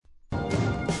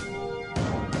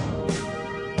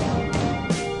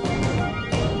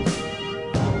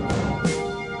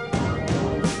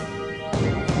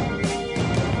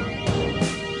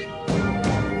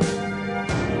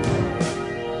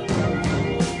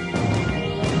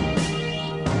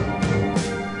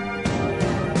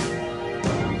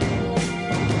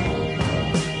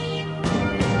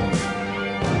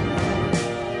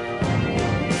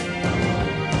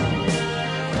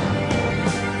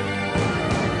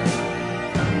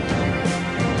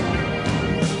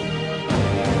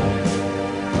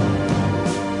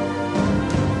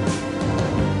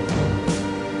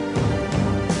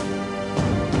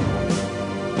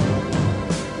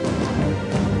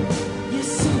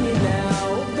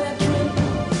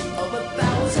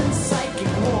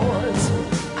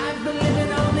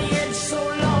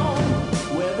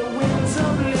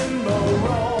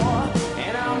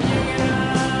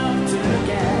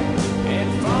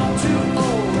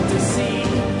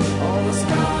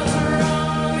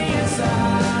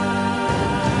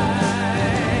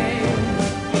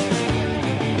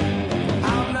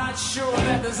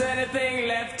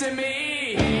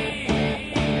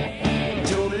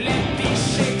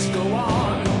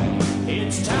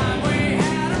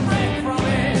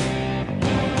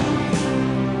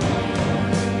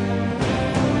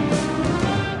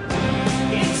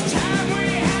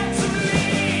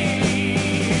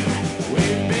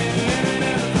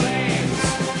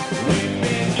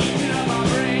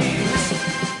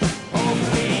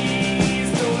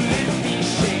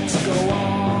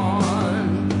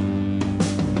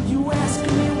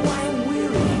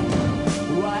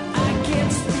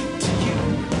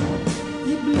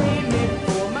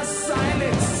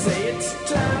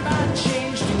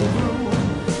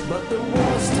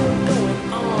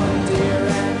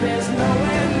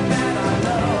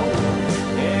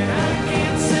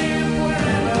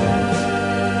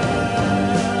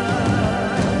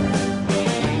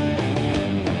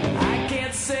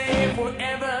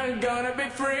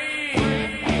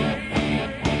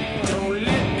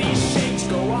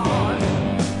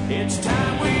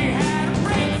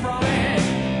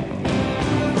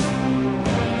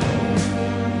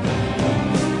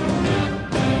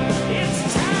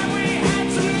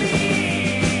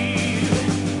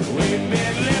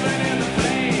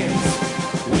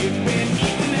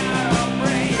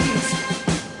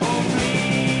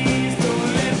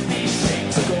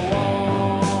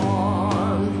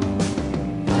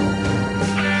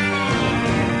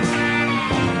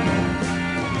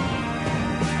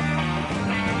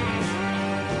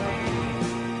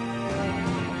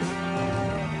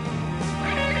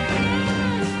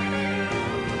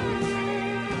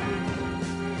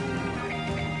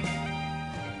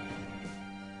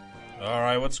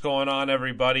what's going on,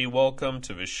 everybody? Welcome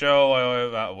to the show.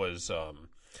 That was,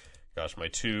 my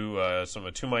two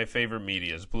of my favorite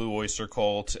medias, Blue Oyster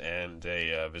Cult and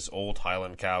this old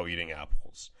Highland cow eating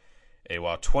apples.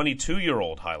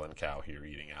 22-year-old Highland cow here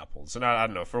eating apples. And I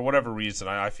don't know, for whatever reason,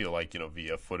 I feel like,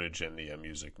 the footage and the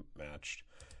music matched.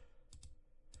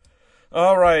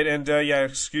 All right, and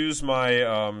excuse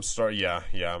my start.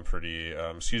 I'm pretty.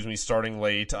 Excuse me, starting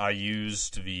late. I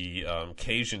used the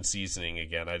Cajun seasoning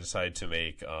again. I decided to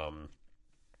make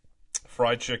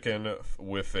fried chicken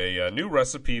with a new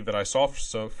recipe that I saw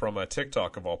from a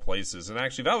TikTok of all places, and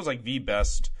actually that was like the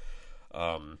best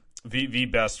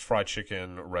fried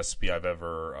chicken recipe I've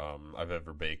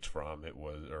ever baked from. It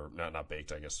was, or not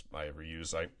baked, I guess I ever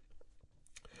used.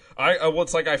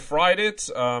 I fried it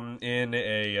in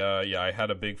I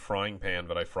had a big frying pan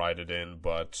that I fried it in,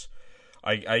 but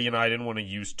I didn't want to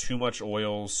use too much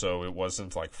oil, so it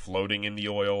wasn't like floating in the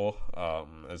oil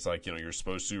as you're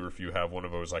supposed to, or if you have one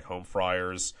of those like home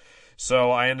fryers.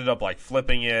 So I ended up like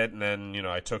flipping it, and then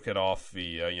I took it off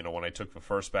the when I took the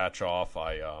first batch off,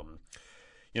 I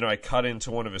cut into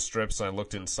one of the strips and I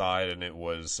looked inside, and it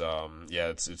was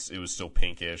it was still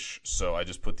pinkish. So I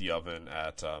just put the oven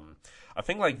at I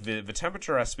think like the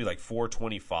temperature has to be like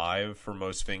 425 for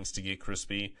most things to get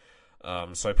crispy.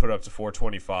 So I put it up to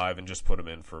 425 and just put them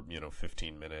in for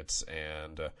 15 minutes,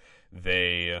 and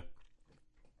the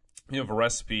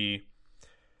recipe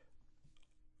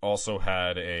also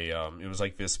had it was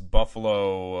like this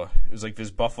buffalo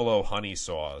honey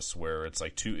sauce where it's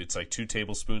like 2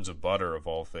 tablespoons of butter of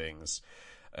all things,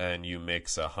 and you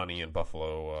mix honey and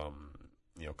buffalo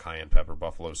cayenne pepper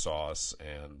buffalo sauce,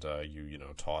 and you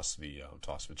toss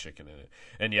the chicken in it,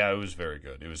 and it was very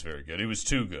good. It was very good. It was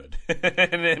too good,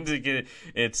 and then to get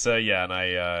it, and I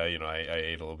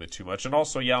ate a little bit too much, and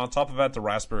also on top of that, the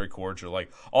raspberry cordial.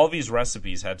 Like all these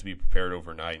recipes had to be prepared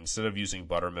overnight. Instead of using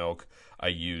buttermilk, I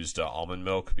used almond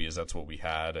milk because that's what we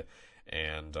had,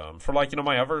 and for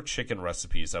my other chicken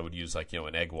recipes, I would use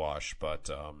an egg wash, but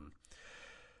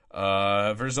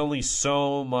there's only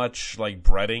so much like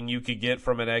breading you could get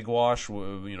from an egg wash,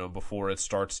 before it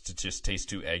starts to just taste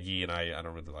too eggy, and I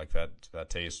don't really like that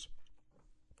taste.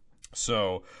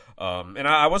 So, and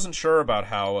I wasn't sure about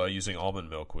how using almond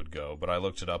milk would go, but I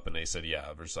looked it up and they said,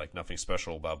 there's like nothing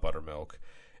special about buttermilk.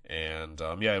 And,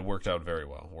 it worked out very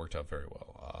well.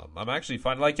 I'm actually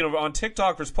finding, on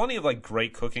TikTok, there's plenty of like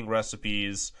great cooking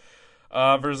recipes.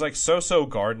 There's like so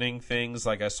gardening things.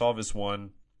 Like I saw this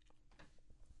one.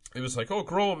 It was like,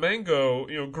 grow a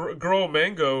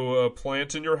mango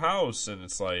plant in your house, and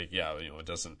it's like, it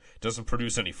doesn't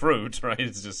produce any fruit, right?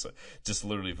 It's just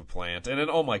literally the plant. And then,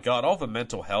 oh my god, all the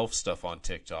mental health stuff on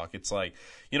TikTok. It's like,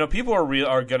 people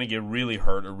are gonna get really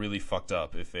hurt or really fucked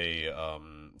up if they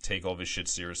take all this shit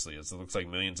seriously, as it looks like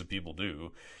millions of people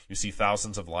do. You see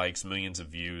thousands of likes, millions of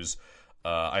views.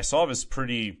 I saw this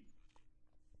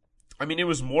it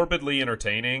was morbidly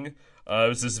entertaining. It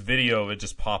was this video that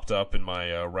just popped up in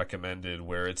my recommended,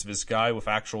 where it's this guy with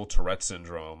actual Tourette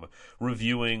syndrome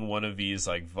reviewing one of these,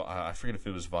 like, I forget if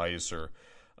it was Vice or,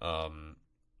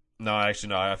 no, I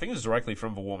think it was directly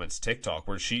from the woman's TikTok,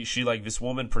 where she like, this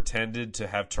woman pretended to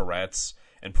have Tourette's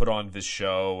and put on this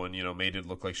show and, made it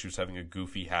look like she was having a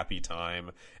goofy, happy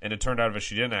time. And it turned out that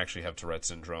she didn't actually have Tourette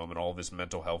syndrome, and all this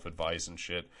mental health advice and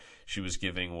shit she was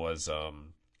giving was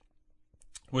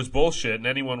bullshit, and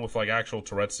anyone with like actual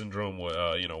Tourette syndrome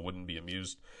wouldn't be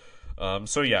amused.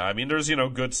 There's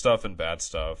good stuff and bad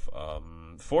stuff.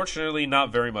 Fortunately,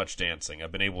 not very much dancing.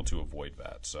 I've been able to avoid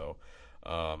that. So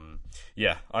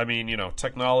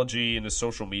technology and the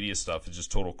social media stuff is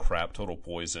just total crap, total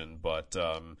poison. But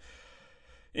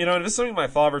and this is something my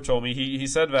father told me. He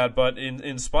said that, but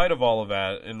in spite of all of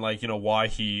that, and why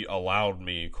he allowed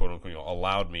me, quote unquote,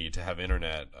 allowed me to have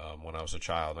internet when I was a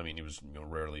child. He was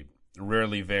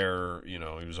rarely there. He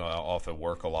was off at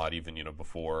work a lot, even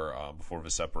before the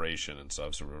separation and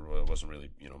stuff, so there wasn't really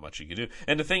much he could do.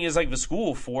 And the thing is, like, the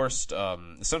school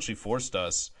essentially forced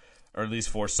us, or at least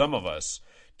forced some of us,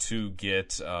 to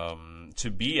get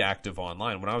to be active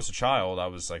online. When I was a child, I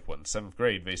was like, in 7th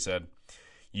grade, they said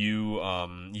you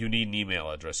need an email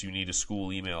address, you need a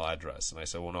school email address, and I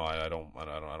said, well, no, I don't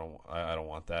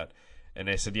want that. And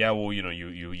they said,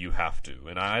 you have to.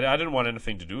 And I didn't want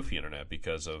anything to do with the internet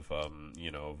because of,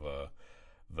 the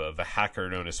hacker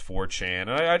known as 4chan.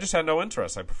 And I just had no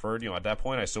interest. I preferred, at that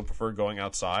point, I still preferred going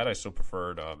outside. I still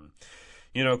preferred,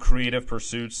 creative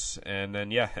pursuits. And then,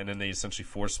 they essentially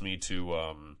forced me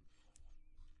to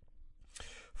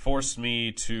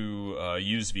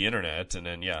use the internet. And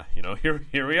then,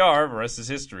 here we are. The rest is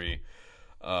history.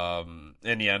 And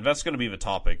that's going to be the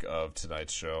topic of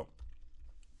tonight's show.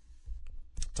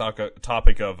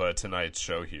 topic of tonight's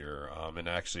show here, and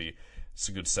actually, it's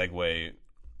a good segue.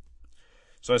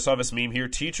 So I saw this meme here: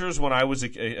 teachers when I was a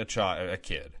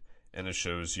kid, and it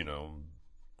shows,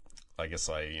 I guess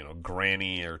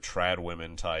granny or trad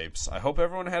women types. I hope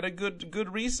everyone had a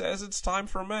good recess. It's time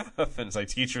for math, and it's like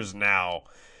teachers now,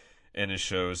 and it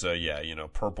shows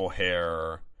purple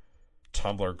hair,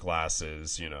 tumbler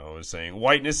glasses, saying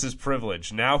whiteness is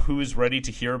privilege. Now who is ready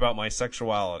to hear about my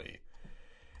sexuality?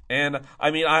 And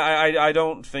I mean, I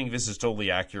don't think this is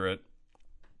totally accurate.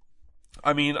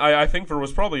 I mean, I think there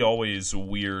was probably always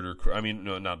weird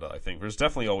there's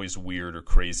definitely always weird or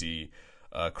crazy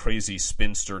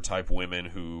spinster type women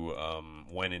who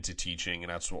went into teaching, and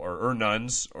that's or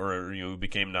nuns, or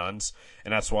became nuns,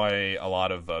 and that's why a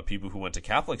lot of people who went to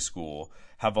Catholic school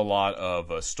have a lot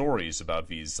of stories about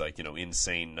these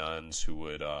insane nuns who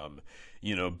would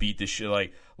beat the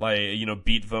shit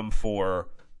beat them for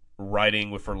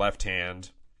writing with her left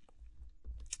hand.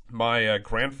 My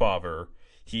grandfather,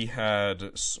 he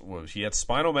had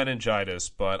spinal meningitis,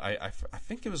 but I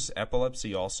think it was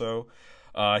epilepsy also.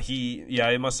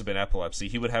 It must have been epilepsy.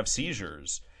 He would have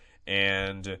seizures,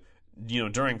 and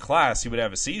during class he would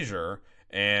have a seizure,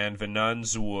 and the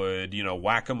nuns would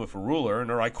whack him with a ruler, and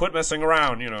they're like, "Quit messing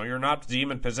around, you're not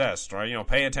demon possessed, right?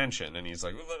 Pay attention." And he's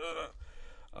like,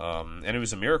 and it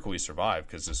was a miracle he survived,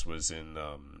 because this was in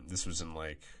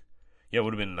it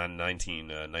would have been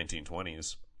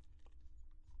 1920s.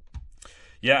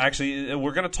 Yeah, actually,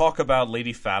 we're going to talk about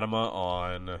Lady Fatima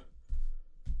on... I'm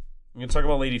going to talk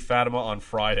about Lady Fatima on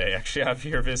Friday. Actually, I have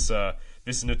here this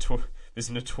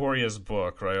notorious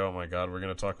book, right? Oh my God, we're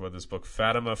going to talk about this book,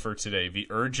 Fatima for Today, The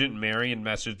Urgent Marian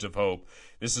Message of Hope.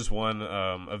 This is one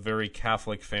a very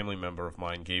Catholic family member of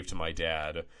mine gave to my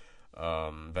dad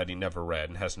that he never read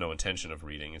and has no intention of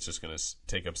reading. It's just going to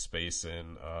take up space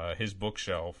in his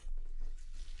bookshelf.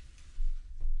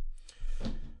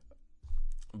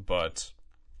 But...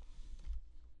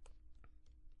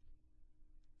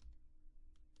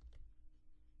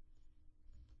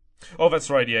 oh, that's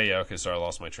right. Yeah. Okay, sorry, I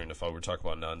lost my train of thought. We're talking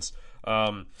about nuns.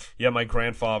 My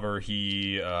grandfather,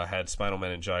 he had spinal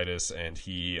meningitis, and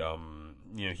he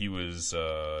was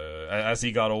as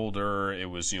he got older, it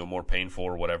was more painful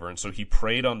or whatever, and so he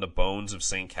prayed on the bones of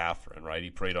Saint Catherine, right? He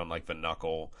prayed on the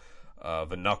knuckle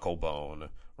bone,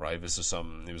 right? It was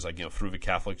through the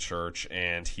Catholic Church,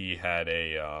 and he had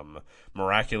a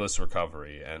miraculous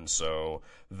recovery, and so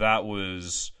that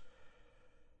was.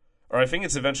 Or I think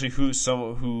it's eventually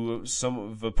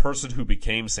the person who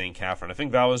became Saint Catherine. I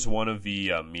think that was one of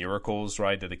the miracles,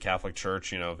 right? That the Catholic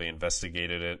Church, they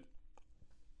investigated it,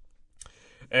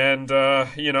 and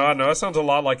I don't know. It sounds a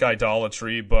lot like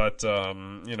idolatry, but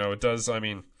it does. I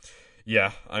mean,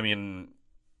 yeah. I mean,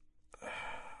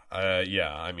 but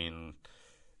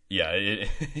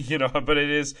it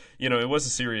is. It was a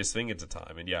serious thing at the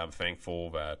time, and I'm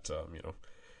thankful that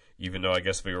even though I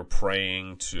guess they were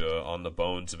praying on the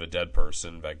bones of a dead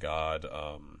person, that God,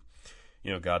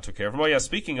 God took care of him. Oh yeah,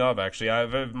 speaking of, actually,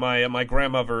 my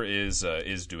grandmother is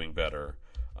doing better.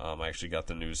 I actually got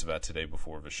the news of that today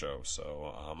before the show,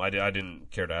 so I didn't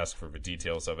care to ask for the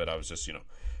details of it. I was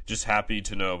just happy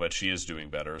to know that she is doing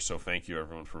better. So thank you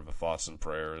everyone for the thoughts and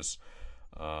prayers.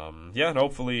 And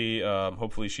hopefully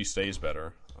she stays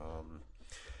better.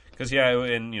 Because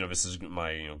this is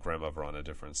my grandmother on a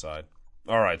different side.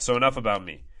 Alright, so enough about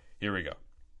me. Here we go.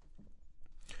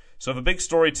 So the big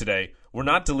story today, we're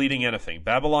not deleting anything.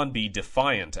 Babylon Bee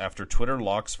defiant after Twitter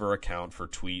locks her account for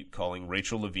tweet calling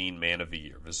Rachel Levine Man of the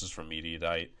Year. This is from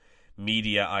Mediaite.com.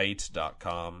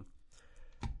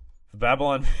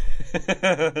 I'm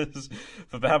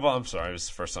sorry, this is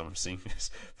the first time I'm seeing this.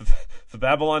 The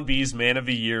Babylon Bee's Man of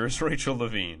the Year is Rachel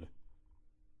Levine.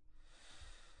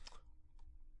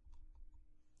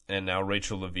 And now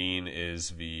Rachel Levine is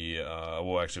they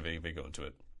go into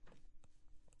it.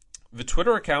 The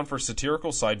Twitter account for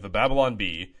satirical site The Babylon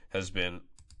Bee has been...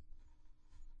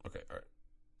 Okay, alright.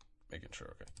 Making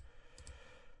sure,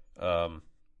 okay.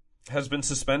 Has been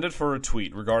suspended for a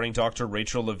tweet regarding Dr.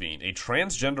 Rachel Levine, a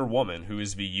transgender woman who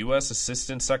is the U.S.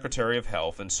 Assistant Secretary of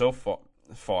Health, and so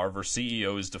far their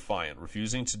CEO is defiant,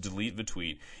 refusing to delete the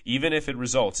tweet, even if it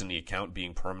results in the account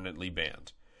being permanently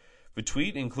banned. The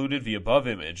tweet included the above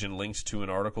image and linked to an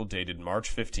article dated March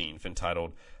 15th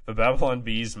entitled, The Babylon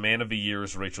Bee's Man of the Year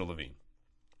is Rachel Levine.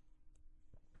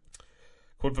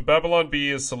 Quote, the Babylon Bee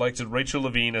has selected Rachel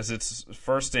Levine as its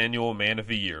first annual Man of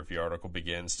the Year, the article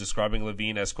begins, describing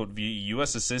Levine as, quote, the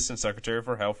U.S. Assistant Secretary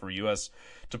for Health for U.S.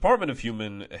 Department of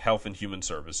Health and Human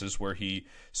Services, where he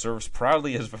serves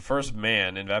proudly as the first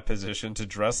man in that position to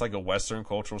dress like a Western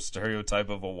cultural stereotype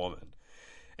of a woman.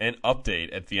 An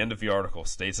update at the end of the article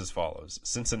states as follows.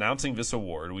 Since announcing this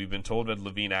award, we've been told that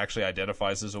Levine actually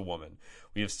identifies as a woman.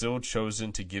 We have still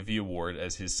chosen to give the award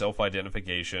as his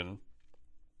self-identification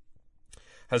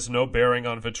has no bearing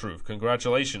on the truth.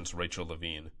 Congratulations, Rachel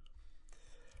Levine.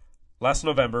 Last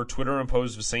November, Twitter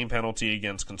imposed the same penalty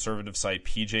against conservative site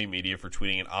PJ Media for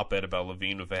tweeting an op-ed about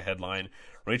Levine with a headline,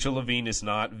 Rachel Levine is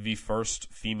not the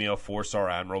first female four-star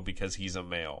admiral because he's a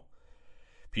male.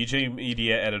 PJ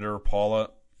Media editor Paula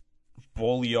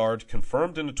Bolliard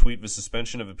confirmed in a tweet the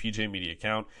suspension of a PJ Media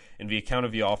account and the account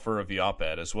of the author of the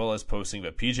op-ed, as well as posting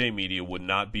that PJ Media would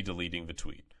not be deleting the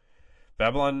tweet.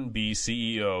 Babylon Bee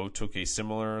CEO took a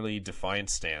similarly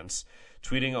defiant stance,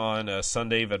 tweeting on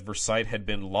Sunday that their site had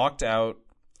been locked out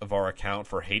of our account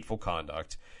for hateful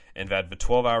conduct and that the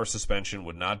 12-hour suspension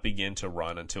would not begin to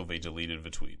run until they deleted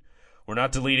the tweet. We're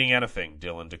not deleting anything,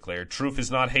 Dillon declared. Truth is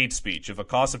not hate speech. If the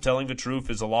cost of telling the truth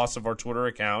is a loss of our Twitter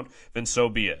account, then so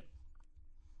be it.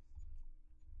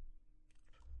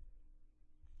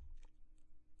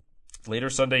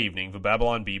 Later Sunday evening, the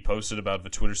Babylon Bee posted about the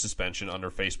Twitter suspension on their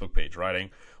Facebook page,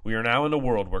 writing, We are now in a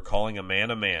world where calling a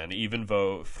man, even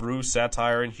though through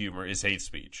satire and humor, is hate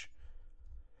speech.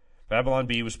 Babylon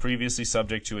Bee was previously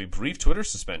subject to a brief Twitter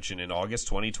suspension in August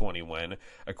 2020 when,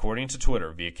 according to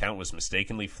Twitter, the account was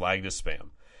mistakenly flagged as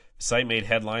spam. The site made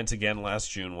headlines again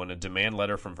last June when a demand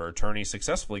letter from her attorney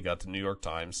successfully got the New York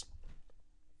Times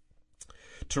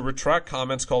to retract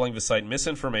comments calling the site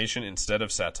misinformation instead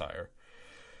of satire.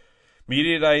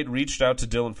 Mediaite reached out to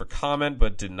Dillon for comment,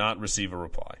 but did not receive a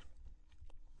reply.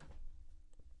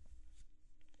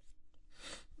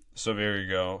 So there you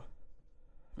go.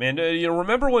 Man,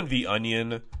 remember when The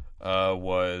Onion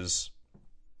was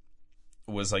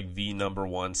like the number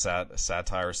one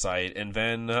satire site, and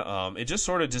then it just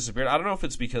sort of disappeared. I don't know if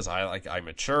it's because I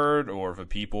matured, or if the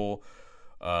people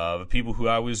who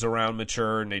I was around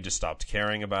matured and they just stopped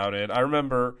caring about it. I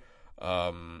remember.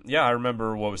 I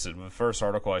remember, what was it? The first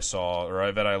article I saw,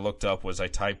 or that I looked up, was I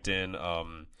typed in,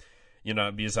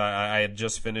 because I had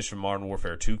just finished the Modern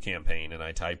Warfare 2 campaign, and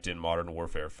I typed in Modern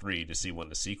Warfare 3 to see when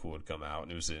the sequel would come out,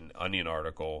 and it was an Onion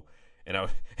article, and I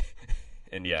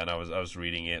was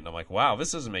reading it, and I'm like, wow,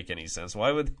 this doesn't make any sense.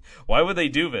 Why would they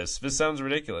do this? This sounds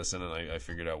ridiculous. And then I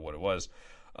figured out what it was.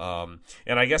 And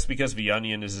I guess because The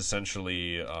Onion is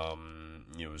essentially,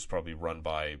 it was probably run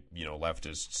by,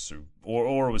 leftists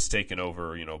or was taken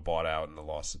over, bought out, and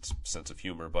lost its sense of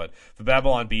humor. But the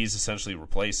Babylon Bees essentially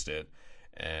replaced it.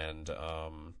 And,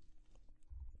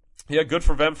 good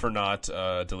for them for not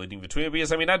deleting the tweet. Because,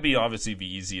 that'd be obviously the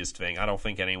easiest thing. I don't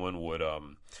think anyone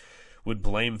would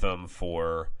blame them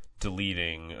for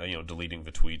deleting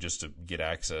the tweet just to get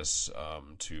access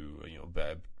to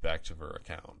back to their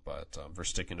account. But they're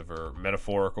sticking to their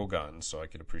metaphorical guns, so I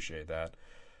could appreciate that.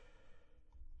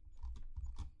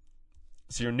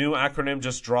 So your new acronym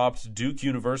just dropped. Duke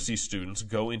University students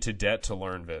go into debt to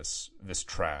learn this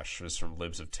trash. This is from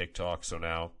Libs of TikTok. So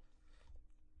now,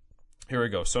 here we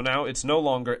go. So now it's no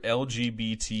longer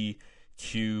LGBTQIA+.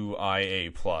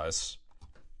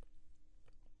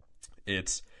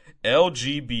 It's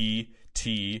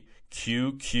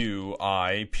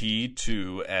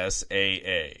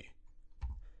LGBTQQIP2SAA.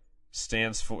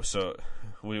 Stands for, so,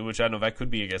 which I know that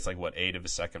could be, I guess, like what, A to the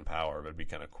second power, but it'd be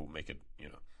kind of cool. Make it,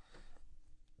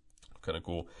 kind of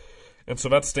cool. And so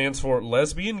that stands for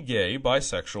lesbian, gay,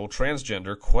 bisexual,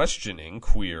 transgender, questioning,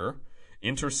 queer,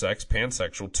 intersex,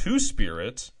 pansexual,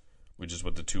 two-spirit, which is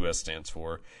what the 2S stands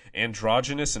for,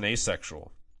 androgynous, and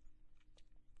asexual.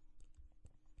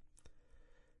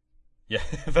 Yeah,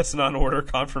 that's non-order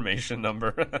confirmation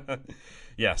number.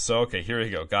 Yeah, so okay, here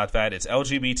we go. Got that. It's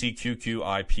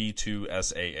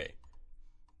LGBTQQIP2SAA.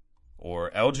 Or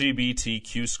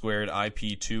LGBTQ squared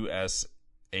IP2SA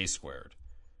squared.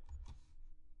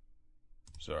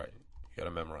 So, all right, you got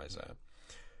to memorize that.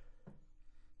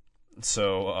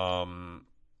 So,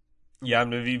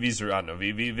 these are, I don't know,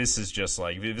 this is just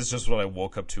like, this is just what I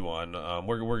woke up to on,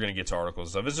 we're going to get to articles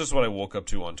and stuff. It's just what I woke up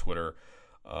to on Twitter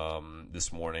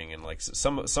this morning, and like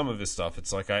some of this stuff,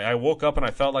 it's like I woke up and I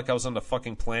felt like I was on the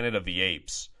fucking Planet of the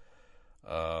Apes,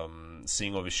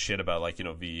 seeing all this shit about like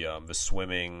the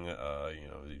swimming,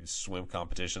 swim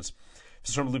competitions. This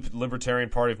is from Libertarian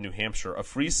Party of New Hampshire. A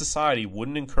free society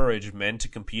wouldn't encourage men to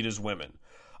compete as women.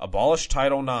 Abolish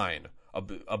Title IX.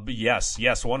 Yes,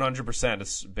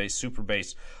 100%. It's super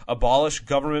base. Abolish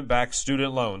government-backed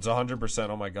student loans. 100%.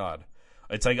 Oh my god.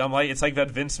 It's like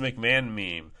that Vince McMahon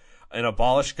meme. And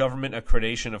abolish government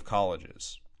accreditation of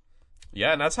colleges.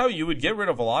 Yeah, and that's how you would get rid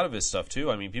of a lot of this stuff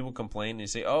too. People complain. They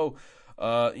say, fighting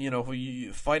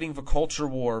the culture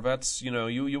war. That's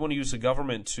you want to use the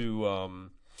government to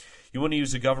you want to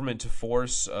use the government to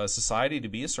force society to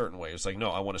be a certain way. It's like, no,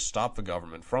 I want to stop the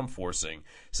government from forcing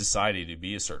society to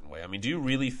be a certain way. I mean, do you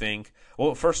really think?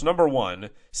 Well, first, number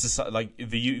one, like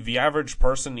the average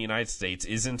person in the United States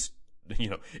isn't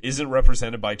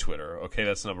represented by Twitter. Okay,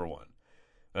 that's number one.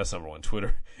 That's number one.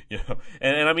 Twitter,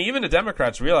 and I mean, even the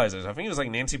Democrats realize this. I think it was like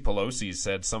Nancy Pelosi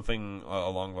said something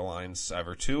along the lines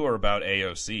either to or about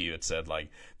AOC that said like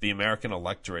the American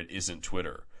electorate isn't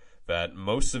Twitter. That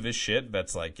most of his shit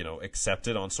that's like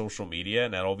accepted on social media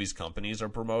and that all these companies are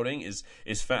promoting is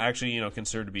actually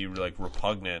considered to be like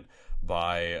repugnant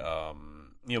by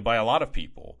by a lot of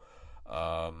people.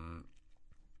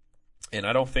 And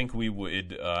I don't think we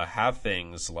would have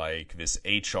things like this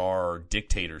HR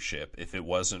dictatorship if it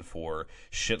wasn't for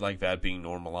shit like that being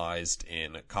normalized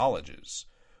in colleges.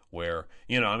 Where,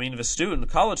 the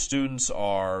college students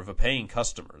are the paying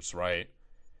customers, right?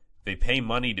 They pay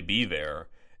money to be there,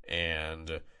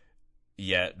 and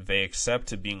yet they accept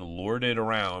to being lorded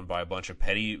around by a bunch of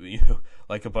petty,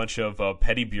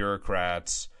 petty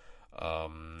bureaucrats.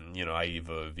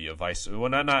 The vice, well,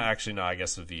 not actually, no, I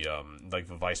guess the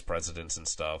vice presidents and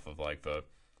stuff of like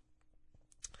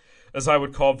as I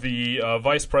would call the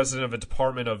vice president of a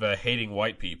department of hating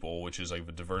white people, which is like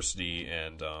the diversity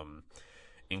and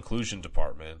inclusion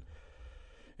department.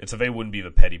 And so they wouldn't be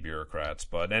the petty bureaucrats,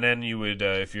 and then you would,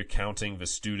 if you're counting the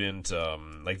student,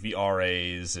 like the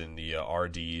RAs and the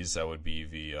RDs, that would be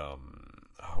the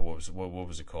what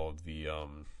was it called? The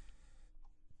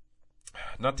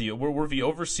were the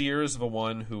overseers the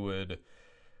one who it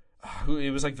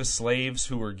was like the slaves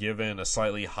who were given a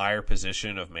slightly higher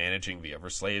position of managing the other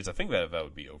slaves. I think that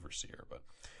would be overseer, but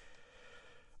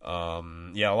a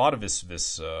lot of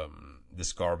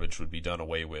this garbage would be done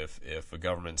away with if the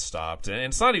government stopped. And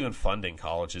it's not even funding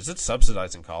colleges; it's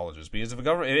subsidizing colleges, because if the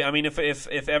government, I mean, if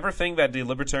everything that the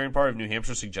Libertarian Party of New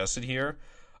Hampshire suggested here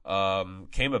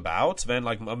came about, then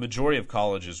like a majority of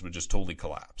colleges would just totally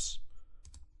collapse.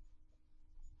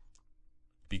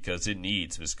 Because it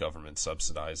needs this government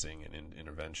subsidizing and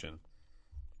intervention.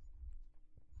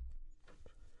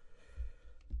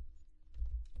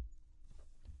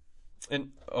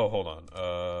 And, hold on.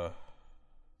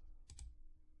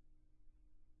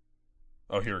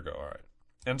 Here we go. All right.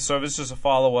 And so this is a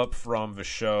follow-up from the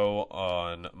show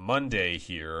on Monday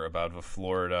here about the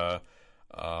Florida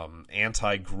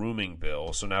anti-grooming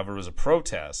bill. So now there was a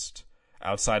protest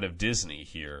outside of Disney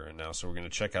here. And now, so we're going to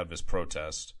check out this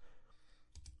protest.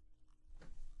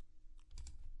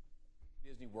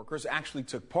 Disney workers actually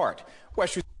took part.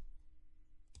 West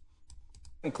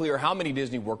unclear how many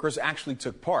Disney workers actually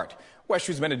took part. West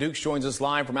News' Amanda Dukes joins us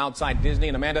live from outside Disney.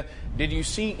 And Amanda, did you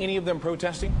see any of them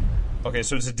protesting? Okay,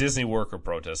 so it's a Disney worker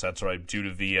protest. That's right, due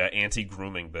to the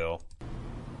anti-grooming bill.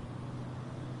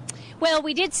 Well,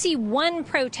 we did see one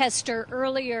protester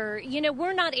earlier.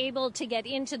 We're not able to get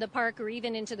into the park or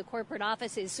even into the corporate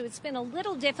offices, so it's been a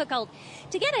little difficult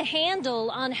to get a handle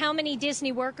on how many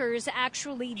Disney workers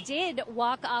actually did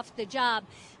walk off the job.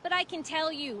 But I can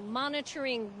tell you,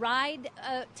 monitoring ride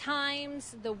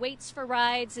times, the waits for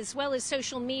rides, as well as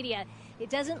social media,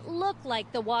 it doesn't look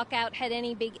like the walkout had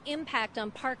any big impact on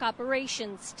park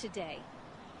operations today.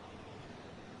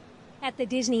 At the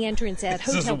Disney entrance at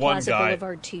Hotel Plaza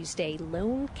Boulevard Tuesday,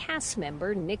 lone cast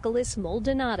member Nicholas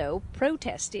Maldonado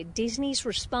protested Disney's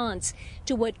response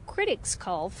to what critics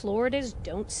call Florida's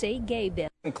Don't Say Gay bill.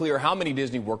 Unclear how many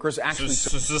Disney workers actually...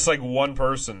 So it's just like one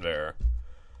person there.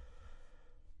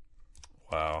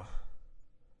 Wow.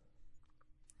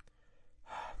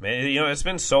 Man, it's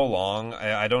been so long.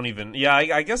 I don't even... Yeah,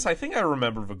 I guess I think I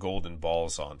remember the golden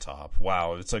balls on top.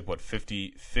 Wow, it's like, what,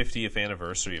 50th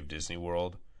anniversary of Disney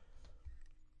World?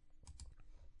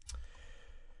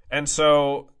 And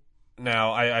so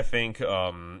now I think,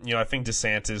 I think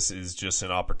DeSantis is just an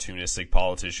opportunistic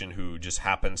politician who just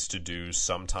happens to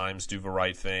sometimes do the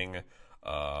right thing.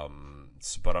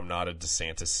 But I'm not a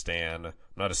DeSantis stan. I'm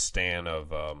not a stan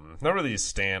of, not really a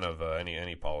stan of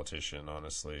any politician,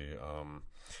 honestly.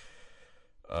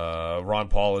 Ron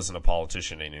Paul isn't a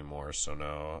politician anymore, so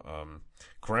no.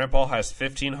 Grandpa has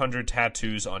 1,500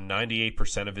 tattoos on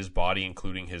 98% of his body,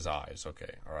 including his eyes.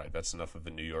 Okay, all right, that's enough of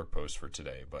the New York Post for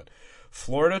today. But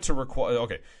Florida to require...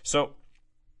 Okay, so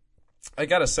I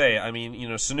gotta say, I mean,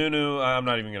 Sununu, I'm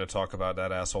not even going to talk about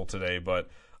that asshole today, but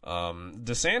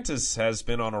DeSantis has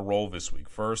been on a roll this week.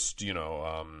 First,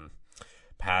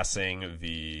 passing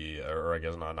the... Or I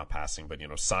guess not passing, but,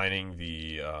 signing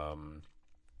the...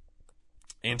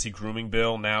 anti-grooming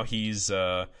bill. Now he's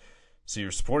so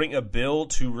you're supporting a bill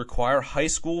to require high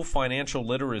school financial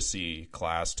literacy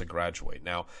class to graduate.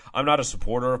 Now, I'm not a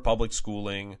supporter of public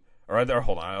schooling,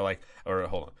 hold on.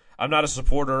 I'm not a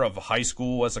supporter of high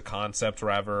school as a concept,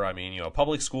 rather. I mean,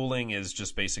 public schooling is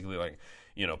just basically like,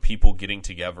 people getting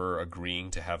together,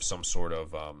 agreeing to have some sort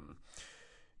of,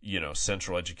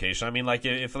 central education. I mean, like,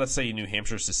 if let's say New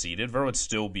Hampshire seceded, there would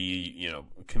still be,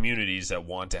 communities that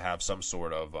want to have some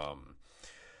sort of,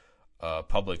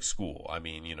 public school. I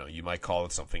mean, you might call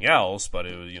it something else, but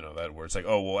it was, that where it's like,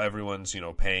 oh, well, everyone's,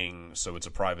 paying, so it's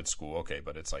a private school. Okay.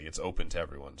 But it's like, it's open to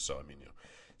everyone. So, I mean,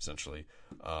 essentially,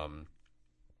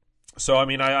 so, I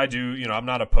mean, I do, I'm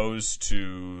not opposed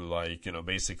to, like,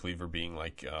 basically there being,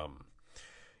 like,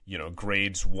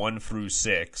 grades 1 through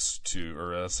 6 to,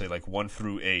 or let's say, like, 1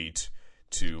 through 8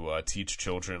 to teach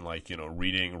children, like,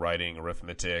 reading, writing,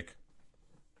 arithmetic.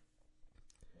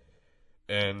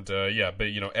 And, but,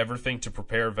 everything to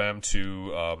prepare them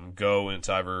to go and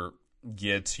to either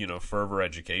get, further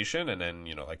education, and then,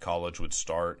 like, college would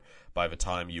start by the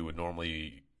time you would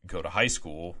normally go to high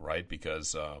school, right?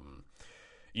 Because,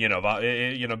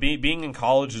 being in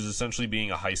college is essentially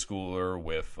being a high schooler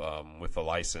with a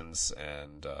license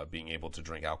and being able to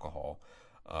drink alcohol.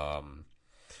 And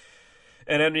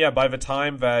then, by the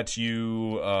time that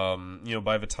you're,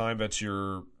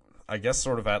 I guess,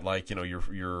 sort of at, like,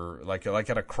 you're like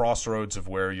at a crossroads of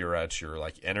where you're at your,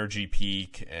 like, energy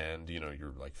peak and,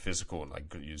 your, like, physical and,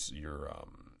 like, use your,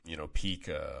 peak,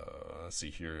 let's see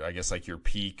here, I guess, like, your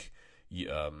peak,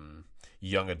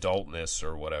 young adultness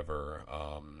or whatever,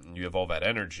 you have all that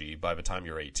energy. By the time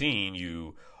you're 18,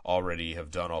 you already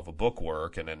have done all the book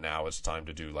work, and then now it's time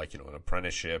to do, like, an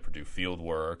apprenticeship or do field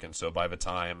work. And so by the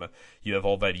time you have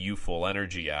all that youthful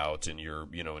energy out and you're,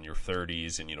 in your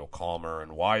 30s and, calmer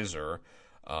and wiser,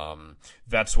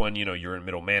 that's when, you're in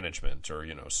middle management or,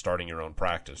 starting your own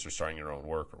practice or starting your own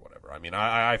work or whatever. I mean,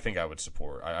 I think I would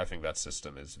support, I think that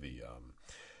system is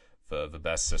the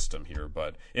best system here.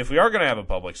 But if we are going to have a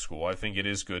public school, I think it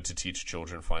is good to teach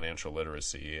children financial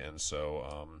literacy. And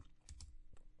so,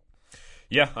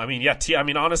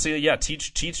 honestly,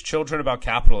 teach children about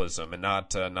capitalism and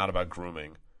not about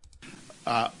grooming.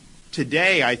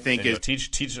 Today, I think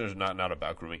teach not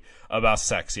about grooming, about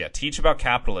sex. Yeah, teach about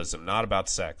capitalism, not about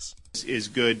sex. Is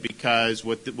good because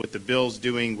what the bill's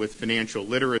doing with financial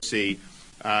literacy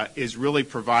is really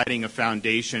providing a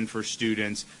foundation for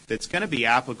students that's going to be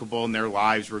applicable in their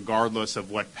lives regardless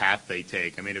of what path they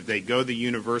take. I mean, if they go the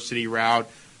university route,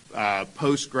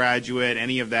 postgraduate,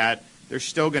 any of that, they're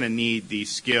still going to need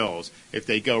these skills. If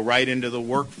they go right into the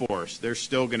workforce, they're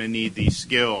still going to need these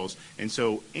skills. And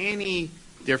so any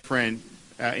different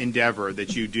endeavor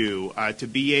that you do to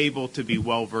be able to be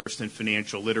well-versed in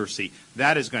financial literacy,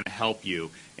 that is going to help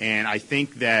you. And I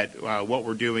think that what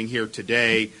we're doing here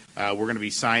today, we're going to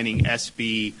be signing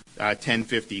SB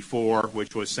 1054,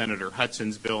 which was Senator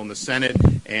Hudson's bill in the Senate,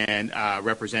 and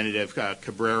Representative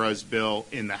Cabrera's bill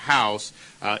in the House.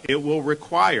 It will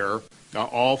require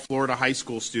all Florida high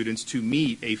school students to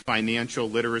meet a financial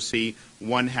literacy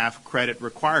 1/2 credit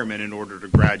requirement in order to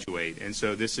graduate. And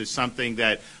so this is something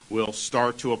that will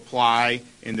start to apply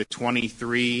in the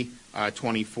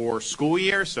 23-24 school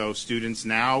year. So students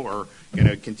now are going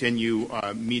to continue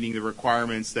meeting the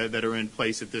requirements that are in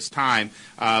place at this time.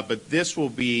 But this will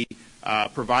be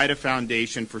provide a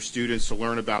foundation for students to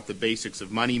learn about the basics of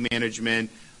money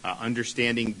management,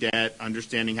 understanding debt,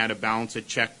 understanding how to balance a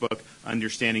checkbook,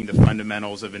 understanding the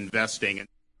fundamentals of investing.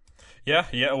 Yeah.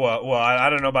 Well, I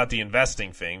don't know about the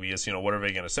investing thing because, what are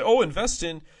they going to say? Oh, invest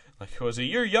in, like,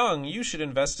 you're young, you should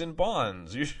invest in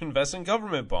bonds. You should invest in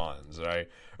government bonds, right?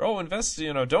 Or,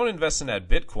 don't invest in that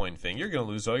Bitcoin thing. You're going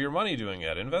to lose all your money doing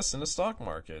that. Invest in the stock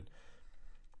market.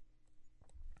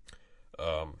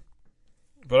 But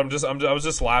I was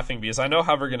just laughing because I know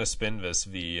how we're going to spin this.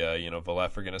 The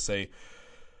left are going to say,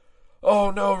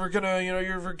 oh no, we're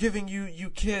giving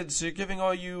you kids, you're giving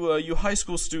all you high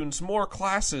school students more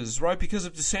classes, right? Because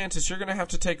of DeSantis, you're gonna have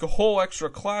to take a whole extra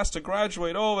class to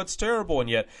graduate. Oh, it's terrible. And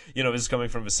yet, this is coming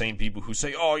from the same people who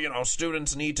say, oh,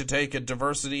 students need to take a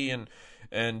diversity and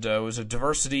was a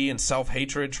diversity and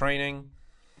self-hatred training,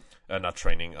 not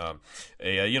training,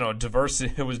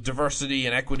 diversity. It was diversity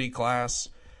and equity class,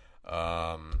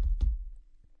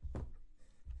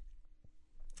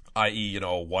 i.e.,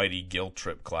 whitey guilt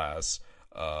trip class.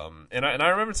 And I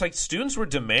remember it's like students were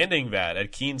demanding that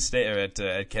at Keene State,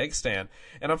 at Keg Stand,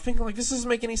 and I'm thinking, like, this doesn't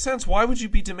make any sense. Why would you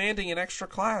be demanding an extra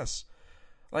class?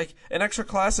 Like, an extra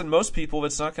class in most people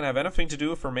that's not going to have anything to do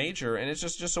with her major, and it's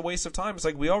just a waste of time. It's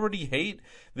like we already hate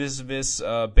this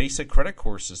basic credit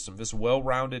course system, this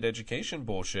well-rounded education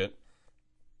bullshit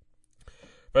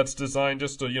that's designed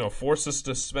just to, force us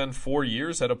to spend 4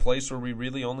 years at a place where we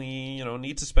really only,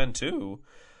 need to spend 2.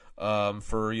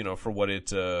 For what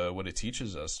it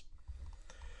teaches us.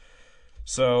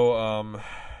 So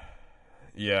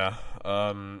Yeah.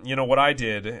 What I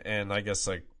did, and I guess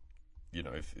what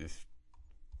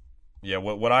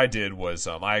I did was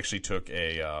I actually took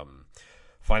a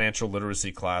financial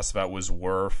literacy class that was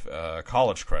worth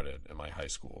college credit in my high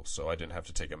school, so I didn't have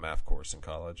to take a math course in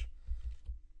college.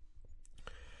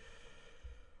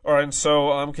 All right, and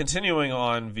so I'm continuing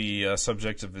on the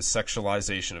subject of the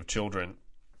sexualization of children.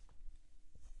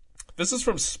 This is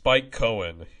from Spike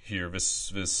Cohen here.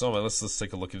 Let's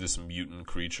take a look at this mutant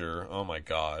creature. Oh my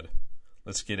god.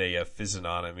 Let's get a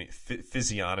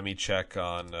physiognomy check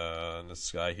on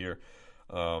this guy here.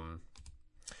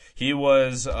 He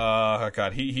was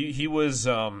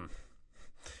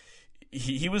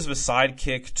he was the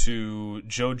sidekick to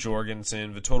Joe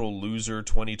Jorgensen, the total loser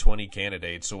 2020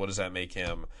 candidate. So what does that make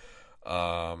him?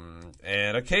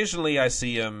 And occasionally I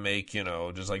see him make,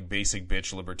 just like basic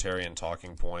bitch libertarian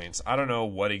talking points. I don't know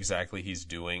what exactly he's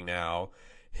doing now.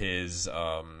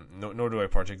 Nor do I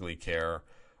particularly care.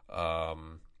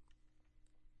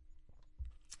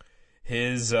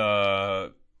 His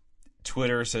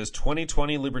Twitter says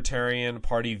 2020 Libertarian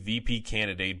Party VP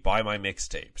candidate, buy my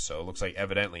mixtape. So it looks like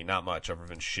evidently not much other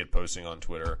than shit posting on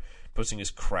Twitter, posting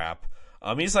his crap.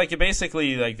 He's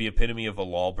basically the epitome of a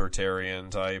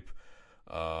lawbertarian type.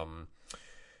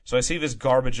 So I see this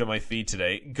garbage on my feed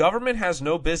today. Government has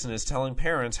no business telling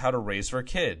parents how to raise their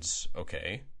kids.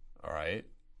 Okay, all right.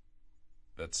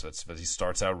 That's he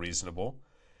starts out reasonable.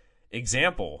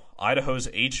 Example, Idaho's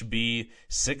HB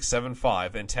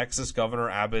 675 and Texas Governor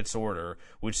Abbott's order,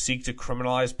 which seek to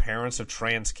criminalize parents of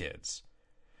trans kids.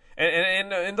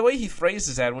 And the way he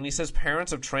phrases that when he says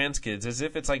parents of trans kids, as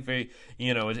if it's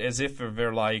as if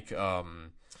they're like what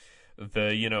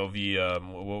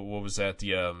was that,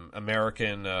 the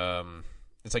American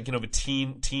it's like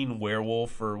the teen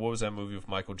werewolf, or what was that movie with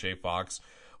Michael J. Fox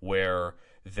where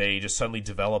they just suddenly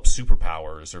develop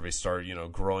superpowers, or they start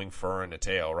growing fur and a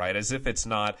tail, right? As if it's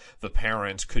not the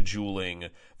parent cajoling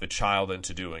the child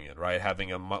into doing it, right?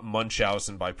 Having a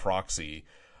Munchausen by proxy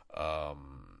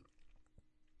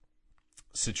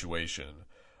situation.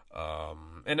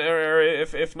 And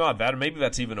if not that, maybe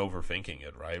that's even overthinking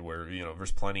it, right? Where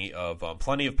there's plenty of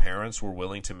parents who are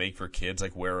willing to make their kids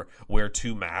wear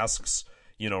two masks,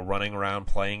 running around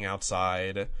playing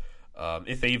outside,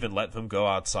 if they even let them go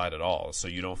outside at all. So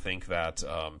you don't think that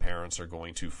parents are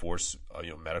going to force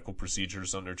medical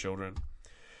procedures on their children?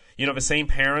 The same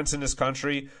parents in this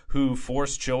country who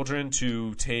force children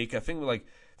to take, I think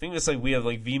it's we have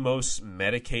the most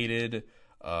medicated.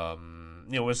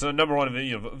 It's the number one of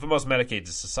the most medicated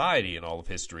society in all of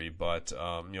history, but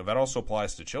that also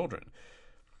applies to children.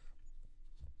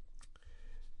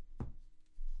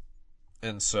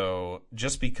 And so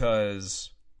just because,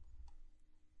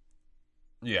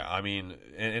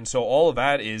 and so all of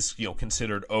that is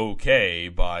considered okay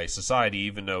by society,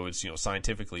 even though it's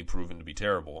scientifically proven to be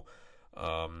terrible.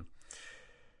 And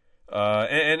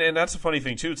that's a funny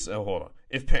thing too. Hold on.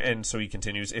 And so he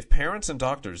continues, if parents and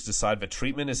doctors decide that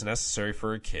treatment is necessary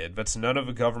for a kid, that's none of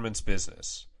the government's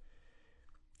business.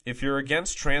 If you're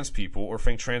against trans people or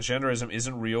think transgenderism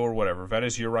isn't real or whatever, that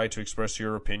is your right to express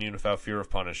your opinion without fear of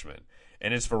punishment.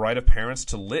 And it's the right of parents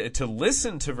to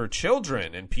listen to their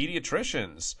children and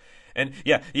pediatricians. And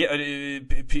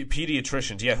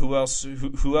pediatricians. Yeah, who else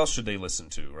should they listen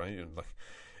to, right?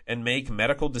 And make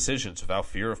medical decisions without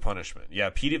fear of punishment.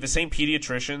 Yeah, the same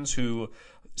pediatricians who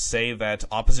say that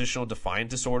oppositional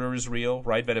defiant disorder is real,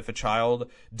 right? That if a child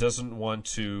doesn't want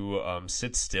to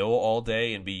sit still all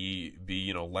day and be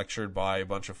lectured by a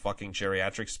bunch of fucking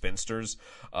geriatric spinsters,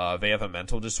 they have a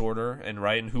mental disorder, and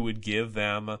right, and who would give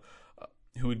them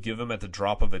at the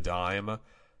drop of a dime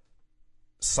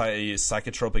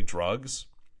psychotropic drugs,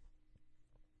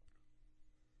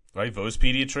 right? Those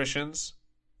pediatricians.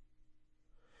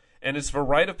 And it's the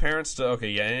right of parents to,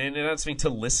 and that's to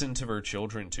listen to their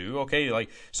children too. Okay,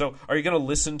 so are you going to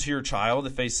listen to your child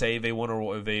if they say they want to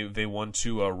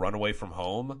run away from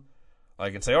home?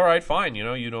 And say, all right, fine,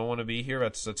 you don't want to be here.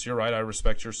 That's your right. I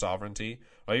respect your sovereignty.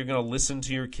 Are you going to listen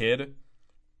to your kid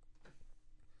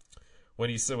when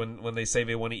they say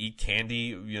they want to eat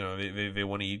candy? They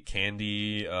want to eat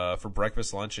candy for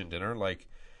breakfast, lunch, and dinner.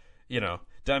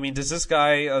 Does this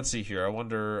guy? Let's see here. I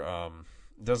wonder.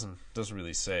 Doesn't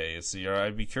really say.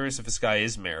 I'd be curious if this guy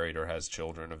is married or has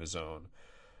children of his own,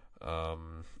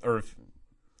 or if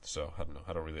so. I don't know.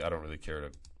 I don't really care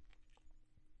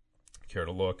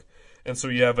to look. And so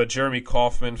you have a Jeremy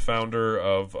Kaufman, founder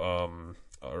of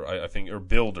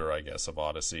builder, I guess, of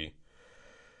Odyssey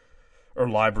or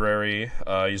Library.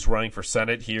 He's running for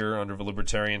Senate here under the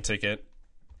Libertarian ticket.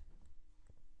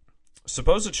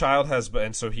 Suppose a child has,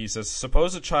 and so he says,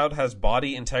 suppose a child has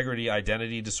body integrity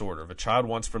identity disorder. If a child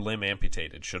wants for limb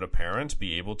amputated, should a parent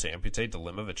be able to amputate the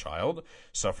limb of a child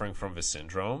suffering from this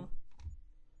syndrome?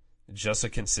 Just a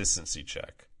consistency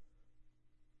check.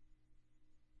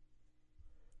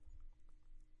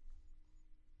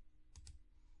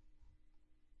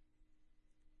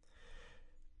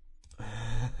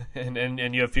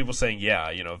 and you have people saying, yeah,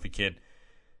 you know, if a kid...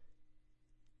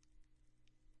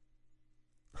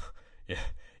 Yeah.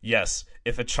 Yes,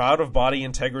 if a child of body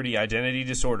integrity identity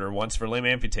disorder wants for limb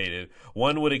amputated,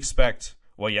 one would expect...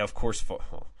 Well, yeah, of course...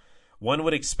 One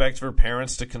would expect for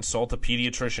parents to consult a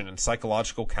pediatrician and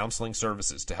psychological counseling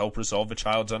services to help resolve a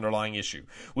child's underlying issue,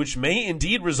 which may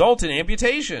indeed result in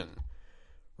amputation.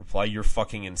 Reply, you're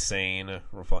fucking insane.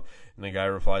 Reply, and the guy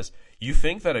replies, you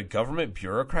think that a government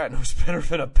bureaucrat knows better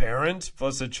than a parent,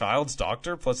 plus a child's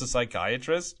doctor, plus a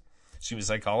psychiatrist? Excuse me,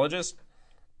 psychologist?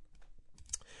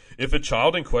 If a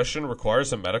child in question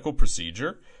requires a medical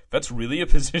procedure, that's really a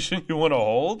position you want to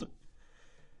hold?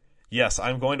 Yes,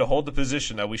 I'm going to hold the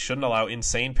position that we shouldn't allow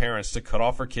insane parents to cut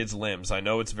off our kids' limbs. I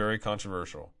know it's very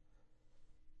controversial.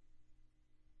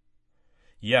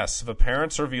 Yes, the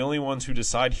parents are the only ones who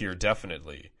decide here,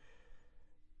 definitely.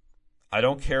 I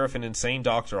don't care if an insane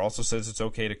doctor also says it's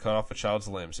okay to cut off a child's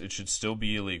limbs. It should still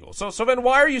be illegal. So then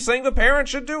why are you saying the parent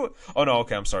should do it? Oh, no,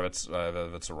 okay, I'm sorry.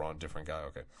 That's a wrong, different guy.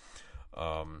 Okay.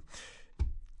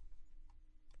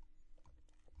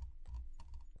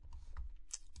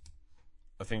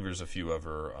 I think there's a few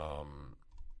other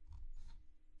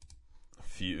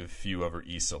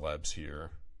e-celebs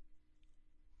here.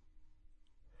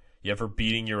 Yeah, for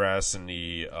beating your ass in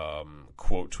the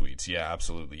quote tweets. Yeah,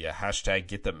 absolutely. Yeah, hashtag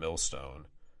get the millstone.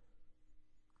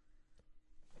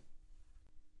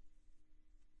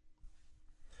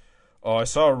 Oh, I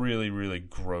saw a really, really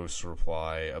gross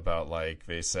reply about, like,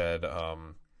 they said,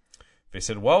 well,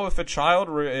 if a child,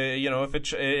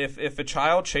 if a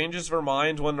child changes their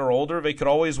mind when they're older, they could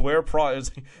always wear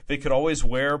prosthetics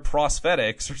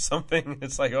or something.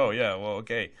 It's like, oh yeah, well,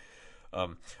 okay.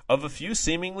 Of a few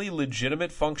seemingly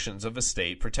legitimate functions of a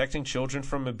state, protecting children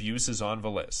from abuse is on the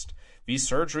list. These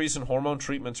surgeries and hormone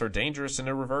treatments are dangerous and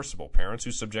irreversible. Parents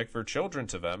who subject their children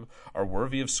to them are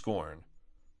worthy of scorn.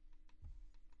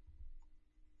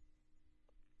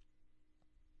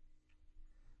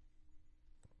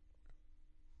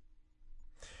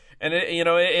 And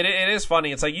it is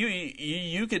funny. It's like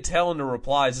you could tell in the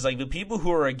replies. It's like the people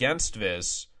who are against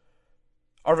this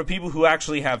are the people who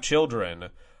actually have children,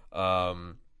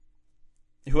 right?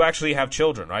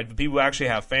 The people who actually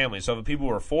have families. So the people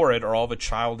who are for it are all the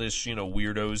childish,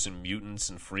 weirdos and mutants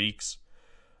and freaks.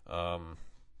 And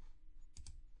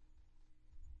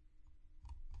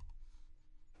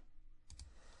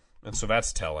so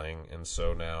that's telling. And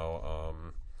so now,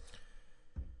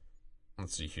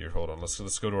 let's see here. Hold on.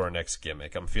 Let's go to our next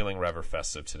gimmick. I'm feeling rather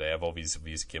festive today. I have all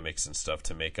these gimmicks and stuff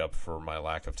to make up for my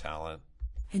lack of talent.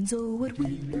 And so what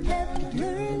we have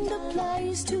learned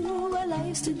applies to our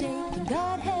lives today.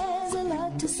 God has a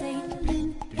lot to say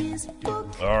in his book.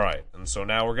 All right. And so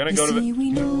now we're going to go to the...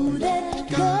 We know that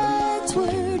God's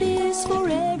word is for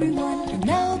everyone. And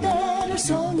now that our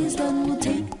song is done, we'll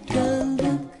take a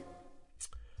look.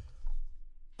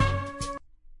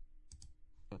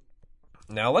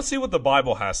 Now, let's see what the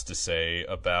Bible has to say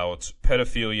about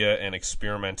pedophilia and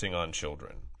experimenting on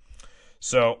children.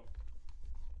 So,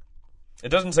 it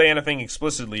doesn't say anything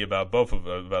explicitly about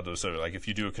about those. Like, if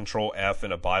you do a Control F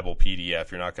in a Bible PDF,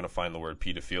 you're not going to find the word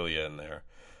pedophilia in there,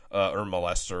 or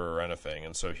molester or anything.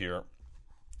 And so here,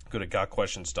 go to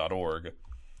gotquestions.org.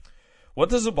 What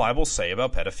does the Bible say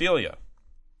about pedophilia?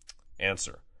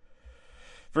 Answer.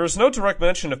 There is no direct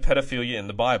mention of pedophilia in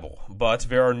the Bible, but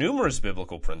there are numerous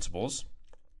biblical principles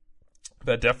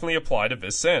that definitely apply to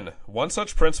this sin. One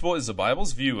such principle is the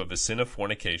Bible's view of the sin of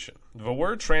fornication. The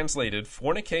word translated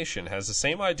fornication has the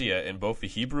same idea in both the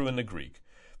Hebrew and the Greek.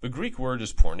 The Greek word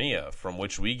is porneia, from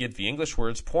which we get the English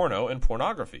words porno and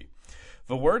pornography.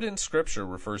 The word in Scripture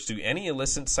refers to any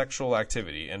illicit sexual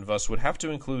activity, and thus would have to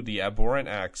include the abhorrent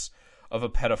acts of a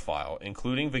pedophile,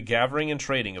 including the gathering and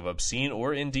trading of obscene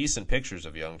or indecent pictures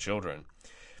of young children.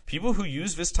 People who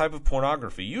use this type of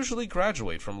pornography usually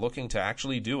graduate from looking to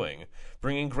actually doing,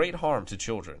 bringing great harm to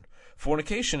children.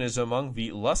 Fornication is among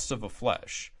the lusts of the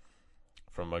flesh,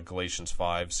 from Galatians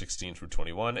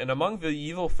 5:16-21, and among the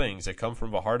evil things that come from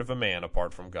the heart of a man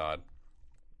apart from God.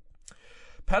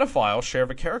 Pedophiles share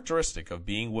the characteristic of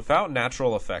being without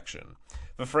natural affection.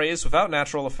 The phrase without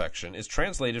natural affection is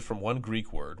translated from one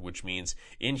Greek word, which means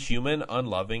inhuman,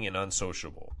 unloving, and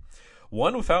unsociable.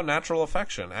 One without natural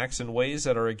affection acts in ways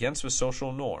that are against the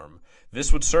social norm.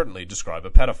 This would certainly describe a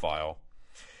pedophile.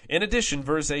 In addition,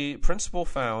 there is a principle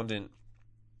found in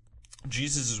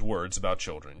Jesus' words about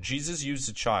children. Jesus used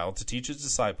a child to teach his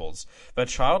disciples that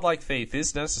childlike faith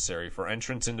is necessary for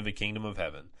entrance into the kingdom of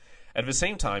heaven. At the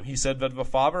same time, he said that the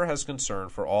Father has concern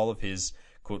for all of his,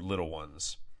 quote, little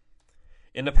ones.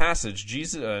 In the passage,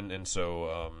 Jesus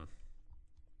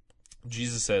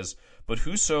says, "But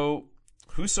whoso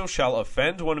shall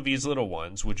offend one of these little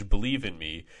ones which believe in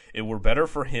me, it were better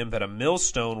for him that a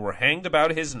millstone were hanged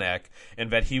about his neck,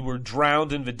 and that he were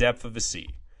drowned in the depth of the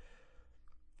sea."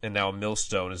 And now a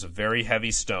millstone is a very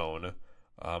heavy stone.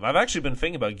 I've actually been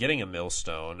thinking about getting a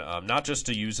millstone, not just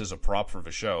to use as a prop for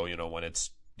the show, when it's,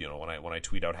 when I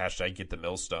tweet out hashtag get the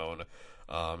millstone,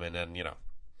 and then,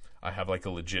 I have like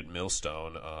a legit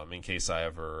millstone, in case I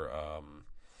ever,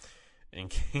 in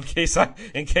case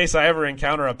I ever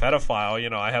encounter a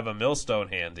pedophile, I have a millstone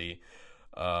handy.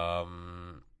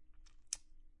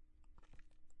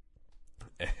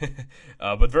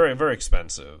 But very, very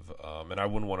expensive. And I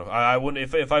wouldn't want to. I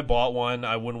wouldn't if I bought one.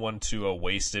 I wouldn't want to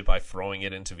waste it by throwing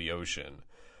it into the ocean.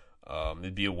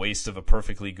 It'd be a waste of a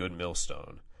perfectly good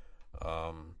millstone.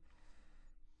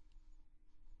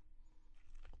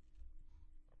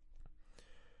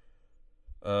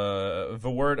 The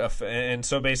word and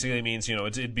so basically means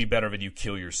it'd be better that you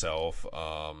kill yourself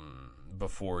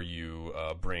before you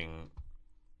bring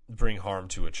harm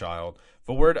to a child.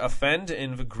 The word offend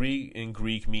in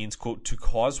Greek means, quote, to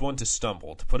cause one to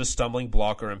stumble, to put a stumbling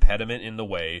block or impediment in the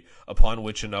way upon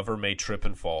which another may trip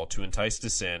and fall, to entice to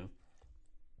sin,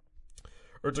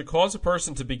 or to cause a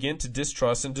person to begin to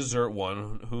distrust and desert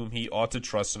one whom he ought to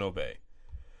trust and obey.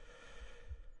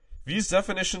 These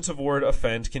definitions of word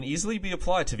offend can easily be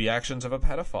applied to the actions of a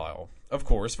pedophile. Of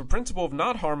course, the principle of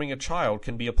not harming a child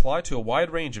can be applied to a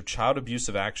wide range of child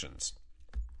abusive actions.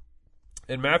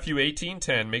 And Matthew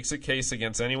 18:10 makes a case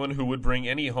against anyone who would bring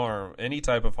any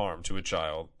type of harm to a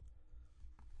child.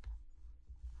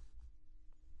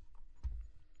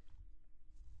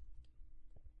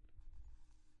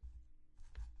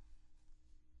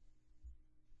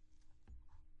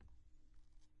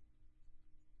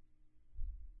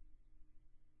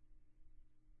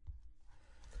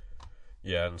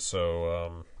 Yeah, and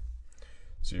so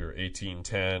you're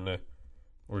 18:10,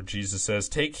 where Jesus says,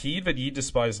 "Take heed that ye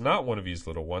despise not one of these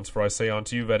little ones, for I say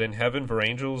unto you that in heaven their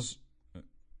angels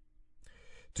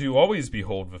do always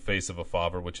behold the face of a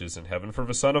Father which is in heaven. For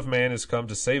the Son of Man is come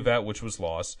to save that which was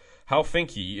lost. How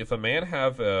think ye, if a man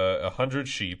have 100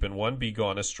 sheep, and one be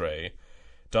gone astray,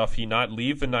 doth he not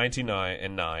leave the 99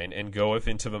 and goeth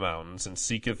into the mountains, and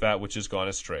seeketh that which is gone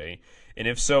astray? And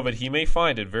if so, that he may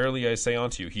find it, verily I say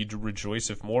unto you, he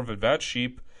rejoiceth more of that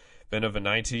sheep than of the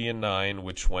 99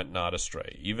 which went not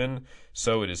astray. Even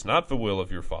so it is not the will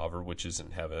of your Father which is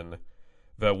in heaven,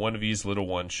 that one of these little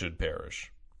ones should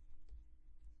perish."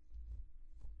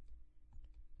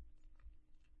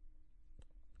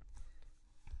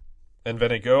 And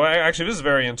then actually, this is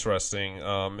very interesting.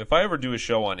 If I ever do a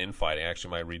show on infighting, I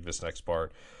actually might read this next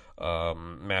part.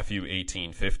 Matthew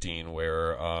 18:15,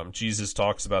 where Jesus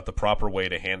talks about the proper way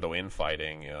to handle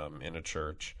infighting in a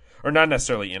church. Or not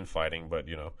necessarily infighting, but,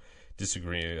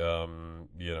 disagree,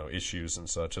 issues and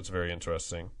such. It's very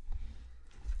interesting.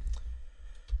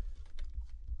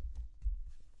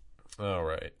 All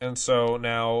right. And so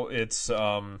now it's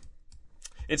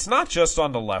not just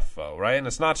on the left, though, right? And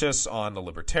it's not just on the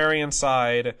libertarian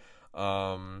side.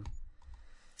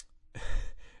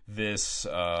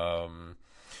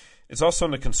 It's also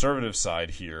on the conservative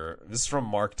side here. This is from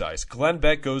Mark Dice. Glenn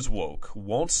Beck goes woke.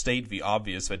 Won't state the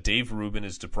obvious that Dave Rubin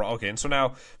is deprived. Okay, and so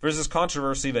now there's this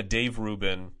controversy that Dave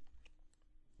Rubin,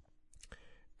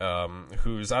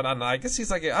 who's, I don't know, I guess he's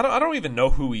like, I don't even know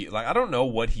who he, like, I don't know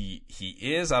what he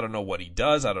is. I don't know what he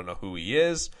does. I don't know who he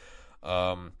is.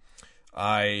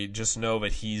 I just know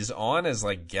that he's on as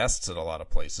like guests at a lot of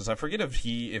places. I forget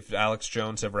if Alex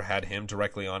Jones ever had him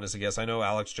directly on as a guest. I know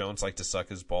Alex Jones liked to suck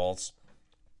his balls.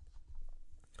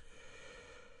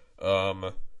 I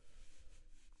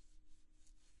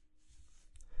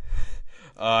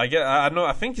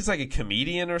think he's like a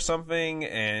comedian or something,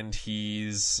 and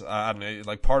he's I don't know,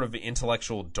 like part of the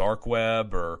intellectual dark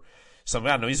web or something.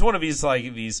 I don't know. He's one of these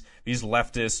like these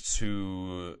leftists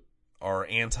who are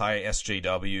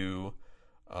anti-SJW.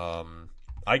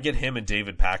 I get him and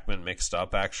David Pakman mixed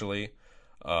up actually.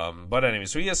 But anyway,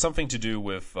 so he has something to do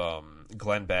with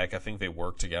Glenn Beck. I think they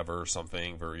work together or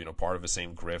something. They're part of the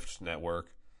same grift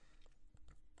network.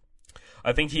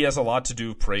 I think he has a lot to do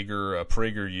with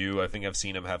PragerU. I think I've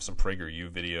seen him have some PragerU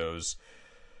videos.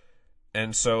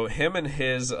 And so him and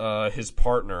his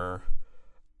partner,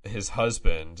 his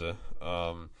husband,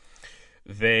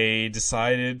 they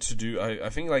decided to do, I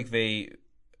think like they,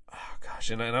 gosh,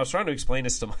 and I was trying to explain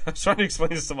this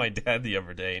to my dad the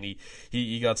other day, and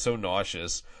he got so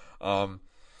nauseous.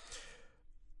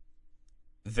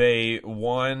 They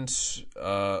want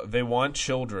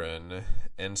children,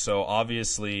 and so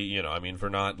obviously, you know, I mean, we're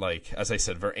not, like, as I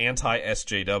said, we're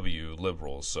anti-SJW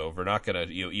liberals, so we're not gonna,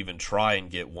 you know, even try and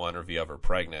get one or the other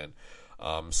pregnant.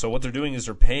 So what they're doing is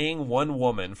they're paying one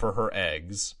woman for her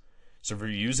eggs. So we're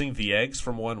using the eggs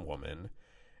from one woman,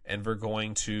 and we're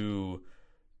going to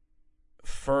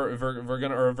we're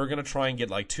gonna try and get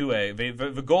like two eggs.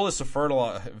 The goal is to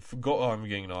fertilize. I'm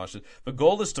getting nauseous. The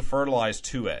goal is to fertilize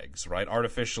two eggs, right?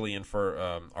 Artificially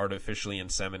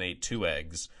inseminate two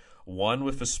eggs, one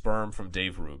with the sperm from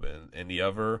Dave Rubin, and the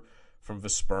other from the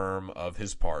sperm of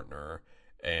his partner,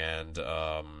 and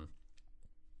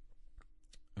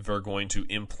they're going to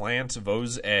implant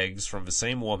those eggs from the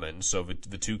same woman, so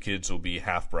the two kids will be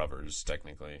half brothers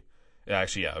technically.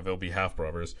 Actually, yeah, they'll be half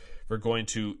brothers. We're going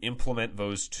to implement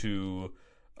those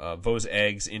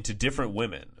eggs into different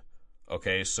women.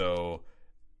 Okay, so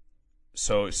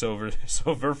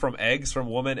they're from eggs from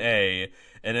woman A,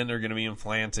 and then they're going to be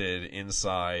implanted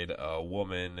inside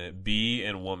woman B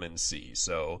and woman C.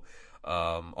 So,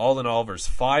 all in all, there's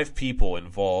 5 people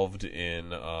involved in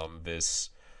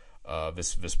this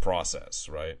process,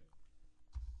 right?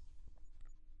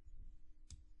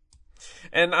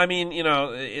 And I mean, you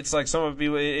know, it's like some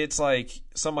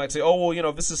might say, oh, well, you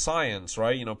know, this is science,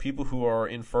 right? You know, people who are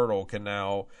infertile can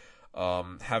now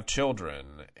have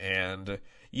children. And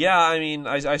yeah, I mean,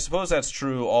 I suppose that's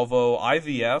true, although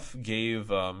IVF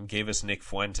gave us Nick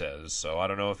Fuentes, so I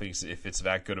don't know if it's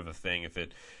that good of a thing, if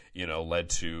it, you know, led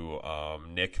to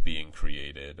Nick being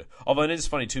created. Although it is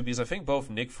funny too, because I think both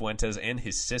Nick Fuentes and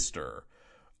his sister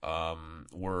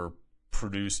were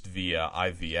produced via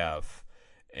IVF.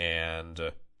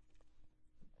 And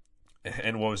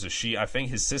what was it? I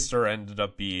think his sister ended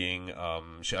up being,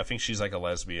 I think she's like a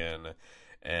lesbian,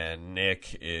 and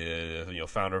Nick is, you know,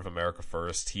 founder of America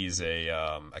First. He's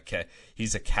a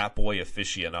Catboy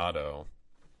aficionado.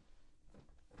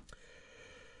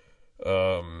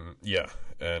 Yeah,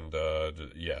 and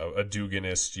a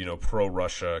Duganist, you know,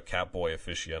 pro-Russia Catboy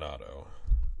aficionado,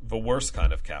 the worst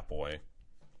kind of Catboy.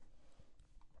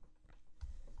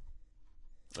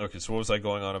 Okay, so what was I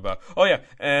going on about? Oh, yeah,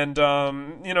 and,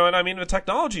 you know, and I mean, the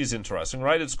technology is interesting,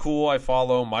 right? It's cool. I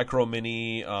follow Micro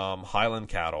Mini Highland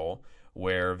Cattle,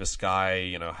 where this guy,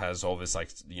 you know, has all this, like,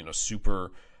 you know,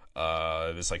 super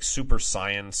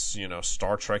science, you know,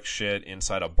 Star Trek shit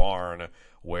inside a barn,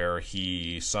 where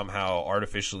he somehow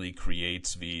artificially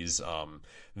creates these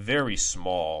very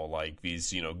small, like,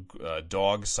 these, you know,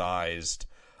 dog-sized,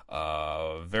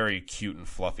 very cute and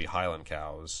fluffy Highland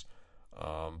cows.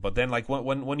 But then, like,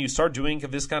 when you start doing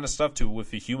this kind of stuff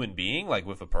with a human being, like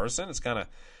with a person, it's kind of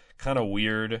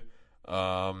weird,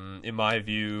 in my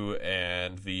view.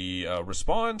 And the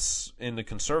response in the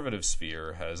conservative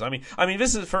sphere has, I mean,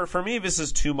 this is for me, this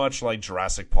is too much like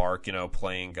Jurassic Park, you know,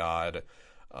 playing God,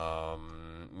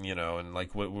 you know, and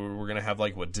like we're gonna have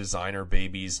like designer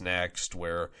babies next,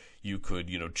 where you could,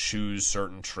 you know, choose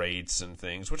certain traits and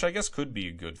things, which I guess could be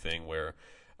a good thing, where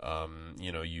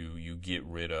you know, you get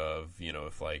rid of, you know,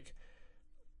 if like,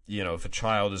 you know, if a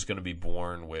child is going to be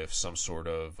born with some sort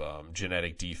of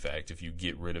genetic defect, if you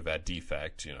get rid of that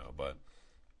defect, you know, but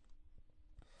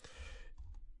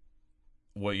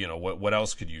what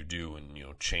else could you do and, you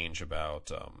know, change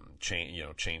about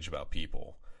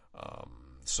people.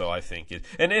 So I think it,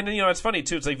 and you know, it's funny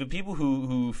too. It's like the people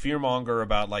who fearmonger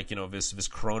about, like, you know, this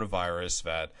coronavirus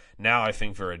that now I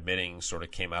think they're admitting sort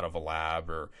of came out of a lab,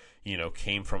 or, you know,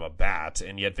 came from a bat,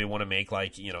 and yet they want to make,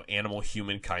 like, you know, animal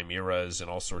human chimeras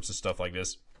and all sorts of stuff like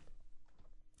this.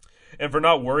 And they're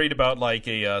not worried about, like,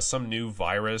 some new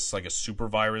virus, like a super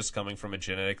virus coming from a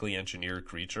genetically engineered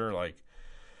creature, like.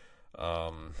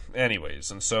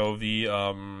 Anyways, and so the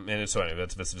and so anyway,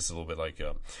 that's a little bit like,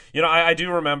 you know, I do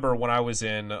remember when I was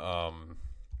in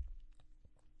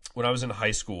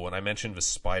high school, and I mentioned the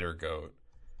spider goat,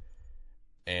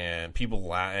 and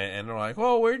people and they're like,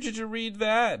 "Oh, where did you read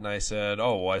that?" And I said,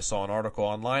 "Oh, well, I saw an article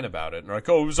online about it." And they're like,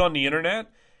 "Oh, it was on the internet?"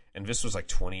 And this was like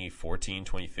 2014,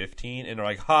 2015, and they're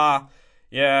like, "Ha,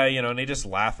 yeah, you know," and they just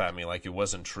laugh at me like it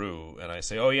wasn't true. And I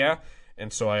say, "Oh yeah,"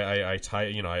 and so I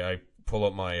pull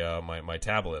up my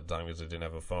tablet at the time because I didn't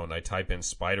have a phone. I type in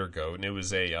spider goat, and it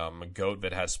was a goat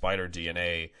that has spider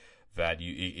DNA that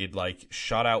it like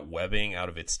shot out webbing out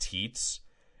of its teats,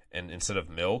 and instead of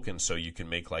milk, and so you can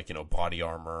make, like, you know, body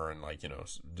armor and, like, you know,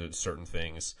 certain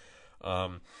things.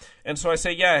 And so I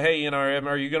say, yeah, hey, you know,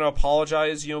 are you gonna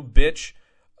apologize, you know, bitch?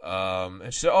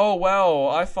 And she said, "Oh well,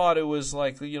 I thought it was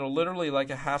like literally like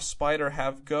a half spider,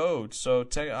 half goat. So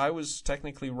I was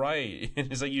technically right." And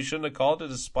he's like, "You shouldn't have called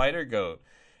it a spider goat."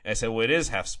 And I said, "Well, it is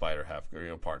half spider, half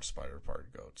part spider,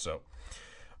 part goat." So,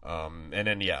 and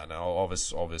then now all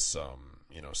this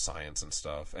science and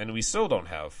stuff, and we still don't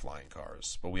have flying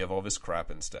cars, but we have all this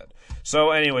crap instead. So,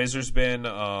 anyways, there's been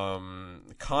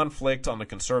conflict on the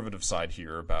conservative side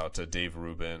here about Dave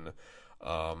Rubin.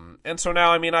 And so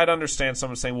now, I mean, I'd understand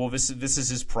someone saying, well, this is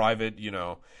his private,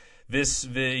 you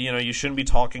shouldn't be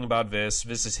talking about this.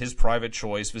 This is his private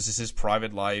choice. This is his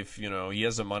private life. He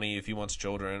has the money if he wants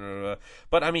children.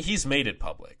 But, I mean, he's made it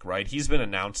public, right? He's been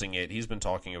announcing it. He's been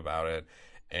talking about it.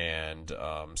 And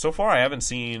so far, I haven't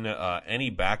seen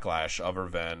any backlash other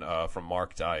than from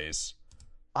Mark Dice.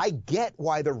 I get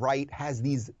why the right has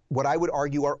these, what I would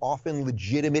argue are often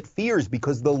legitimate fears,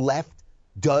 because the left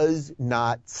does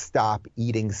not stop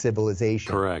eating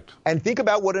civilization. Correct. And think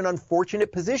about what an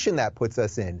unfortunate position that puts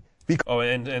us in.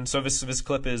 And so this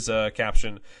clip is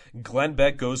captioned, "Glenn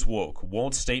Beck goes woke,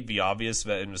 won't state the obvious,"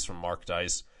 and this is from Mark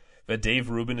Dice, "that Dave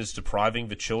Rubin is depriving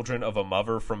the children of a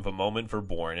mother from the moment they're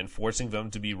born and forcing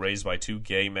them to be raised by two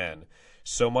gay men.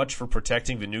 So much for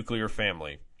protecting the nuclear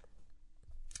family.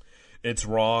 It's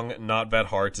wrong, not that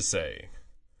hard to say."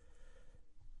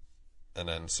 And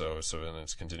then so then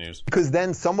it continues. Because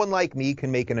then someone like me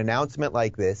can make an announcement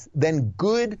like this. Then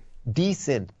good,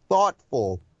 decent,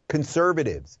 thoughtful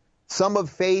conservatives, some of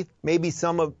faith, maybe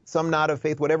some not of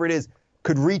faith, whatever it is,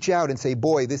 could reach out and say,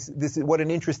 boy, this is what an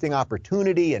interesting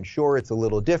opportunity. And sure, it's a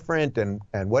little different and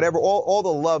whatever, all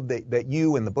the love that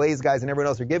you and the Blaze guys and everyone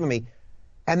else are giving me.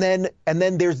 And then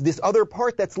there's this other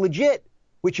part that's legit,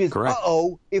 which is, correct.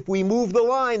 If we move the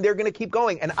line, they're going to keep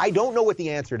going. And I don't know what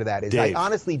the answer to that is. Dave. I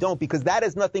honestly don't, because that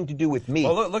has nothing to do with me.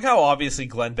 Well, look how obviously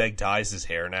Glenn Beck dyes his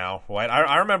hair now, right?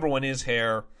 I remember when his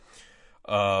hair,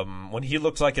 when he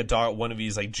looked like one of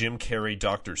these like Jim Carrey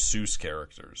Dr. Seuss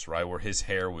characters, right? Where his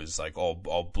hair was like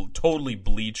totally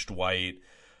bleached white,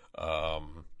 or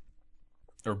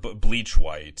bleach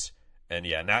white. And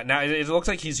now it looks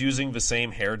like he's using the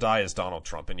same hair dye as Donald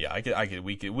Trump. And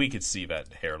we could see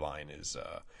that hairline is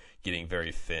getting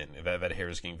very thin. That hair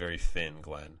is getting very thin,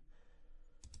 Glenn.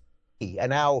 And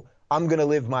now I'm going to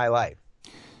live my life.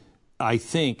 I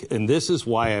think, and this is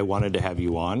why I wanted to have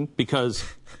you on, because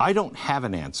I don't have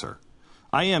an answer.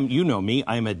 I am, you know me,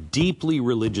 I'm a deeply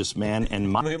religious man,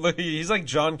 and look, he's like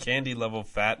John Candy level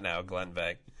fat now, Glenn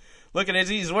Beck. Look at it.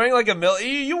 He's wearing like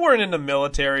you weren't in the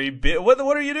military. What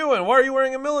are you doing? Why are you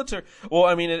wearing a military? Well,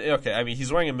 I mean,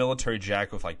 he's wearing a military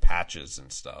jacket with like patches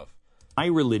and stuff. My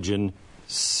religion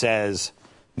says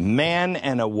man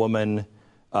and a woman,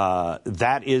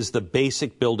 that is the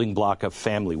basic building block of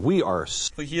family. We are.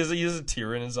 Like he has a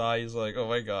tear in his eye. He's like, oh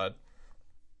my God.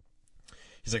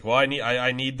 He's like, well,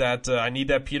 I need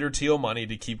that Peter Thiel money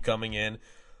to keep coming in.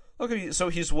 Okay, so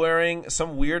he's wearing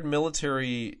some weird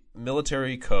military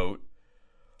coat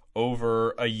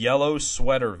over a yellow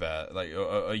sweater vest, like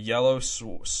a yellow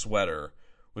sweater,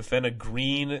 within a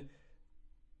green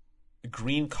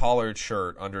collared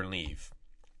shirt underneath.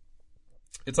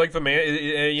 It's like the man,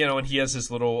 and he has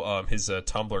his little his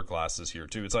tumbler glasses here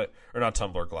too. It's like, or not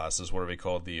tumbler glasses. What are they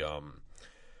called? The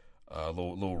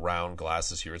little round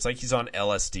glasses here. It's like he's on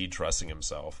LSD dressing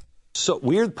himself. So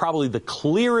we're probably the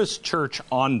clearest church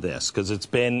on this, because it's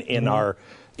been in our,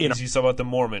 you talk about the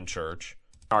Mormon church,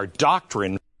 our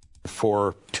doctrine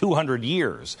for 200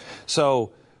 years.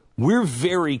 So we're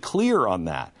very clear on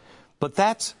that. But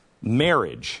that's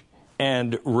marriage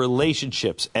and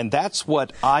relationships, and that's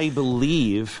what I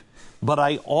believe. But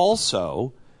I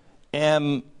also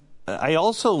am. I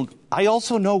also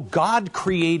know God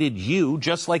created you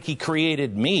just like He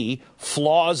created me,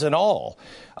 flaws and all.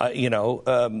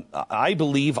 I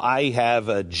believe I have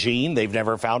a gene, they've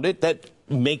never found it, that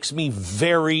makes me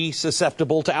very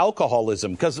susceptible to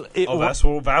alcoholism. That's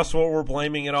what we're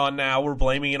blaming it on now. We're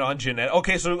blaming it on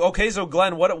genetics. Okay, so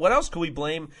Glenn, what else could we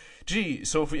blame? Gee,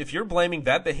 so if you're blaming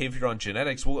that behavior on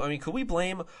genetics, well, I mean, could we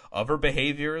blame other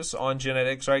behaviors on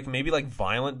genetics, right? Maybe like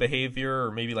violent behavior,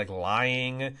 or maybe like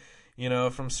lying,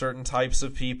 from certain types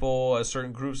of people,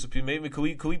 certain groups of people. Maybe could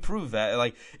we prove that?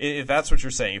 Like, if that's what you're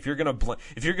saying, if you're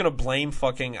gonna blame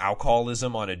fucking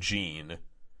alcoholism on a gene,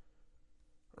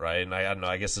 right? And I don't know.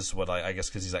 I guess this is what I guess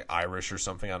because he's like Irish or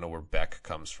something. I don't know where Beck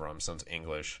comes from. Sounds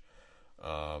English.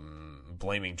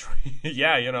 Blaming,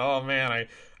 oh man,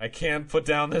 I can't put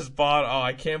down this bottle. Oh,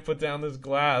 I can't put down this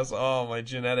glass. Oh, my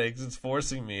genetics, it's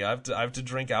forcing me. I have to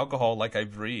drink alcohol like I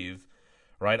breathe.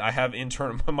 Right, I have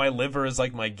my liver is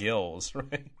like my gills,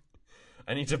 right?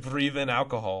 I need to breathe in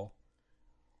alcohol.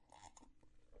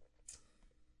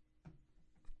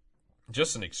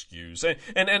 Just an excuse.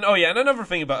 And oh yeah, and another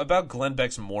thing about Glenn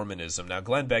Beck's Mormonism. Now,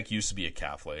 Glenn Beck used to be a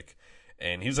Catholic,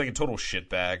 and he was like a total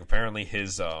shitbag. Apparently,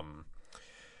 his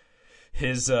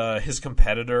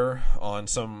competitor on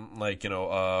some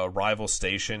rival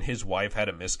station, his wife had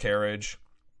a miscarriage,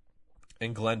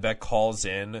 and Glenn Beck calls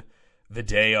in the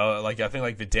day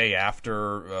the day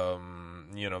after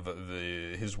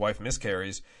his wife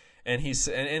miscarries. And he's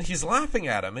laughing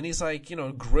at him, and he's like,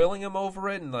 grilling him over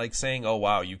it, and like saying, "Oh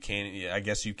wow, I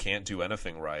guess you can't do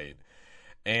anything right."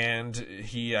 And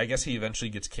I guess he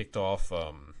eventually gets kicked off.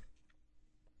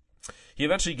 He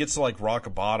eventually gets to like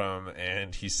rock bottom,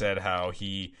 and he said how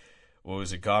he's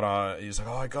like,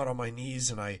 "Oh, I got on my knees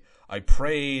and I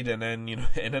prayed, and then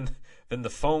then the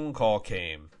phone call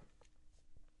came."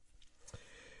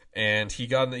 And he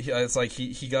got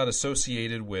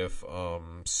associated with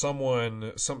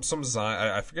someone, some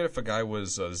I forget if a guy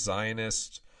was a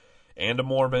Zionist and a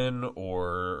Mormon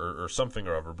or something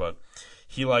or other, but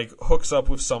he like hooks up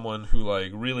with someone who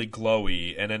like really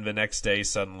glowy, and then the next day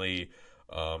suddenly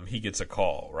he gets a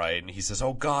call, right? And he says,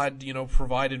 "Oh, God,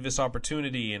 provided this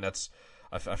opportunity," and that's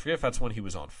I forget if that's when he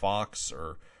was on Fox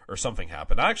or something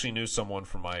happened. I actually knew someone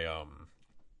from my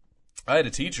I had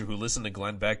a teacher who listened to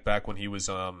Glenn Beck back when he was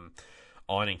on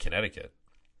in Connecticut.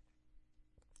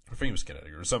 I think it was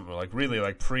Connecticut or something, like really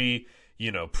like pre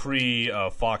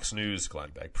Fox News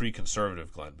Glenn Beck,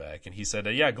 pre-conservative Glenn Beck. And he said,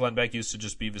 Glenn Beck used to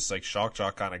just be this like shock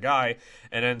jock kind of guy,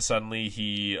 and then suddenly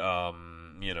he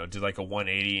did like a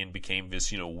 180 and became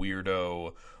this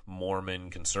weirdo Mormon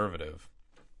conservative.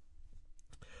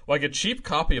 Like a cheap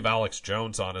copy of Alex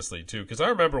Jones, honestly, too. Because I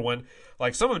remember when,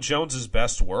 like, some of Jones's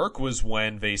best work was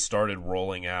when they started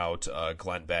rolling out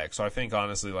Glenn Beck. So I think,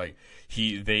 honestly, like,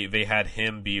 they had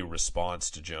him be a response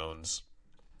to Jones.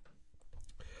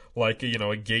 Like,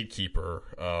 a gatekeeper.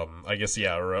 I guess,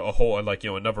 yeah, or a whole, like,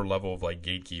 another level of, like,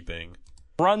 gatekeeping.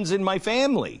 Runs in my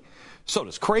family. So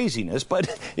does craziness, but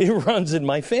it runs in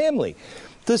my family.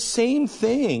 The same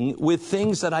thing with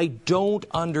things that I don't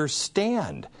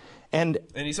understand. And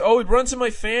he's, it runs in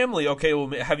my family. Okay, well,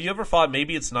 have you ever thought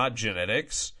maybe it's not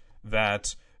genetics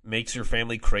that makes your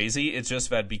family crazy? It's just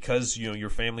that because, your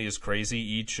family is crazy,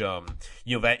 each,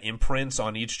 that imprints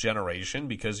on each generation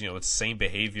because, it's the same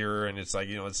behavior and it's like,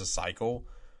 it's a cycle.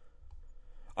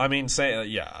 I mean,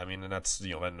 and that's,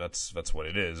 and that's what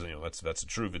it is. That's the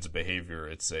truth. It's a behavior.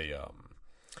 It's a,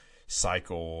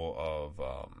 cycle of,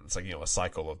 it's like, a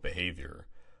cycle of behavior.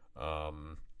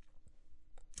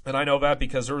 And I know that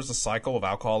because there was a cycle of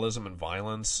alcoholism and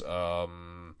violence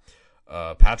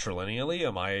patrilineally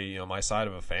on my side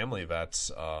of a family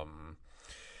that's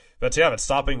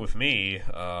stopping with me.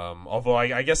 Although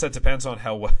I guess that depends on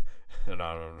how. No,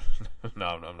 I'm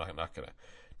not gonna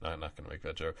make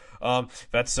that joke.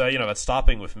 That's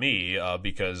stopping with me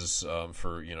because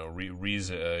for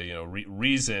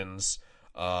reasons.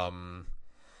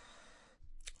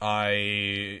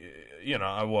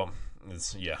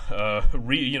 It's,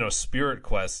 spirit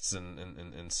quests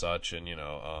and such, and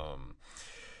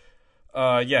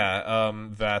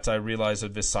that I realize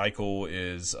that this cycle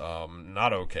is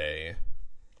not okay.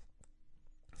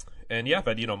 And yeah,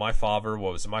 but my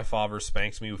father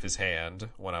spanks me with his hand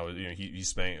when I was he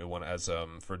spanked when as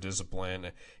for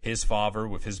discipline. His father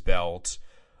with his belt.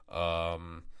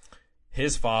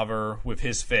 His father with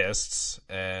his fists,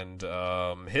 and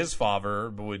his father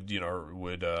would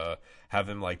have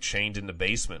him like chained in the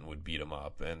basement, would beat him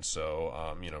up, and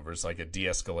so there's like a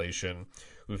de-escalation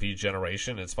with each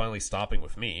generation. It's finally stopping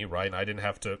with me, right? And I didn't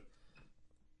have to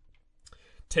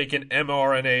take an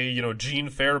mRNA gene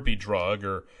therapy drug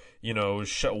or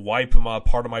wipe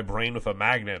part of my brain with a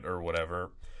magnet or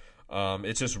whatever.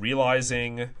 It's just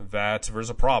realizing that there's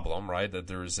a problem, right? That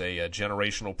there's a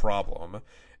generational problem.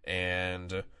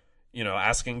 And,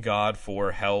 asking God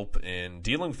for help in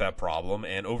dealing with that problem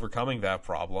and overcoming that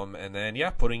problem, and then,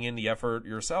 putting in the effort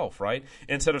yourself, right?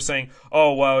 Instead of saying,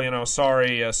 "Oh, well,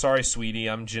 sorry, sweetie,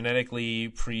 I'm genetically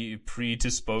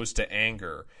predisposed to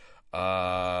anger.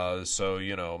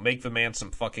 So, make the man some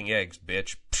fucking eggs,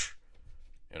 bitch."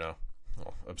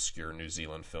 Obscure New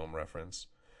Zealand film reference.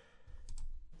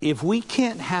 If we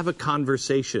can't have a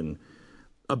conversation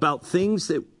about things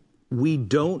that we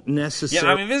don't necessarily...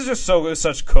 Yeah, I mean, this is just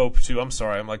such cope, too. I'm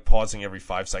sorry, I'm, like, pausing every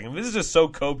 5 seconds. This is just so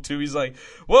cope, too. He's like,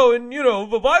 well, and,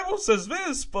 the Bible says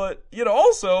this, but,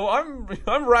 also, I'm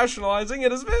rationalizing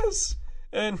it as this.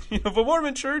 And, the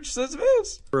Mormon Church says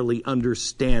this. Really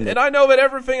understand it. And I know that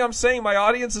everything I'm saying, my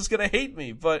audience is going to hate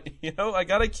me, but, I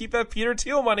gotta keep that Peter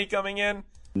Thiel money coming in.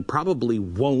 And probably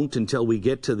won't until we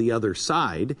get to the other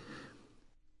side.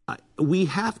 We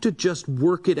have to just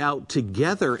work it out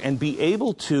together and be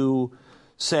able to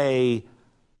say,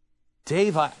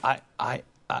 Dave, I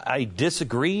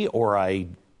disagree, or I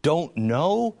don't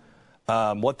know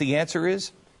what the answer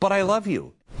is, but I love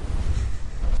you.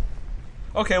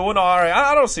 Okay, well, no, all right.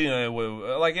 I don't see,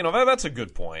 like, you know, that's a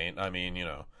good point. I mean, you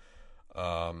know,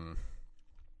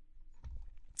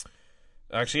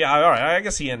 actually, yeah, all right. I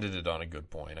guess he ended it on a good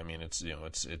point. I mean, it's, you know,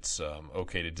 it's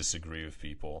okay to disagree with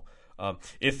people.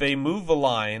 If they move the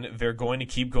line, they're going to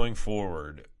keep going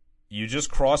forward. You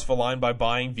just cross the line by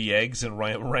buying the eggs and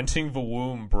renting the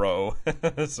womb, bro.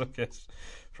 It's okay.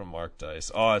 From Mark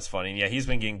Dice. Oh, that's funny. Yeah, he's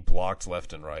been getting blocked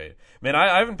left and right. Man,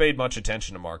 I haven't paid much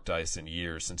attention to Mark Dice in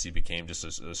years since he became just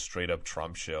a straight-up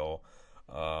Trump shill.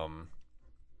 And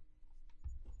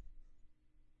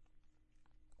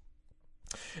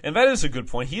that is a good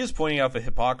point. He is pointing out the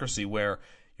hypocrisy where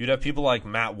you'd have people like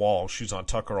Matt Walsh, who's on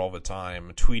Tucker all the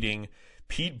time, tweeting,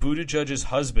 Pete Buttigieg's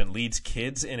husband leads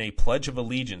kids in a pledge of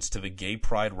allegiance to the gay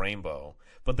pride rainbow.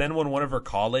 But then when one of her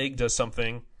colleagues does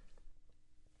something,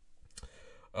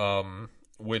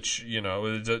 which,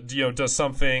 does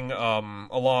something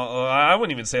along, I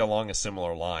wouldn't even say along a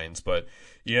similar lines, but,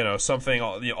 you know, something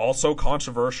also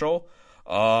controversial,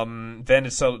 then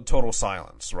it's a total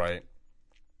silence, right?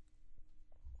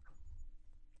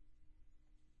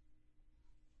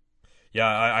 Yeah,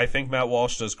 I think Matt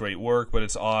Walsh does great work, but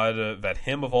it's odd that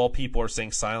him of all people are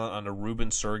staying silent on a Reuben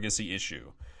surrogacy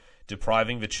issue,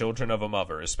 depriving the children of a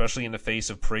mother, especially in the face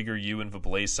of PragerU and the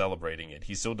Blaze celebrating it.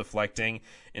 He's still deflecting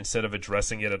instead of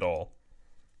addressing it at all.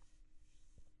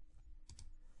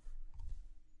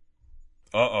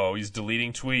 Uh-oh, he's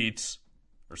deleting tweets.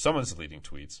 Or someone's deleting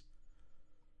tweets.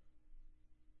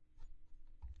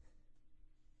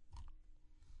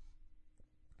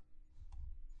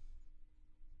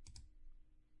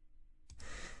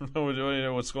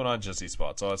 What's going on, Jesse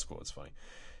Spots? Oh, that's cool. It's funny.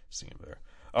 Seeing him there.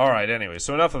 All right. Anyway,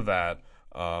 so enough of that.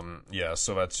 Yeah.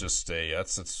 So that's just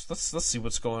let's see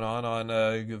what's going on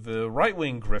the right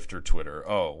wing grifter Twitter.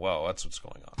 Oh, well, that's what's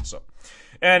going on. So,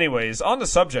 anyways, on the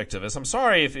subject of this, I'm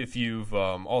sorry if you've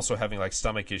also having like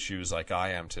stomach issues like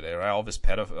I am today. Right? All this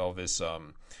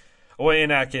Well, in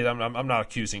that case, I'm not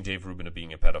accusing Dave Rubin of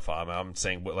being a pedophile. I'm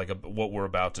saying what we're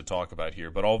about to talk about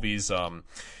here. But all these,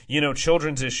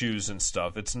 children's issues and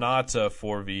stuff. It's not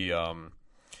for the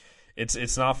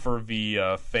it's not for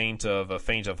the faint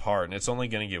of heart, and it's only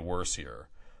going to get worse here.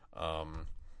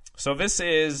 So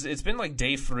it's been like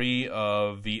day 3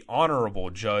 of the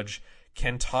Honorable Judge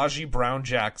Ketanji Brown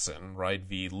Jackson, right?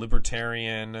 The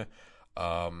libertarian.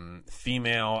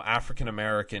 Female African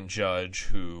American judge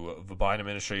who the Biden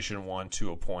administration want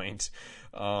to appoint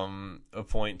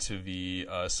to the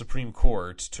Supreme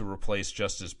Court to replace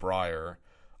Justice Breyer.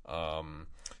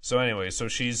 So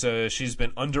she's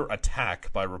been under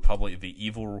attack by the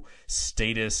evil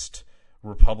statist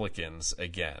Republicans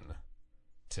again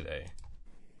today.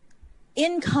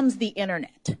 In comes the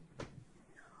internet.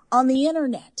 On the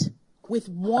internet, with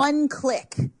one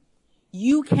click,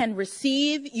 you can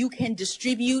receive, you can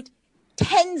distribute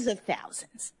tens of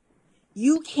thousands.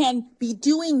 You can be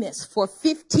doing this for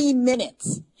 15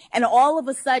 minutes, and all of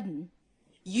a sudden,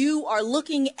 you are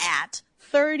looking at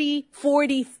 30,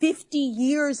 40, 50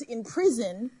 years in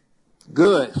prison.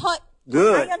 Good.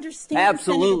 Good. I understand.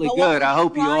 Absolutely good. I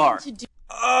hope you are.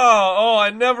 I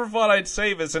never thought I'd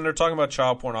say this, and they're talking about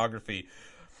child pornography.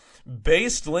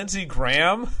 Based Lindsey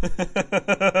Graham?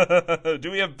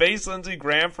 Do we have based Lindsey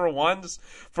Graham for once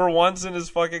in his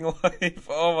fucking life?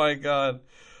 Oh my god.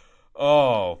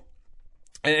 Oh.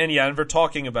 And we're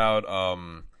talking about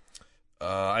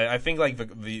I think like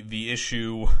the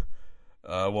issue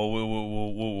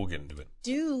we'll get into it.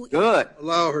 Good.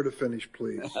 Allow her to finish,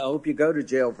 please. I hope you go to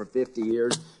jail for 50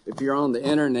 years if you're on the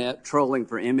internet trolling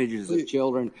for images of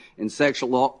children and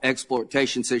sexual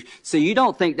exploitation. So you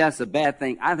don't think that's a bad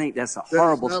thing? I think that's a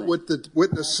horrible thing. That's not what the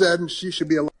witness said, and she should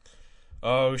be allowed.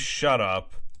 Oh, shut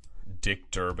up,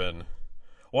 Dick Durbin.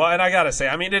 Well, and I gotta say,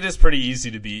 I mean, it is pretty easy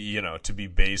to be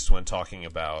based when talking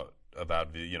about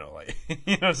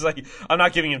it's like I'm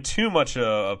not giving him too much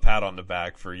a pat on the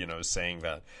back for saying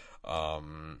that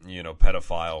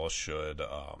pedophiles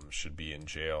should be in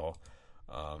jail.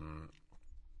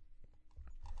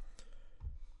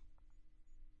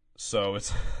 So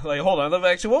it's like, hold on,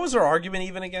 actually, what was her argument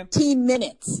even again? 15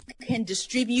 minutes can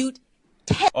distribute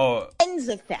tens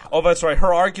of thousands. Oh, that's right.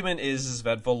 Her argument is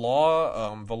that the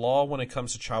law when it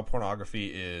comes to child pornography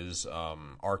is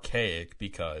archaic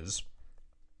because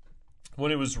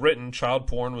when it was written, child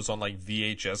porn was on like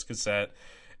VHS cassette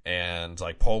and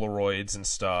like Polaroids and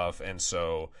stuff, and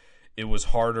so it was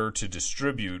harder to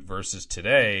distribute versus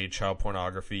today. Child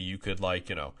pornography, you could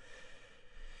access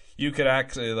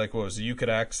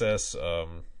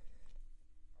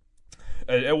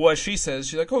what she says,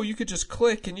 she's like, oh, you could just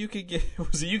click and you could get,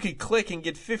 you could click and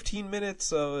get 15 minutes,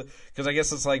 because I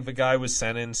guess it's like the guy was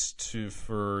sentenced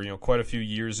for quite a few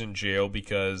years in jail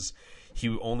because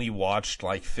he only watched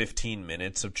like 15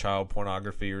 minutes of child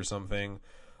pornography or something.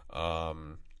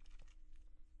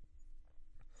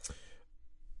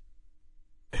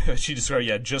 She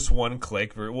described, just one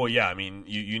click. Well, yeah, I mean,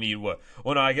 you need what?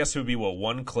 Well, no, I guess it would be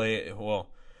one click. Well,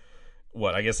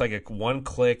 what? I guess like a one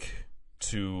click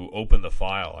to open the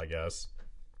file, I guess.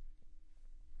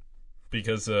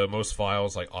 Because most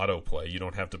files like autoplay, you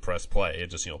don't have to press play. It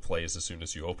just plays as soon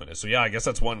as you open it. So yeah, I guess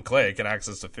that's one click and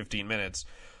access to 15 minutes.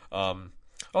 Oh,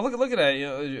 look at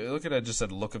that! Look at that! Just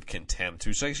that look of contempt.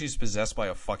 It's like she's possessed by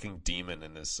a fucking demon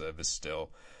in this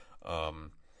still.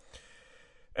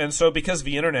 And so because of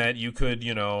the internet, you could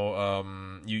you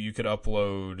could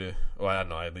upload. Well, I don't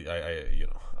know.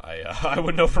 I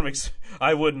wouldn't know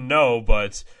I wouldn't know,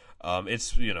 but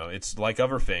it's like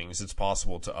other things. It's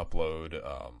possible to upload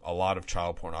a lot of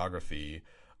child pornography,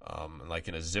 like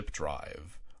in a zip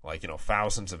drive, like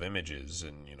thousands of images,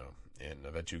 and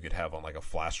that you could have on like a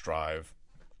flash drive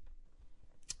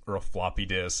or a floppy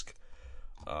disk.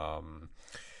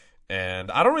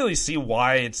 And I don't really see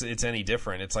why it's any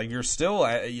different. It's like you're still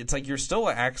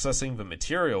accessing the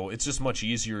material. It's just much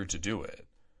easier to do it.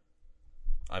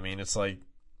 I mean, it's like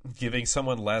giving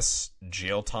someone less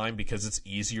jail time because it's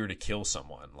easier to kill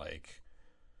someone. Like,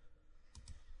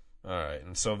 all right,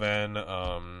 and so then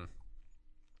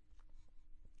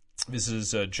this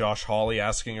is Josh Hawley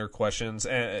asking her questions.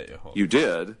 You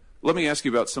did. Let me ask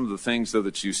you about some of the things though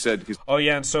that you said. Oh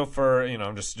yeah, and so for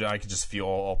I could just feel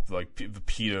all like the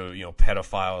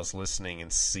pedophiles listening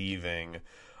and seething.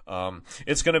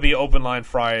 It's going to be Open Line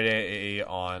Friday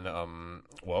on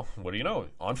what do you know?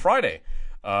 On Friday.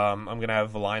 I'm going to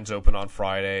have the lines open on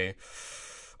Friday.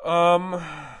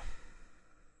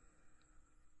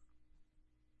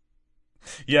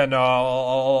 Yeah, no,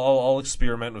 I'll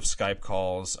experiment with Skype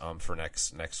calls for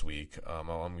next week. I'm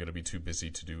going to be too busy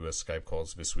to do Skype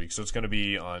calls this week, so it's going to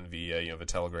be on the the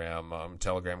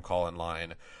Telegram call-in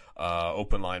line,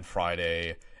 Open Line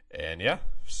Friday, and yeah.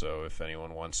 So if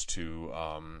anyone wants to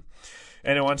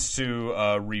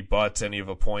rebut any of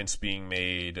the points being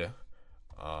made,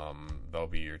 that'll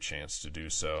be your chance to do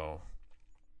so.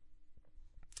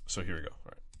 So here we go.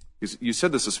 All right. You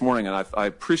said this morning, and I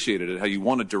appreciated it, how you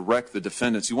want to direct the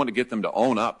defendants. You want to get them to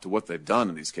own up to what they've done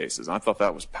in these cases. And I thought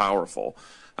that was powerful,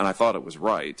 and I thought it was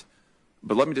right.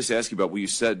 But let me just ask you about what you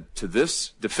said to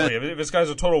this defendant. Oh, yeah, this guy's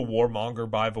a total warmonger,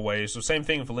 by the way. So same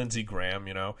thing with Lindsey Graham,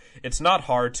 It's not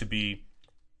hard to be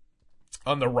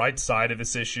on the right side of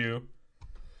this issue.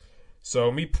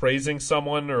 So me praising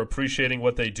someone or appreciating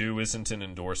what they do isn't an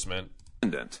endorsement.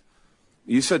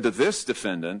 You said to this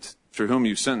defendant, for whom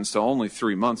you sentenced to only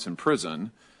 3 months in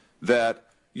prison, that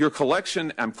your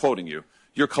collection, I'm quoting you,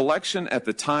 your collection at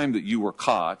the time that you were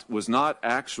caught was not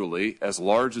actually as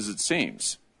large as it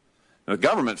seems. Now, the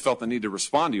government felt the need to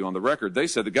respond to you on the record. They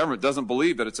said the government doesn't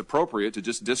believe that it's appropriate to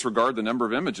just disregard the number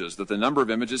of images, that the number of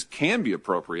images can be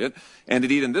appropriate, and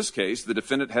indeed in this case, the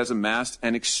defendant has amassed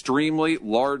an extremely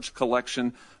large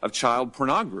collection of child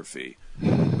pornography.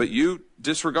 But you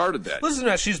disregarded that. Listen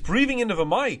to that. She's breathing into the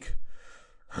mic.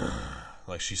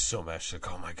 Like she's so mad. She's like,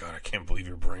 oh my God, I can't believe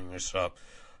you're bringing this up.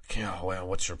 Oh, man,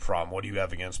 what's your problem? What do you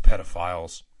have against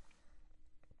pedophiles?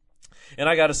 And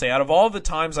I got to say, out of all the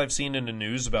times I've seen in the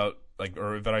news about,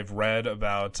 or that I've read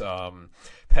about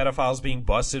pedophiles being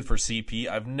busted for CP,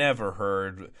 I've never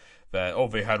heard that,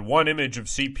 they had one image of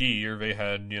CP, or they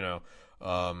had,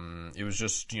 it was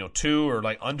just, 2 or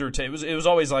like under 10. It was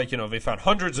always like, they found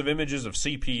hundreds of images of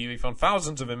CP. They found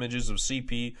thousands of images of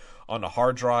CP on a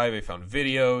hard drive. They found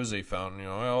videos. They found,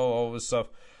 all this stuff.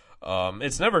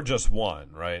 It's never just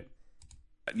one, right?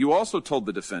 You also told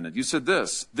the defendant, you said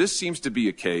this seems to be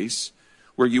a case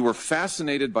where you were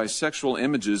fascinated by sexual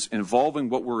images involving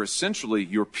what were essentially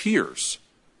your peers.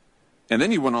 And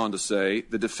then you went on to say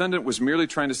the defendant was merely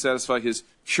trying to satisfy his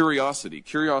curiosity.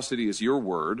 Curiosity is your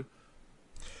word.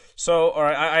 So, all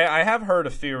right, I have heard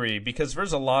a theory, because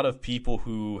there's a lot of people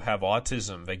who have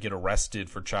autism that get arrested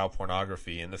for child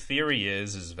pornography, and the theory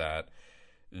is that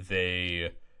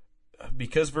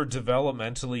because they're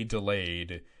developmentally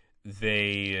delayed,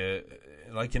 they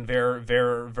like in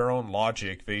their own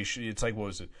logic, it's like, what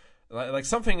was it? Like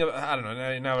something, I don't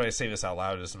know. Now that I say this out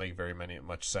loud, it doesn't make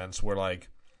much sense. Where like,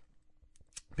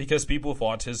 because people with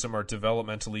autism are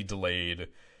developmentally delayed,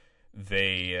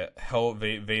 they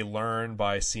learn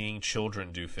by seeing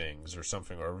children do things or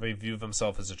something, or they view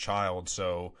themselves as a child,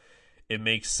 so it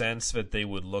makes sense that they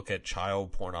would look at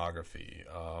child pornography,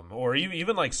 or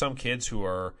even like some kids who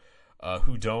are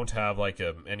who don't have like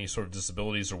any sort of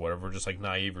disabilities or whatever, just like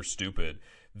naive or stupid,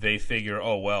 they figure,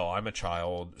 oh well, I'm a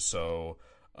child, so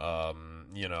I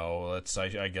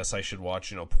guess I should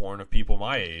watch porn of people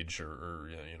my age or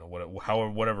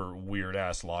whatever weird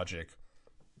ass logic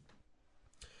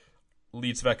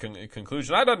leads to that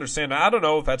conclusion. I'd understand. I don't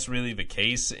know if that's really the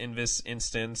case in this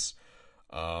instance.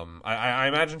 I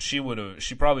imagine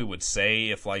she probably would say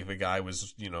if like the guy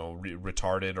was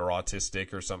retarded or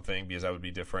autistic or something, because that would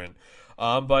be different.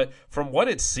 But from what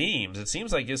it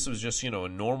seems like this was just a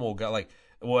normal guy. Like,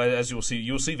 well, as you'll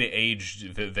see the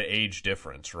age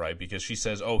difference, right? Because she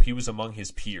says, oh, he was among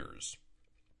his peers.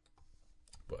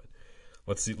 But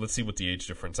let's see what the age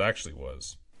difference actually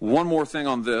was. One more thing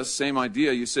on this same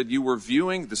idea. You said you were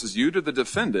viewing. This is you to the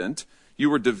defendant. You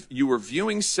were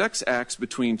viewing sex acts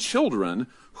between children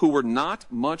who were not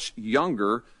much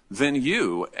younger than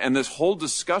you, and this whole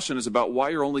discussion is about why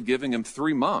you're only giving him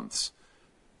 3 months.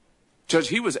 Judge,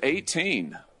 he was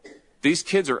 18. These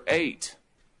kids are 8.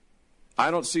 I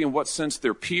don't see in what sense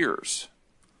they're peers.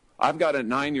 I've got a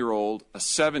 9-year-old, a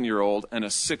 7-year-old, and a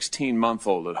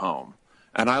 16-month-old at home,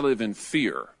 and I live in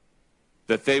fear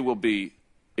that they will be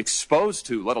exposed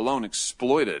to, let alone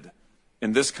exploited,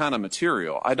 in this kind of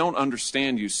material. I don't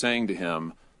understand you saying to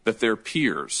him that they're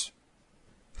peers,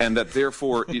 and that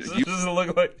therefore It doesn't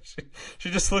look like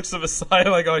she just looks to the side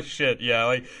like, oh shit, yeah,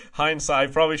 like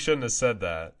hindsight, probably shouldn't have said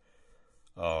that.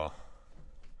 Oh,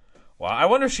 well, I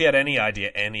wonder if she had any idea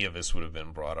any of this would have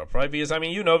been brought up, right? Because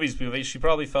these people. She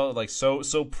probably felt like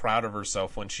so proud of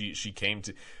herself when she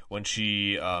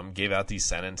gave out these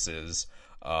sentences.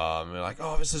 Like,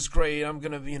 oh, this is great. I'm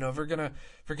gonna, they're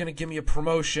gonna give me a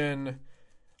promotion.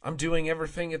 I'm doing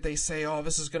everything that they say. Oh,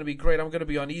 this is gonna be great. I'm gonna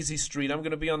be on Easy Street. I'm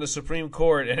gonna be on the Supreme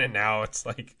Court. And then now it's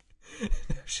like,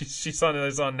 she's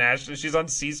on national. She's on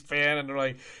C-SPAN, and they're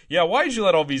like, yeah, why did you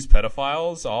let all these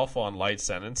pedophiles off on light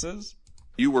sentences?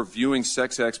 You were viewing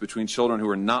sex acts between children who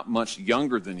are not much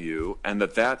younger than you, and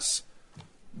that's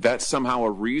somehow a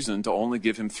reason to only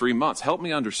give him 3 months. Help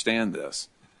me understand this.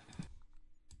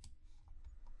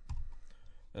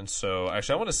 And so,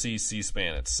 actually, I want to see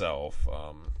C-SPAN itself.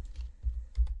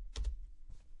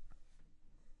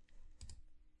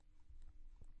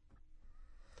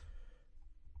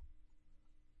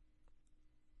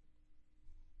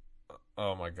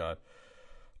 Oh my god.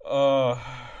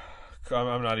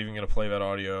 I'm not even going to play that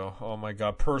audio. Oh my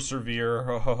god. Persevere.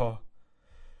 Oh.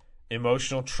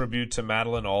 Emotional tribute to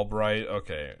Madeleine Albright.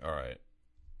 Okay, alright.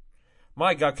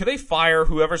 My god, could they fire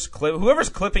whoever's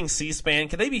clipping C-SPAN?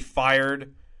 Could they be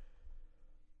fired?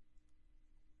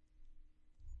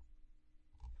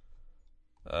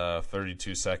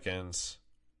 32 seconds.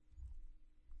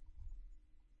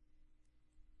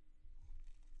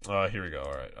 Here we go.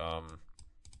 All right.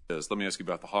 Let me ask you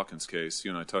about the Hawkins case.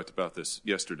 You and I talked about this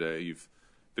yesterday. You've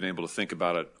been able to think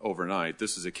about it overnight.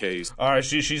 This is a case. All right.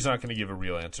 She's not going to give a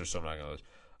real answer, so I'm not going to.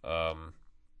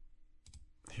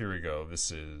 Here we go.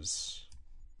 This is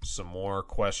some more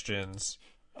questions.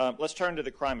 Let's turn to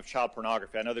the crime of child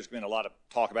pornography. I know there's been a lot of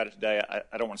talk about it today.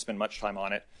 I don't want to spend much time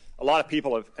on it. A lot of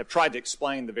people have tried to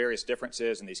explain the various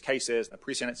differences in these cases, and the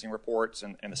pre-sentencing reports,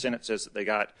 and the sentences that they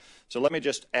got. So let me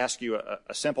just ask you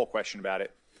a simple question about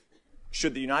it.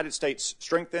 Should the United States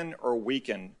strengthen or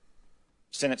weaken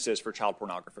sentences for child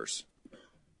pornographers?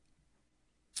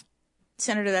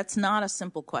 Senator, that's not a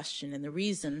simple question, and the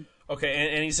reason...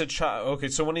 Okay, and he said child. Okay,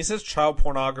 so when he says child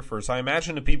pornographers, I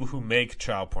imagine the people who make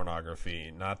child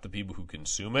pornography, not the people who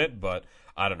consume it. But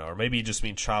I don't know, or maybe he just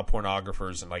means child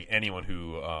pornographers and like anyone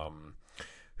who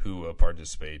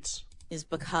participates. Is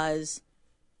because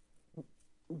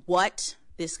what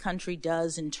this country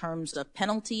does in terms of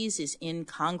penalties is in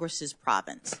Congress's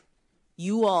province.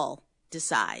 You all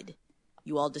decide.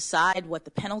 You all decide what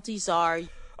the penalties are.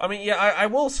 I mean, yeah, I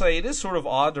will say it is sort of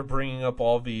odd to bringing up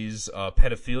all these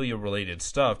pedophilia-related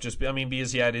stuff.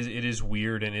 Because yeah, it is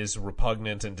weird and is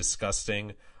repugnant and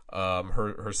disgusting.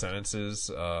 Her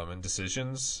sentences and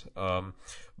decisions.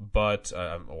 But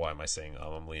why am I saying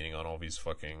I'm leaning on all these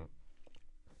fucking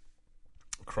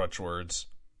crutch words?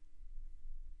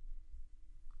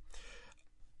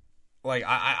 Like,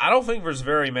 I don't think there's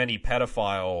very many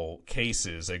pedophile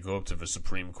cases that go up to the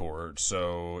Supreme Court,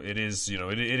 so it is, it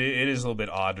is a little bit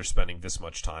odd they're spending this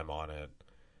much time on it.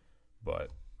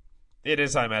 But it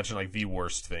is, I imagine, like the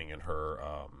worst thing in her,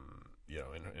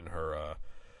 in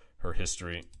her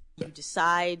history. You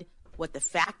decide what the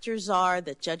factors are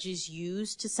that judges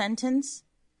use to sentence.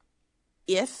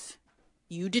 If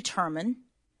you determine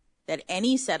that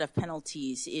any set of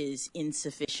penalties is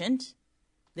insufficient,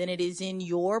 then it is in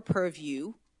your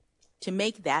purview to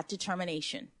make that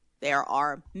determination. There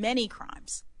are many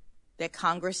crimes that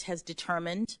Congress has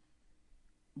determined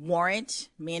warrant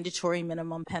mandatory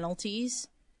minimum penalties,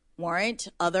 warrant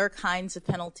other kinds of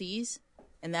penalties,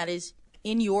 and that is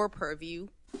in your purview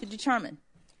to determine.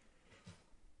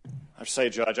 I say,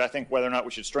 Judge, I think whether or not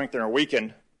we should strengthen or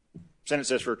weaken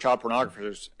sentences for child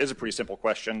pornographers is a pretty simple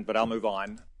question, but I'll move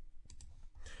on.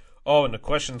 Oh, and the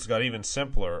questions got even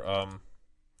simpler.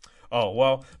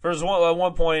 There's at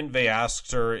one point they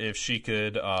asked her if she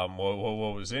could. What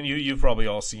was it? And you've probably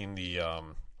all seen the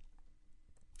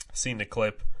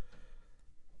clip.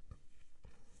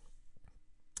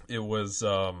 It was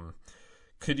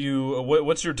could you?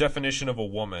 What's your definition of a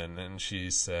woman? And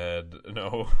she said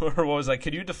no. Or what was like?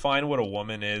 Could you define what a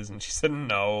woman is? And she said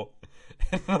no.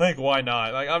 Like, why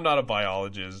not? Like, I'm not a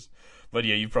biologist. But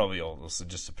yeah, you probably all,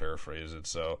 just to paraphrase it.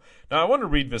 So now I want to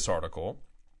read this article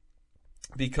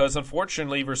because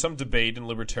unfortunately there's some debate in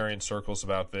libertarian circles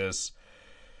about this.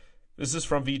 This is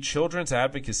from the Children's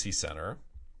Advocacy Center.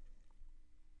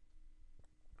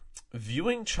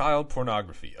 Viewing child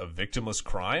pornography, a victimless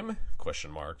crime? ?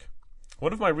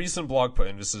 One of my recent blog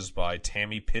posts, and this is by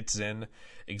Tammy Pitzin,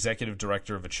 Executive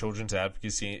Director of the Children's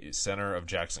Advocacy Center of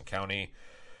Jackson County.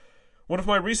 One of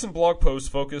my recent blog posts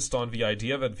focused on the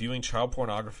idea that viewing child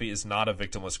pornography is not a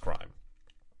victimless crime.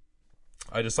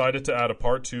 I decided to add a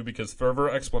part 2 because further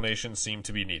explanations seem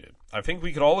to be needed. I think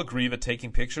we could all agree that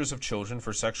taking pictures of children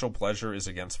for sexual pleasure is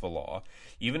against the law,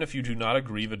 even if you do not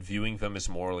agree that viewing them is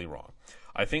morally wrong.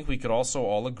 I think we could also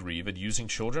all agree that using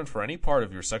children for any part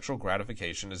of your sexual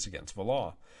gratification is against the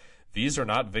law. These are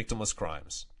not victimless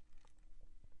crimes.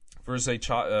 There is a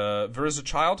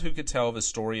child who could tell the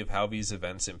story of how these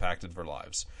events impacted their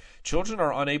lives. Children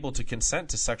are unable to consent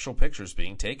to sexual pictures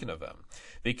being taken of them.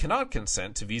 They cannot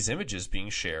consent to these images being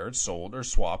shared, sold, or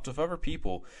swapped with other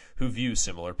people who view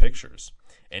similar pictures.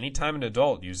 Anytime an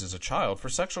adult uses a child for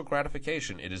sexual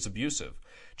gratification, it is abusive.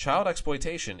 Child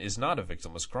exploitation is not a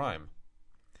victimless crime.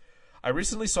 I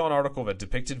recently saw an article that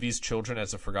depicted these children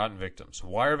as the forgotten victims.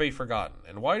 Why are they forgotten?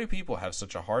 And why do people have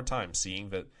such a hard time seeing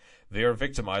that they are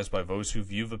victimized by those who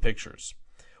view the pictures?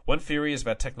 One theory is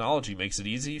that technology makes it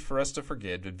easy for us to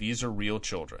forget that these are real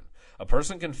children. A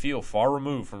person can feel far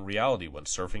removed from reality when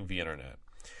surfing the internet.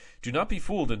 Do not be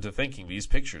fooled into thinking these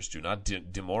pictures do not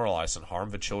demoralize and harm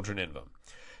the children in them.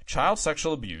 Child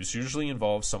sexual abuse usually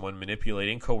involves someone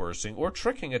manipulating, coercing, or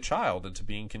tricking a child into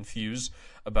being confused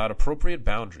about appropriate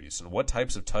boundaries and what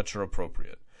types of touch are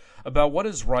appropriate, about what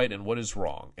is right and what is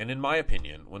wrong. And in my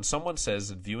opinion, when someone says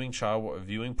that viewing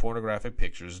pornographic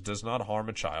pictures does not harm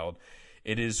a child,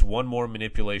 it is one more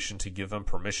manipulation to give them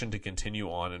permission to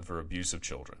continue on in their abuse of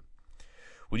children.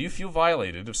 Would you feel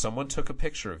violated if someone took a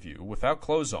picture of you without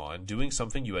clothes on, doing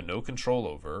something you had no control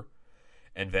over,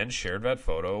 and then shared that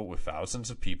photo with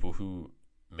thousands of people who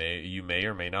you may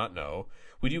or may not know?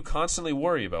 Would you constantly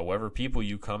worry about whether people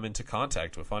you come into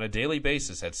contact with on a daily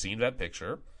basis had seen that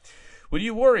picture? Would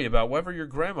you worry about whether your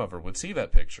grandmother would see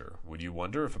that picture? Would you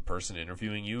wonder if a person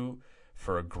interviewing you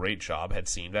for a great job had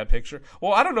seen that picture?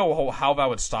 Well, I don't know how that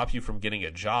would stop you from getting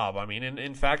a job. I mean,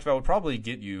 in fact, that would probably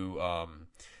get you.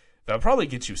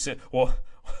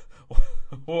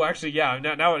 Well, actually, yeah.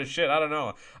 Now it is shit. I don't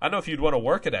know. I don't know if you'd want to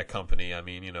work at that company. I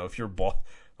mean, if your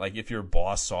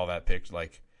boss saw that picture,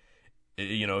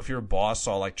 if your boss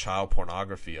saw child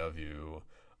pornography of you,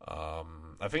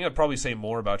 I think I'd probably say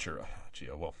more about your.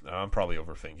 I'm probably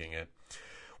overthinking it.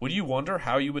 Would you wonder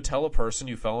how you would tell a person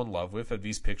you fell in love with that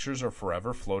these pictures are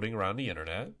forever floating around the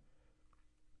internet?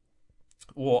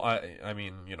 Well, I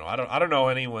mean, I don't know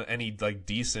any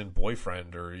decent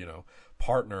boyfriend or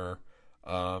partner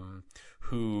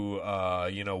who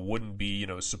wouldn't be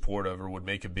supportive or would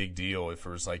make a big deal if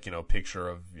there was a picture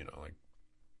of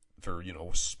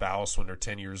their spouse when they're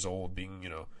 10 years old being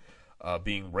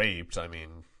being raped. I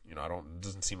mean, it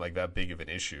doesn't seem like that big of an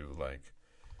issue.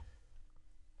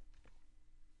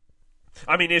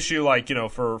 Issue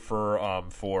for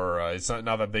it's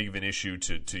not that big of an issue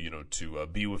to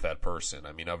be with that person.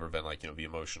 I mean, other than the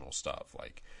emotional stuff,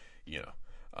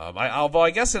 although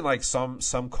I guess in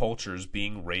some cultures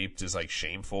being raped is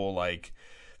shameful.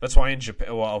 That's why in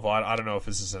Japan, well, I don't know if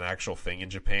this is an actual thing in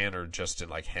Japan or just in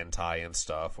hentai and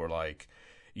stuff, where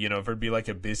if there'd be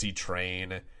a busy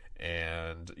train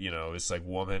and it's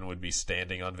woman would be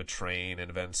standing on the train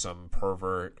and then some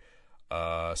pervert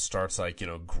starts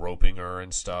groping her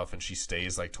and stuff, and she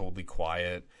stays totally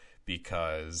quiet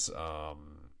because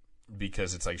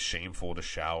it's shameful to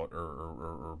shout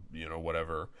or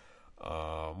whatever,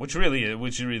 which really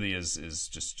is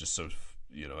just so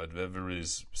it really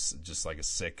is just a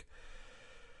sick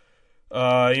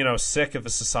sick of a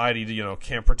society that,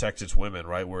 can't protect its women,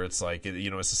 right? Where it's like,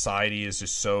 a society is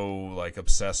just so, like,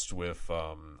 obsessed with,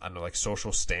 I don't know, like,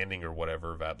 social standing or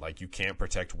whatever, that, like, you can't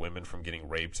protect women from getting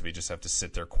raped. They just have to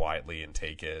sit there quietly and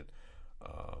take it.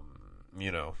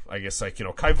 I guess, like,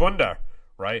 Kai Wunder,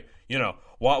 right?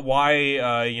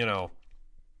 Why,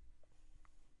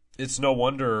 it's no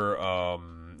wonder,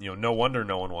 no wonder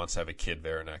no one wants to have a kid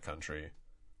there in that country.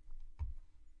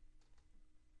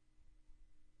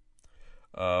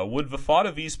 Would the thought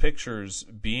of these pictures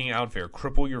being out there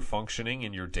cripple your functioning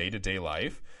in your day-to-day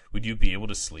life? Would you be able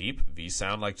to sleep? These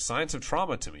sound like signs of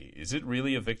trauma to me. Is it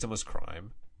really a victimless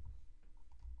crime?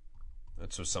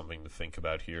 That's just something to think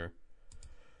about here.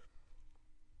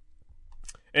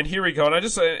 And here we go.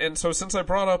 And so since I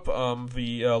brought up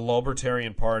the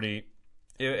Libertarian Party,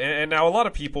 and now a lot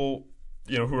of people,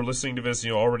 who are listening to this,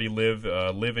 already live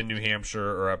in New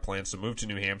Hampshire or have plans to move to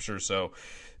New Hampshire. So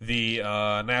the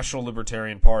National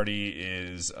Libertarian Party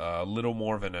is a little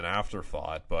more than an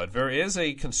afterthought. But there is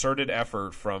a concerted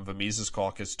effort from the Mises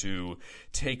Caucus to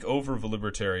take over the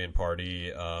Libertarian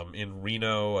Party in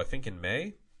Reno, I think in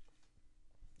May,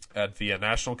 at the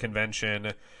National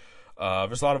Convention.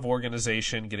 There's a lot of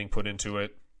organization getting put into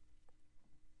it.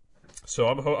 So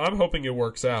I'm hoping it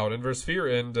works out, and there's fear,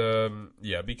 and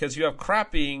because you have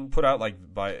crap being put out like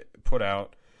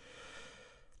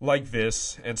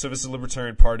this, and so this is the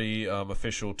Libertarian Party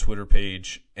official Twitter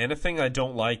page. And a thing I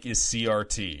don't like is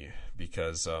CRT,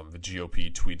 because the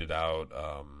GOP tweeted out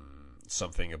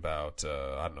something about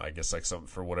I don't know, I guess like some,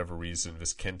 for whatever reason,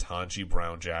 this Ketanji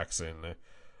Brown Jackson,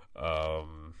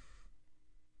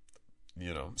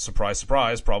 surprise,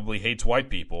 surprise, probably hates white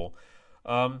people.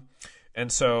 And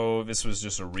so this was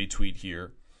just a retweet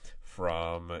here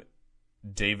from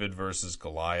David versus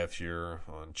Goliath here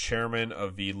on chairman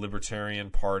of the Libertarian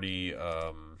Party.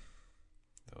 That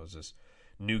was this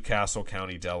Newcastle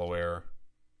County, Delaware.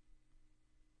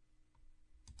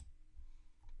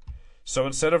 So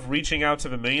instead of reaching out to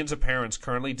the millions of parents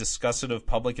currently disgusted of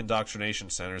public indoctrination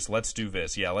centers, let's do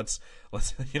this. Yeah, let's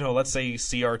say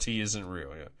CRT isn't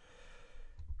real. Yeah.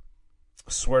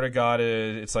 Swear to God,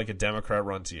 it's like a Democrat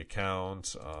runs the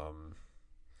account.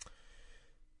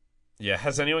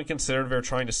 Has anyone considered they're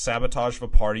trying to sabotage the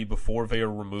party before they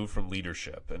are removed from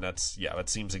leadership? And that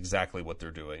seems exactly what they're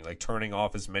doing, like turning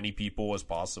off as many people as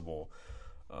possible.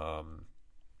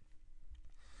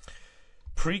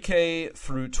 Pre-K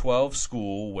through 12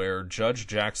 school where Judge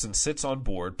Jackson sits on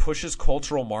board pushes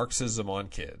cultural Marxism on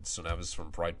kids. So that was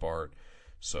from Breitbart.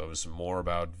 So it was more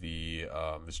about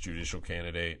this judicial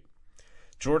candidate.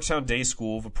 Georgetown Day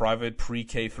School, the private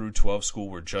pre-K through 12 school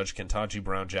where Judge Ketanji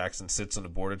Brown Jackson sits on the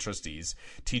board of trustees,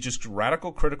 teaches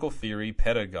radical critical theory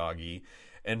pedagogy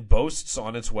and boasts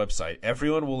on its website,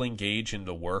 everyone will engage in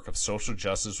the work of social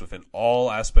justice within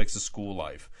all aspects of school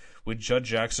life, which Judge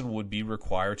Jackson would be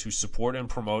required to support and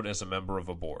promote as a member of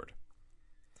a board.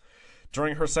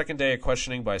 During her second day of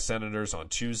questioning by senators on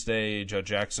Tuesday, Judge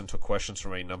Jackson took questions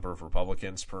from a number of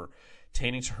Republicans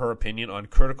pertaining to her opinion on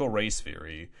critical race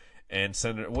theory, and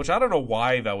Senator, which I don't know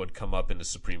why that would come up in the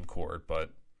Supreme Court,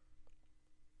 but.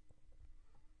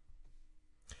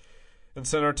 And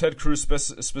Senator Ted Cruz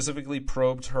specifically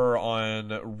probed her on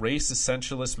race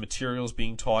essentialist materials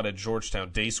being taught at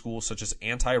Georgetown Day School, such as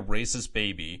Anti-Racist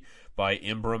Baby by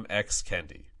Ibram X.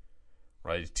 Kendi.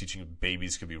 Right? Teaching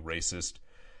babies could be racist.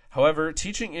 However,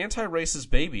 teaching Anti-Racist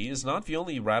Baby is not the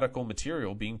only radical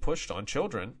material being pushed on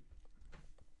children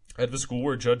at the school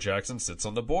where Judge Jackson sits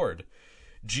on the board.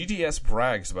 GDS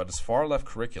brags about its far-left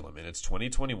curriculum in its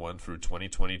 2021 through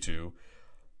 2022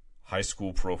 high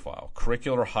school profile.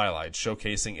 Curricular highlights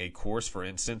showcasing a course, for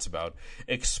instance, about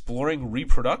exploring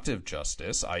reproductive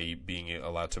justice, i.e. being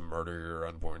allowed to murder your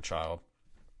unborn child,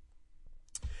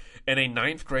 and a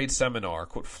 9th grade seminar,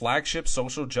 quote, flagship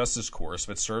social justice course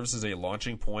that serves as a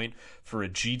launching point for a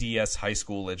GDS high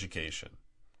school education.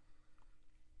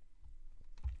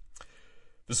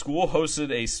 The school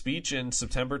hosted a speech in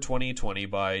September 2020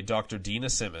 by Dr. Dina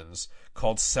Simmons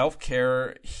called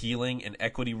Self-Care, Healing, and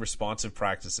Equity Responsive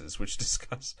Practices, which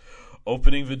discuss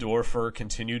opening the door for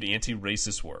continued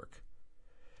anti-racist work.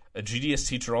 A GDS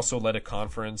teacher also led a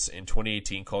conference in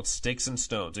 2018 called Sticks and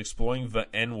Stones, exploring the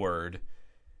N-word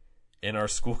in our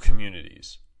school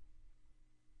communities.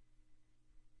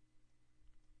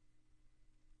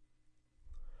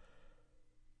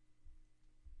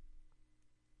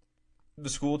 The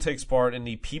school takes part in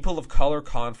the People of Color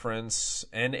Conference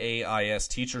NAIS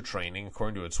teacher training,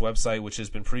 according to its website, which has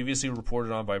been previously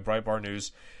reported on by Breitbart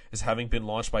News as having been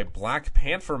launched by Black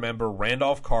Panther member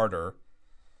Randolph Carter,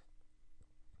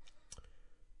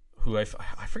 who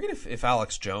I forget if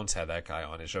Alex Jones had that guy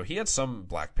on his show. He had some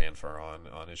Black Panther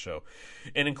on his show.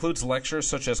 It includes lectures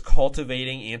such as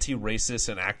cultivating anti-racist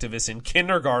and activists in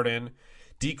kindergarten,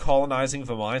 decolonizing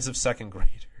the minds of second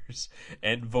graders,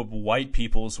 and the white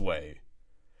people's way.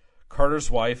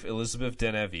 Carter's wife, Elizabeth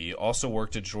Denevy, also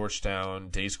worked at Georgetown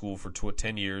Day School for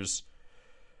 10 years,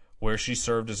 where she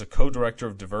served as a co-director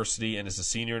of diversity and as a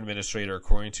senior administrator,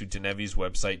 according to Denevy's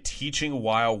website,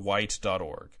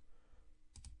 teachingwhilewhite.org.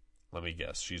 Let me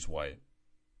guess, she's white.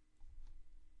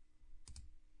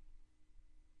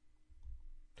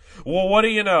 Well, what do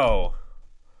you know?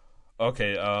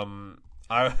 Okay,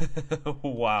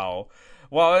 wow.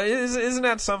 Well, isn't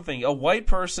that something? A white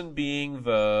person being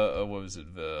the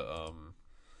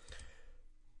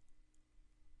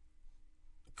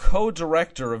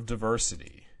co-director of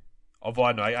diversity.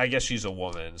 Well, no, I guess she's a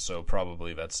woman, so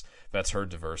probably that's her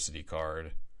diversity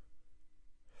card.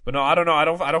 But no, I don't know. I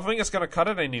don't think it's gonna cut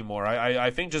it anymore.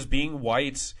 I think just being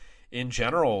white in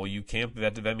general, you can't.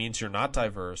 That means you're not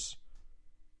diverse.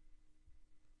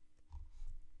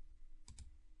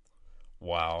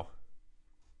 Wow.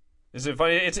 Is it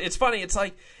funny? It's funny. It's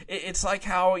like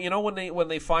how, you know, when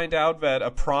they find out that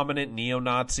a prominent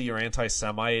neo-Nazi or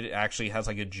anti-Semite actually has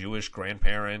like a Jewish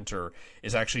grandparent or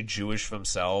is actually Jewish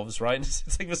themselves, right?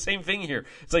 It's like the same thing here.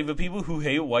 It's like the people who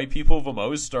hate white people the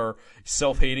most are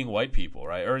self-hating white people,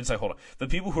 right? Or it's like, hold on, the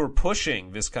people who are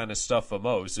pushing this kind of stuff the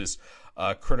most is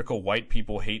critical white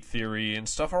people hate theory and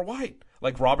stuff are white.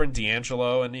 Like Robert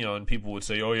DiAngelo, and and people would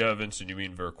say, "Oh yeah, Vincent, you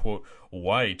mean they're quote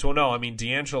white?" Well, no, I mean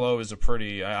DiAngelo is a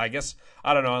pretty. I guess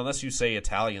I don't know, unless you say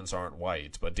Italians aren't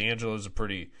white, but DiAngelo is a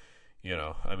pretty,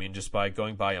 I mean, just by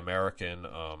going by American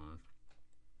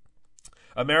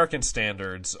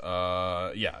standards,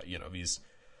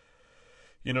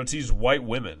 these white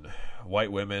women.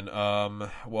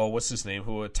 Well, what's his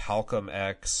name? Talcum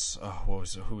X? Who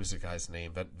was the guy's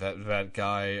name? That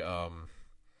guy.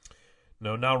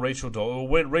 No, now Rachel Dole.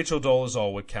 Rachel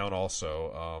Dolezal would count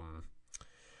also.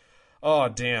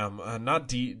 Not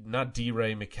D.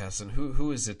 Ray McKesson.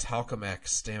 Who is it? Talcum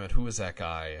X. Damn it, who is that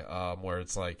guy? Where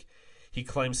it's like he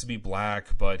claims to be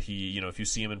black, but he, if you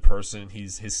see him in person,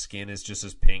 his skin is just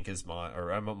as pink as mine.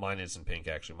 Or mine isn't pink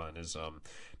actually. Mine is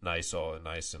nice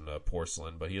and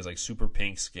porcelain, but he has like super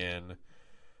pink skin.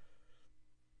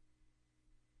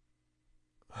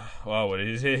 Well,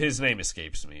 his name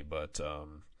escapes me, but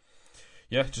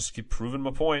yeah, just keep proving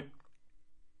my point.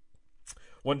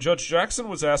 When Judge Jackson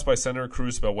was asked by Senator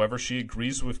Cruz about whether she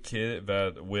agrees with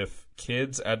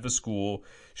kids at the school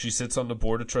she sits on the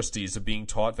board of trustees of being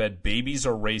taught that babies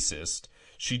are racist,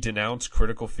 she denounced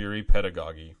critical theory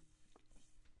pedagogy.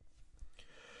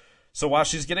 So while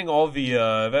she's getting all the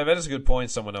that is a good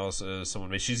point. Someone made.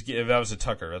 That was a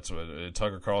Tucker. That's what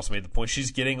Tucker Carlson made the point.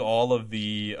 She's getting all of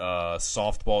the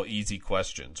softball easy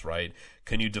questions, right?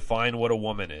 Can you define what a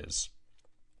woman is?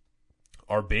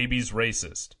 Are babies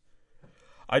racist?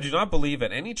 I do not believe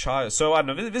that any child... So, I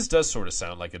don't know, this does sort of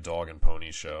sound like a dog and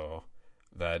pony show.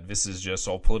 That this is just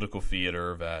all political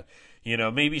theater, that,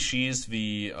 maybe she's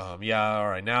the... yeah,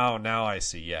 alright, now I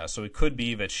see, yeah. So it could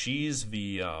be that she's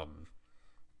the... I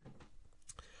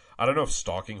don't know if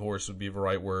stalking horse would be the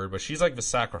right word, but she's like the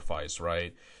sacrifice,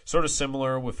 right? Sort of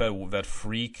similar with that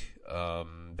freak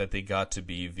that they got to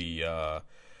be the...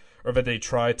 or that they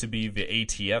tried to be the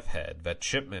ATF head, that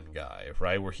Chipman guy,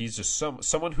 right? Where he's just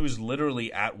someone who's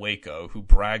literally at Waco, who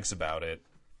brags about it,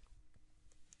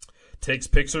 takes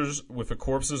pictures with the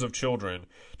corpses of children,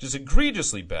 just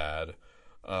egregiously bad,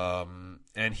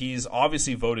 and he's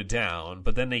obviously voted down,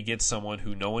 but then they get someone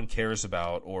who no one cares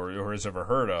about or has ever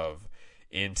heard of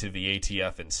into the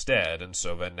ATF instead, and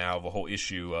so then now the whole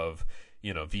issue of,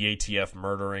 the ATF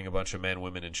murdering a bunch of men,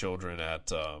 women, and children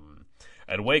at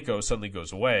Waco suddenly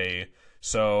goes away.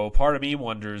 So part of me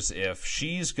wonders if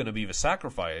she's going to be the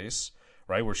sacrifice,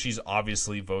 right? Where she's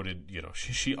obviously voted,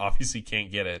 she obviously can't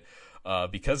get it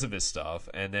because of this stuff.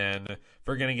 And then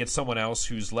we're going to get someone else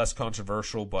who's less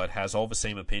controversial but has all the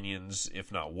same opinions,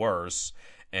 if not worse.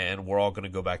 And we're all going to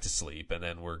go back to sleep. And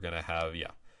then we're going to have,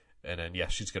 And then,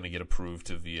 she's going to get approved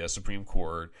to the Supreme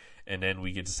Court. And then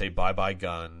we get to say bye-bye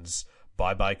guns,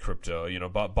 bye-bye crypto,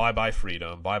 bye-bye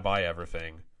freedom, bye-bye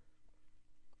everything.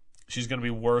 She's going to be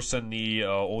worse than the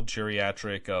old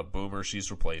geriatric boomer she's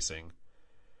replacing.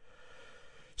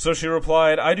 So she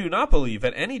replied, I do not believe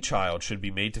that any child should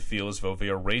be made to feel as though they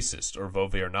are racist, or though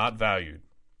they are not valued,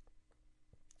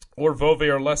 or though they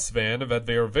are less than, that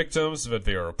they are victims, that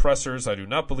they are oppressors. I do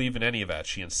not believe in any of that,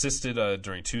 she insisted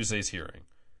during Tuesday's hearing.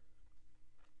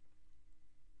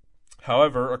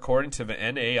 However, according to the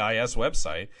NAIS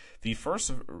website, the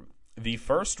the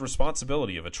first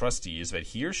responsibility of a trustee is that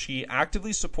he or she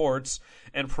actively supports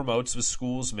and promotes the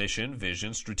school's mission,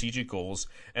 vision, strategic goals,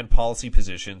 and policy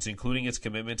positions, including its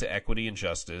commitment to equity and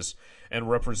justice, and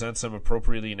represents them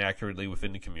appropriately and accurately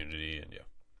within the community. And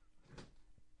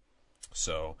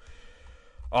so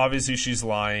obviously she's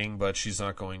lying, but she's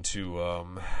not going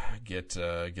to get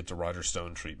the Roger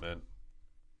Stone treatment.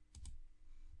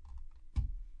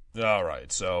 All right,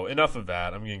 so enough of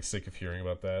that. I'm getting sick of hearing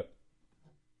about that.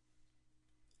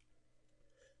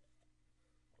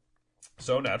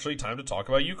 So naturally, time to talk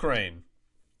about Ukraine.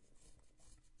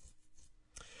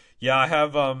 Yeah, I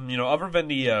have, other than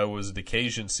the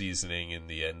Cajun seasoning in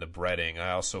the breading,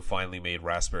 I also finally made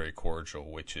raspberry cordial,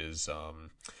 which is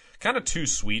kind of too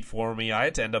sweet for me. I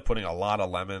had to end up putting a lot of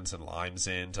lemons and limes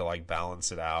in to like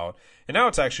balance it out, and now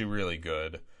it's actually really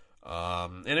good.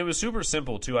 And it was super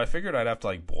simple too. I figured I'd have to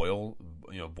like boil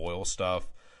stuff,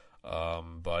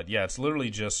 but yeah, it's literally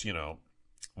just what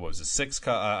was it, 6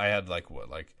 cup? I had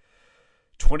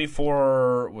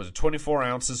 24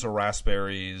 ounces of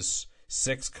raspberries,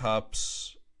 6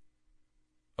 cups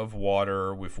of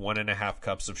water with 1.5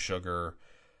 cups of sugar.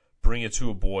 Bring it to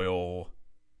a boil.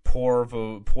 Pour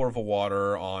the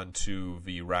water onto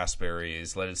the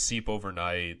raspberries. Let it seep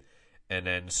overnight, and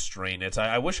then strain it.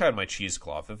 I wish I had my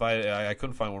cheesecloth. If I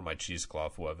couldn't find where my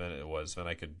cheesecloth was, then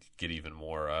I could get even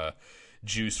more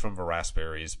juice from the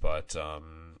raspberries. But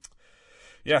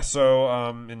yeah, so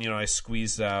and I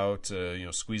squeezed out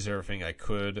squeezed everything I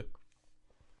could,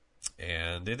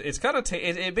 and it's kind of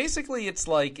basically it's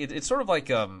like it's sort of like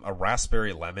a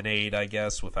raspberry lemonade, I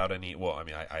guess, without any. Well, I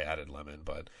mean, I added lemon,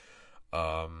 but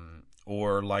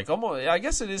or like almost, I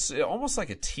guess it is almost like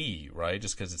a tea, right?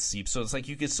 Just because it seeps, so it's like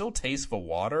you could still taste the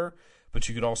water, but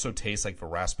you could also taste like the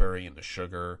raspberry and the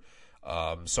sugar.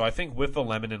 So I think with the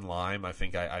lemon and lime, I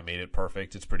think I made it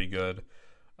perfect. It's pretty good.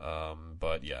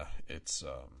 But yeah, it's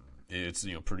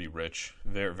pretty rich.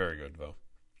 Very, very good though.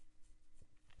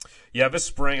 Yeah, this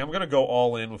spring I'm gonna go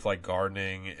all in with like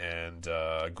gardening and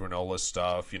granola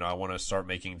stuff. I want to start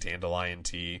making dandelion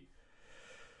tea.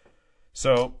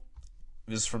 So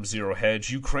this is from Zero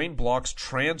Hedge. Ukraine blocks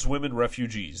trans women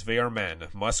refugees. They are men.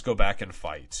 Must go back and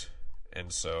fight.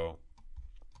 And so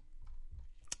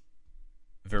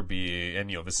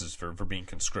this is for being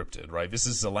conscripted, right? This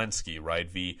is Zelensky, right?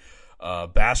 The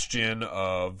bastion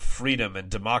of freedom and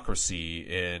democracy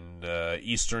in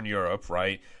Eastern Europe,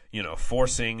 right?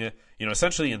 Forcing,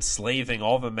 essentially enslaving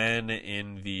all the men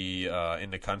in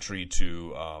the country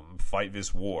to fight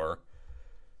this war,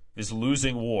 this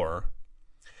losing war.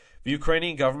 The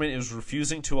Ukrainian government is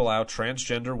refusing to allow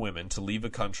transgender women to leave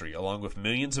the country, along with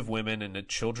millions of women and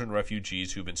children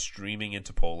refugees who've been streaming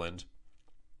into Poland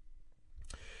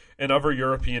and other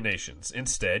European nations.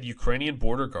 Instead, Ukrainian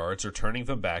border guards are turning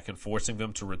them back and forcing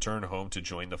them to return home to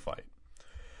join the fight.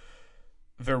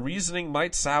 Their reasoning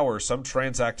might sour some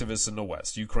trans activists in the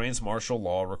West. Ukraine's martial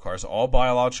law requires all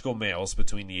biological males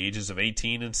between the ages of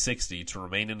 18 and 60 to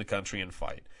remain in the country and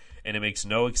fight, and it makes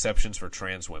no exceptions for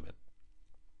trans women.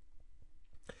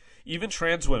 Even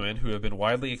trans women, who have been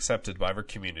widely accepted by their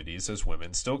communities as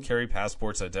women, still carry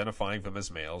passports identifying them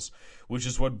as males, which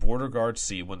is what border guards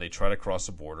see when they try to cross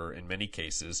a border. In many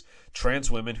cases, trans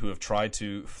women who have tried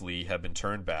to flee have been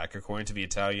turned back, according to the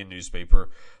Italian newspaper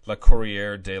La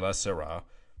Corriere della Sera,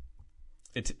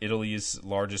 Italy's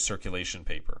largest circulation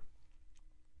paper.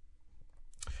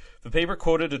 The paper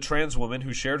quoted a trans woman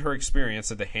who shared her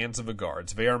experience at the hands of the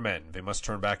guards. They are men. They must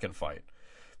turn back and fight.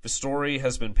 The story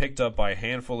has been picked up by a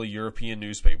handful of European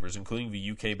newspapers, including the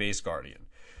UK-based Guardian.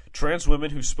 Trans women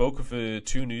who spoke with the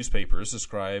two newspapers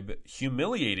describe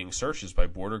humiliating searches by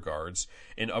border guards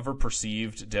and other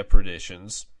perceived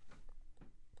depredations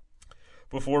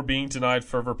before being denied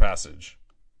further passage.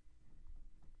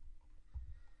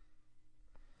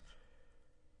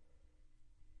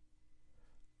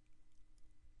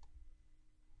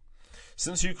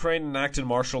 Since Ukraine enacted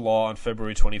martial law on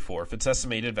February 24th, it's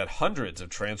estimated that hundreds of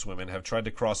trans women have tried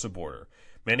to cross the border.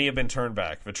 Many have been turned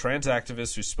back. The trans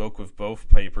activists who spoke with both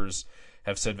papers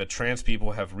have said that trans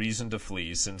people have reason to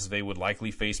flee since they would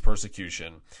likely face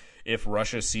persecution if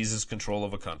Russia seizes control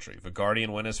of a country. The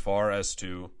Guardian went as far as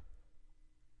to...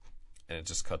 And it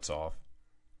just cuts off.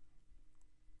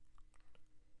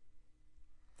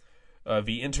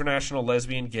 The International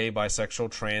Lesbian, Gay,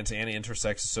 Bisexual, Trans, and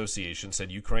Intersex Association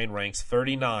said Ukraine ranks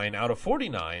 39 out of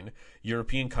 49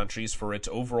 European countries for its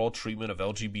overall treatment of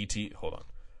LGBT... Hold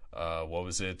on. What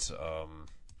was it? Hold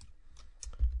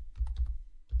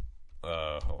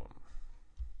on.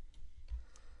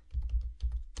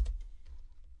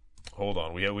 Hold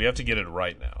on. We have to get it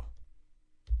right now.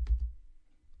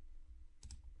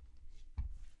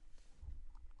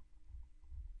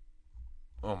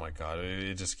 God,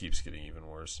 it just keeps getting even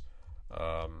worse.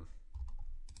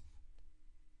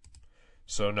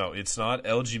 So no, it's not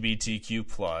LGBTQ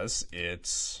plus.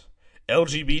 It's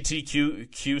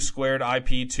LGBTQ squared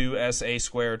IP2SA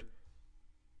squared.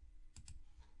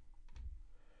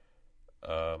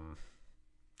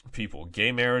 People,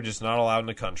 gay marriage is not allowed in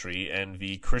the country, and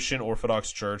the Christian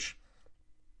Orthodox Church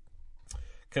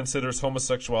considers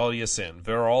homosexuality a sin.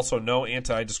 There are also no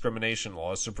anti-discrimination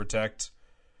laws to protect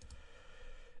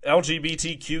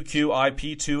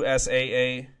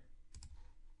LGBTQIP2SAA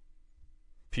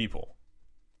people.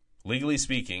 Legally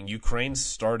speaking, Ukraine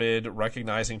started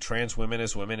recognizing trans women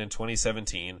as women in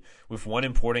 2017 with one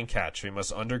important catch. They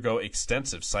must undergo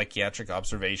extensive psychiatric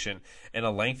observation and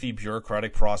a lengthy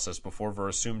bureaucratic process before their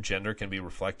assumed gender can be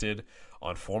reflected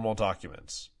on formal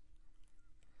documents.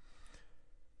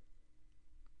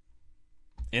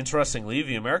 Interestingly,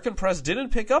 the American press didn't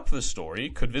pick up the story.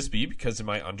 Could this be because it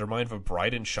might undermine the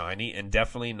bright and shiny and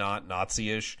definitely not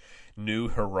Nazi-ish new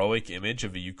heroic image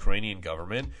of the Ukrainian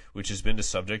government, which has been the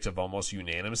subject of almost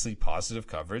unanimously positive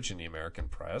coverage in the American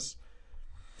press?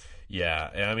 Yeah,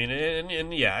 I mean,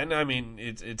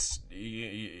 it's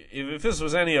if this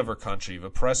was any other country, the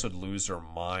press would lose their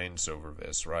minds over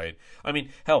this, right? I mean,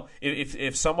 hell,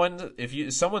 if someone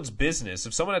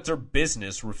at their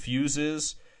business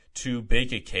refuses to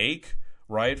bake a cake,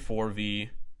 right, for the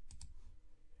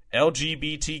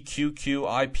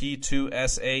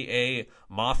LGBTQIP2SAA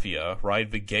mafia, right,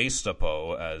 the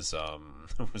Gestapo, as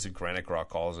was it Granite Rock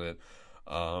calls it,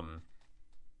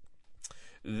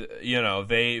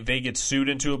 they get sued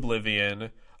into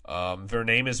oblivion. Their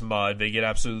name is mud. They get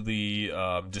absolutely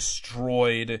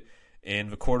destroyed in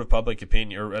the court of public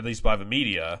opinion, or at least by the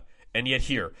media. And yet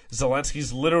here,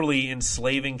 Zelensky's literally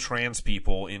enslaving trans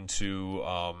people into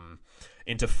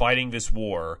fighting this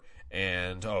war.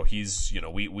 And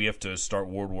we have to start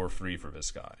World War III for this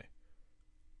guy.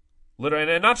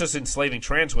 Literally, and not just enslaving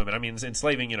trans women. I mean,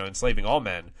 enslaving all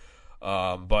men.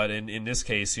 But in this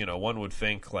case, one would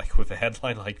think, like, with a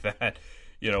headline like that,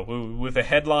 with a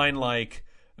headline like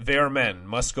 "Their men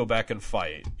must go back and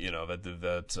fight,"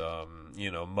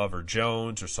 that Mother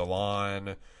Jones or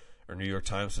Salon or New York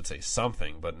Times would say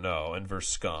something, but no, and they're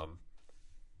scum.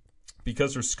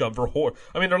 Because they're scum, they're whore.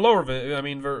 I mean, they're lower. I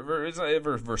mean,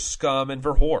 they're scum and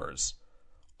they're whores.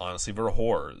 Honestly, they're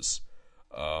whores.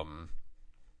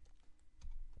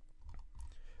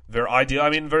 They're ideal. I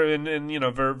mean,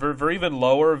 they're even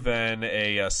lower than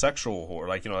a sexual whore,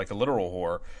 like a literal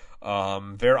whore.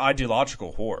 They're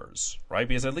ideological whores, right?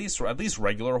 Because at least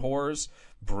regular whores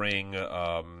bring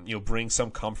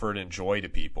some comfort and joy to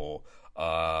people.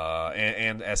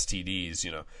 And STDs,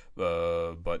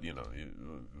 but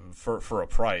for a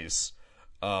price.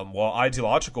 While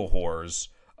ideological whores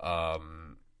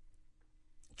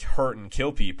hurt and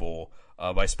kill people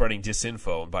by spreading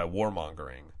disinfo and by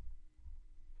warmongering.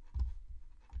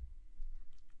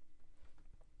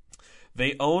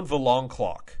 They own the long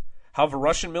clock. How the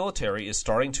Russian military is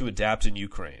starting to adapt in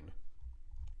Ukraine.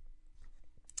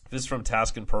 This is from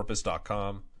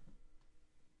taskandpurpose.com.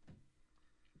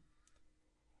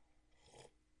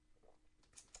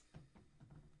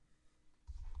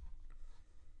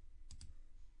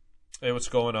 Hey, what's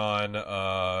going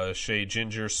on? Shay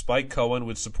Ginger. Spike Cohen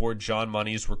would support John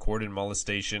Money's recorded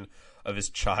molestation of his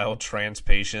child trans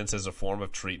patients as a form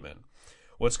of treatment.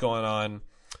 What's going on?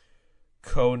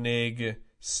 Koenig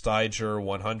Steiger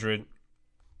 100.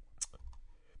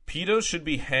 Pedos should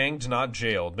be hanged, not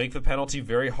jailed. Make the penalty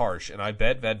very harsh, and I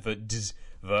bet that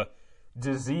the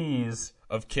disease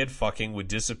of kid fucking would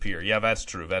disappear. Yeah, that's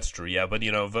true. Yeah, but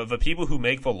the people who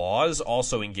make the laws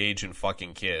also engage in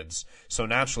fucking kids. So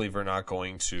naturally they're not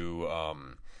going to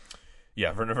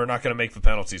they're not going to make the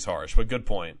penalties harsh. But good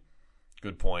point.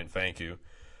 Thank you.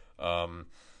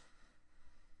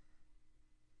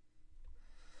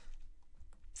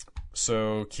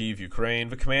 So, Kyiv, Ukraine.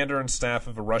 The commander and staff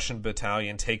of a Russian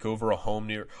battalion take over a home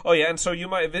near... Oh, yeah, and so you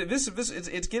might...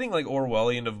 It's getting, like,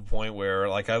 Orwellian to the point where,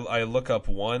 like, I look up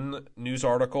one news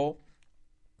article,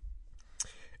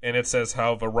 and it says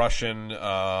how the Russian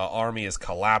army is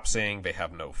collapsing. They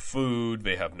have no food.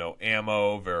 They have no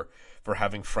ammo. They're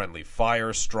having friendly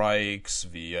fire strikes.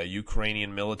 The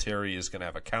Ukrainian military is going to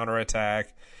have a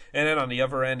counterattack. And then on the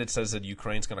other end, it says that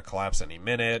Ukraine's going to collapse any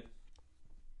minute.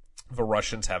 The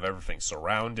Russians have everything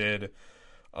surrounded.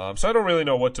 So I don't really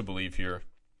know what to believe here.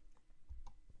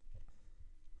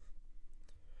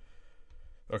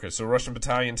 Okay, so Russian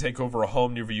battalion take over a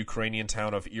home near the Ukrainian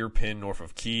town of Irpin, north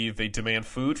of Kyiv. They demand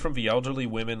food from the elderly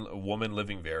woman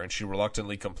living there, and she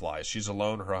reluctantly complies. She's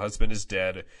alone, her husband is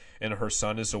dead, and her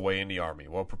son is away in the army.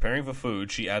 While preparing the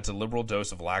food, she adds a liberal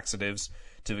dose of laxatives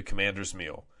to the commander's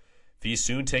meal. These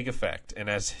soon take effect, and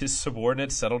as his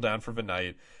subordinates settle down for the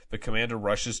night, the commander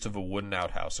rushes to the wooden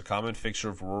outhouse, a common fixture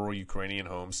of rural Ukrainian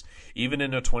homes, even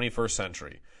in the 21st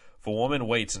century. The woman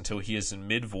waits until he is in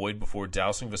mid-void before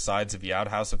dousing the sides of the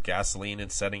outhouse of gasoline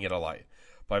and setting it alight.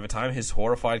 By the time his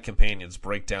horrified companions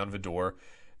break down the door,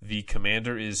 the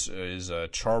commander is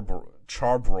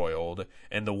charbroiled,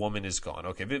 and the woman is gone.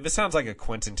 Okay, this sounds like a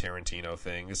Quentin Tarantino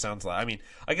thing. This sounds like, I mean,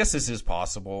 I guess this is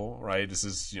possible, right? This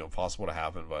is, possible to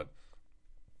happen, but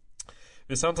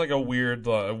it sounds like a weird,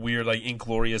 like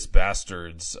Inglourious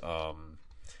Bastards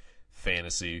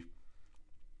fantasy.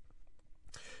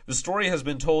 The story has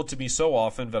been told to me so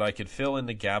often that I could fill in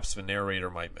the gaps the narrator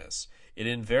might miss. It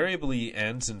invariably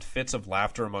ends in fits of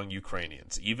laughter among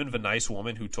Ukrainians. Even the nice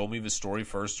woman who told me the story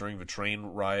first during the train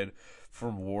ride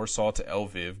from Warsaw to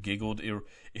Lviv giggled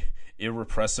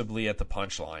irrepressibly at the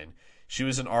punchline. She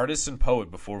was an artist and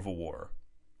poet before the war.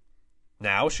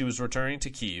 Now she was returning to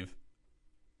Kiev,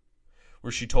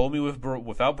 where she told me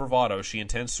without bravado she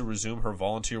intends to resume her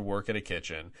volunteer work at a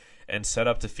kitchen and set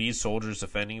up to feed soldiers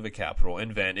defending the capital,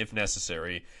 and then, if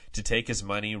necessary, to take as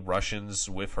many Russians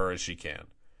with her as she can.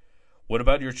 What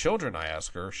about your children? I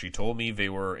asked her. She told me they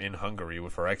were in Hungary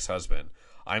with her ex-husband.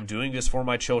 I'm doing this for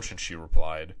my children, she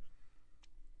replied.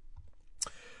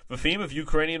 The theme of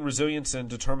Ukrainian resilience and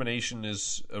determination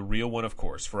is a real one, of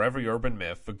course. For every urban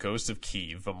myth, the ghosts of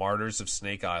Kiev, the martyrs of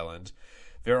Snake Island,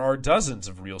 there are dozens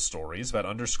of real stories that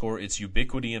underscore its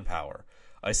ubiquity and power.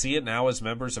 I see it now as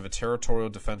members of a territorial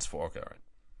defense force.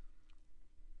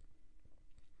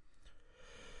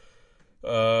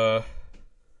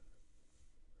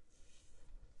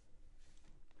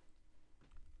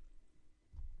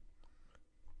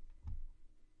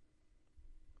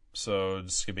 So,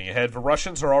 skipping ahead, the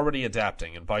Russians are already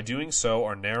adapting, and by doing so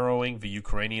are narrowing the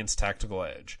Ukrainians' tactical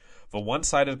edge. The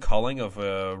one-sided culling of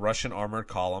Russian armored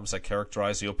columns that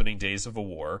characterized the opening days of the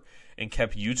war and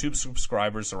kept YouTube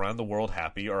subscribers around the world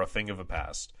happy are a thing of the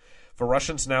past. The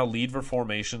Russians now lead their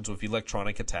formations with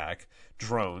electronic attack,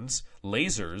 drones,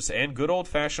 lasers, and good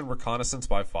old-fashioned reconnaissance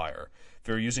by fire.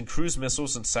 They're using cruise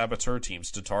missiles and saboteur teams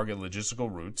to target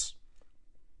logistical routes,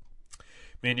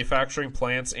 manufacturing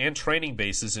plants, and training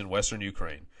bases in western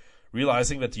Ukraine.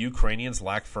 Realizing that the Ukrainians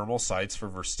lack thermal sights for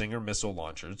their Stinger missile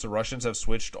launchers, the Russians have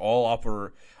switched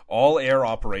all air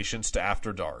operations to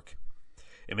after dark.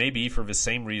 It may be for the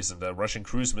same reason that Russian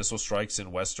cruise missile strikes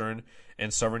in western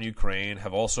and southern Ukraine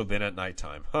have also been at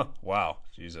nighttime. Huh, wow.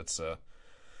 Jeez, that's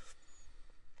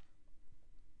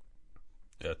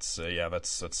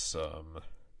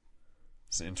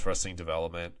an interesting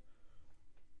development.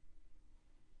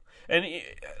 And,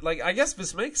 I guess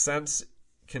this makes sense,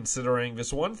 considering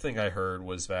this one thing I heard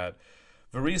was that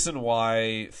the reason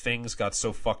why things got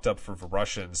so fucked up for the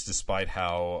Russians, despite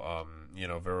how,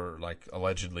 they're,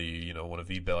 allegedly, one of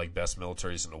the, best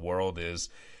militaries in the world is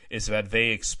that they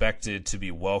expected to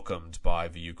be welcomed by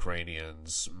the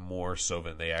Ukrainians more so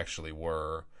than they actually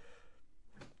were.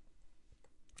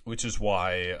 Which is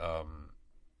why,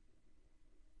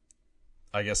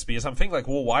 I guess, because I'm thinking,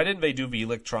 why didn't they do the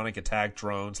electronic attack,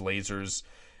 drones, lasers,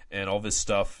 and all this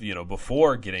stuff,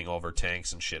 before getting all their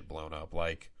tanks and shit blown up?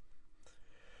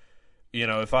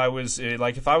 If I was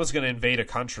going to invade a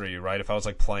country, right, if I was,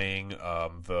 playing, a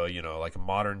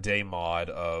modern-day mod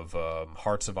of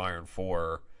Hearts of Iron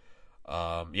 4,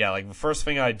 the first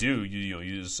thing I do,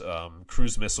 use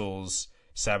cruise missiles,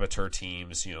 saboteur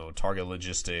teams, target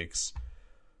logistics,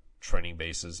 training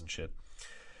bases and shit.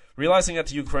 Realizing that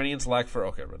the Ukrainians lack I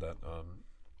read that.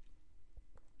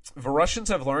 The Russians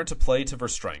have learned to play to their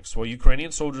strengths. While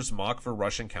Ukrainian soldiers mock their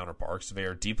Russian counterparts, they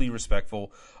are deeply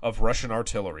respectful of Russian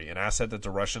artillery, an asset that the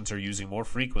Russians are using more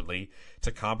frequently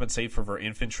to compensate for their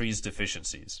infantry's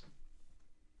deficiencies.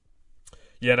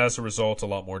 Yet, as a result, a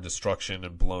lot more destruction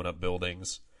and blown-up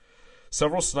buildings.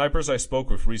 Several snipers I spoke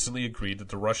with recently agreed that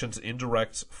the Russians'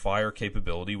 indirect fire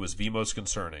capability was the most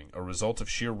concerning, a result of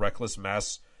sheer reckless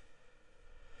mass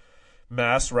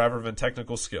rather than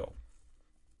technical skill.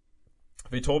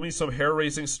 They told me some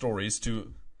hair-raising stories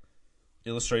to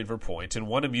illustrate their point, and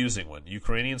one amusing one.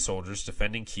 Ukrainian soldiers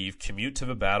defending Kyiv commute to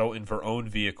the battle in their own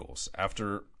vehicles.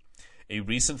 After a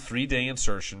recent 3-day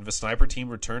insertion, the sniper team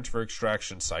returned to their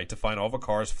extraction site to find all the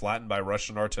cars flattened by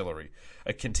Russian artillery,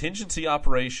 a contingency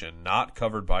operation not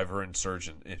covered by their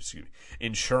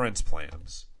insurance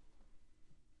plans.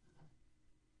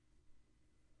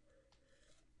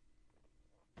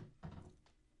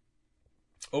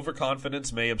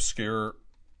 Overconfidence may obscure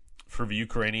for the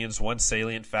Ukrainians one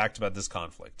salient fact about this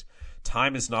conflict.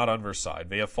 Time is not on their side.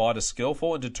 They have fought a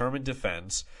skillful and determined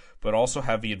defense, but also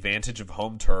have the advantage of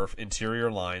home turf,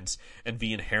 interior lines, and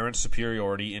the inherent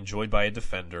superiority enjoyed by a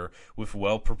defender with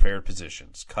well-prepared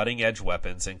positions, cutting-edge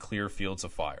weapons, and clear fields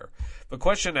of fire. The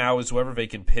question now is whether they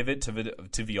can pivot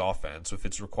to the offense with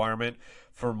its requirement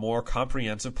for more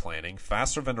comprehensive planning,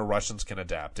 faster than the Russians can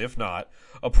adapt. If not,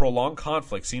 a prolonged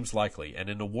conflict seems likely, and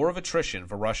in a war of attrition,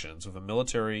 the Russians, with a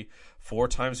military 4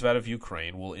 times that of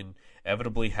Ukraine, will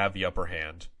inevitably have the upper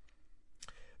hand.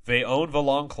 They own the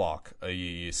long clock,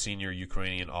 a senior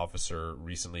Ukrainian officer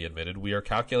recently admitted. We are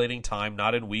calculating time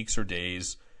not in weeks or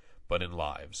days, but in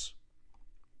lives.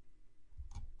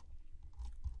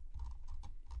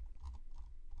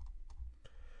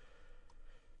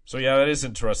 So yeah, that is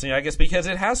interesting, I guess, because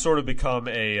it has sort of become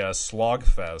a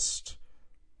slogfest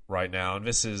right now. And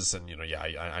this is, and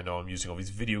I know I'm using all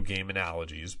these video game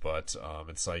analogies, but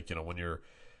it's like, when you're,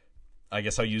 I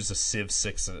guess I'll use the Civ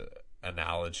 6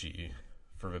 analogy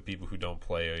for the people who don't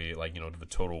play, the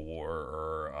Total War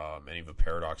or any of the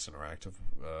Paradox Interactive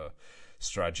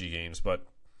strategy games. But,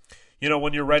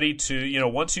 when you're ready to,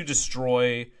 once you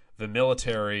destroy the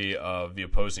military of the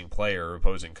opposing player,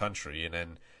 opposing country,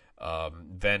 and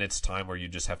then it's time where you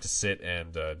just have to sit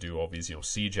and do all these,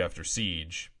 siege after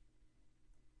siege.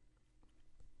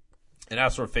 And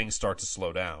that's where things start to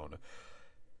slow down.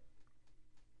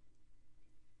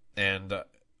 And,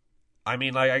 I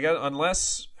guess,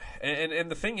 unless... And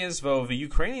the thing is, though, the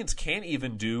Ukrainians can't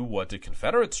even do what the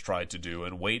Confederates tried to do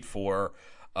and wait for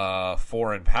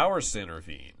foreign powers to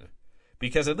intervene.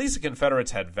 Because at least the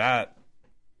Confederates had that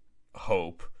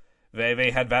hope. They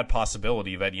had that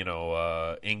possibility that,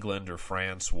 England or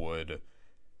France would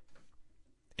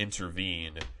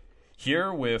intervene.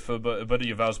 Here with, but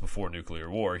that was before nuclear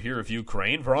war. Here with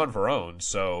Ukraine, they're on their own.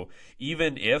 So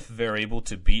even if they're able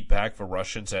to beat back the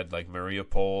Russians at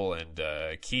Mariupol and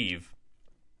Kyiv,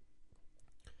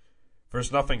 there's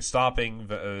nothing stopping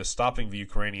the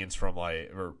Ukrainians from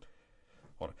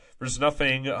there's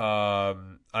nothing.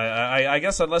 I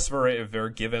guess unless they're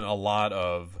given a lot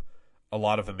of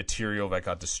the material that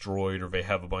got destroyed, or they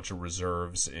have a bunch of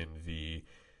reserves in the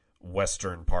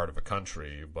western part of the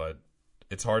country, but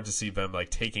it's hard to see them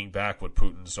taking back what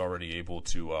Putin's already able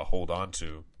to hold on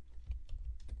to,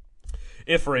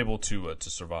 if we're able to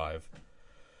survive.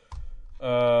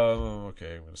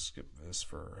 Okay, I'm going to skip this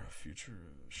for a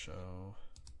future show.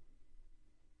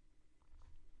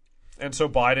 And so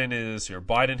Biden is here.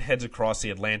 Biden heads across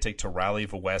the Atlantic to rally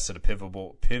the West at a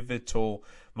pivotal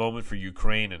moment for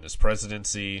Ukraine and his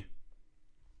presidency.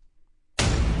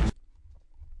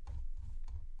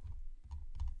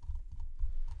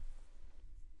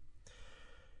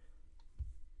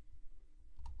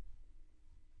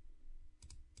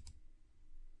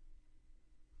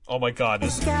 Oh my God!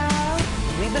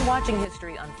 We've been watching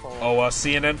history unfold. Oh,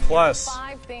 CNN Plus.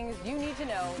 5 things you need to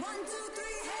know.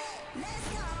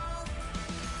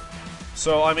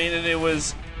 So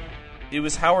it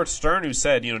was Howard Stern who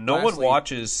said, no one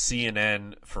watches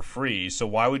CNN for free, so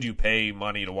why would you pay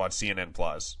money to watch CNN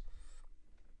Plus?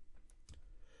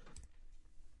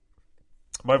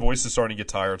 My voice is starting to get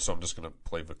tired, so I'm just going to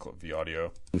play the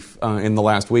audio. In the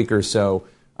last week or so,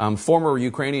 former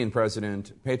Ukrainian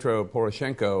President Petro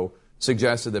Poroshenko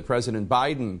suggested that President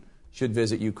Biden should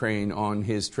visit Ukraine on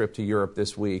his trip to Europe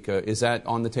this week. Is that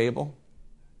on the table?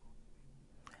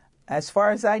 As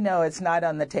far as I know, it's not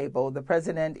on the table. The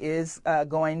president is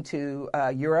going to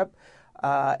Europe,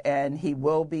 and he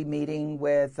will be meeting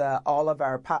with all of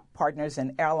our partners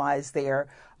and allies there.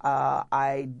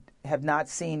 I have not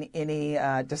seen any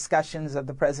discussions of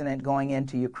the president going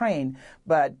into Ukraine,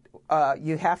 but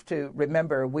you have to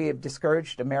remember we have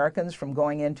discouraged Americans from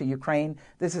going into Ukraine.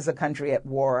 This is a country at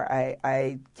war.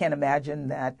 I can't imagine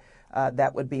that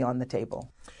that would be on the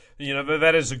table.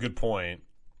 That is a good point.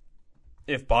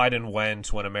 If Biden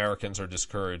went when Americans are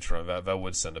discouraged from that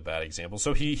would send a bad example.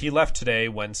 So he left today,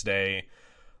 Wednesday.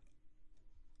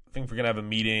 I think we're going to have a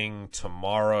meeting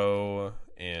tomorrow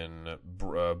in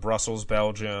Brussels,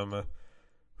 Belgium,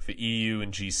 with the EU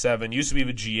and G7. Used to be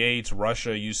the G8.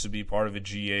 Russia used to be part of the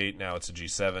G8. Now it's a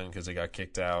G7 because they got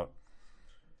kicked out.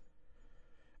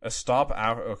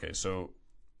 Okay, so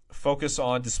focus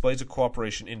on displays of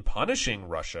cooperation in punishing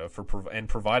Russia and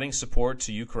providing support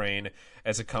to Ukraine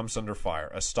as it comes under fire.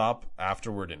 A stop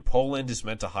afterward in Poland is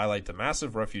meant to highlight the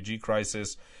massive refugee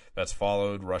crisis that's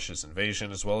followed Russia's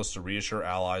invasion, as well as to reassure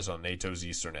allies on NATO's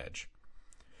eastern edge.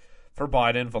 For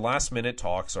Biden, the last-minute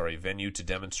talks are a venue to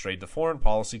demonstrate the foreign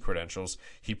policy credentials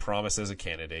he promised as a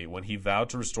candidate when he vowed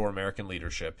to restore American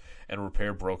leadership and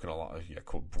repair broken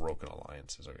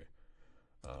alliances. Okay.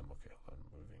 Okay, I'm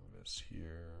moving this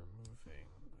here.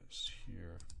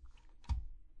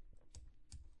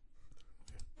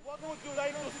 What would you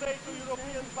like to say to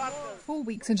European partners? 4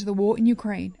 weeks into the war in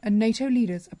Ukraine, and NATO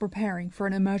leaders are preparing for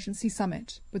an emergency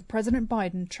summit, with President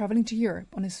Biden travelling to Europe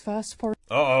on his first foreign...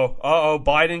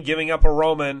 Biden giving up a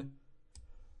Roman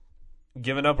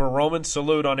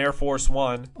salute on Air Force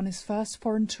One. On his first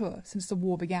foreign tour since the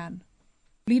war began.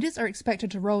 Leaders are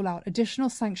expected to roll out additional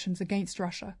sanctions against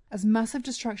Russia as massive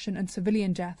destruction and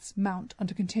civilian deaths mount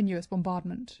under continuous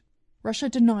bombardment. Russia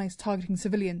denies targeting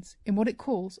civilians in what it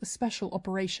calls a special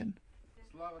operation.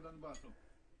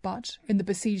 But in the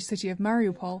besieged city of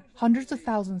Mariupol, hundreds of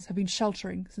thousands have been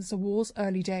sheltering since the war's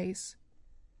early days.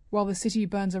 While the city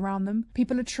burns around them,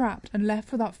 people are trapped and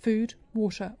left without food,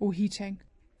 water or heating.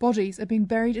 Bodies are being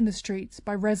buried in the streets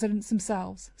by residents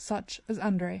themselves, such as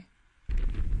Andrei.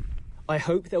 I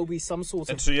hope there will be some sort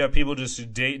of... And so you have people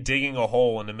just digging a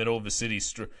hole in the middle of a city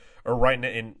or right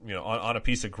in on a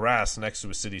piece of grass next to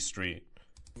a city street.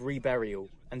 Reburial,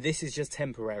 and this is just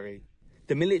temporary.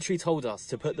 The military told us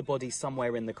to put the bodies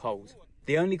somewhere in the cold.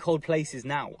 The only cold places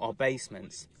now are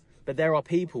basements, but there are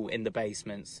people in the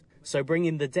basements, so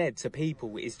bringing the dead to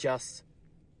people is just...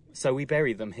 So we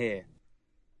bury them here.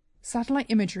 Satellite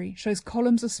imagery shows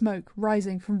columns of smoke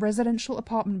rising from residential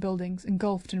apartment buildings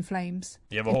engulfed in flames.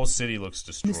 Yeah, the whole city looks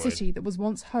destroyed. In a city that was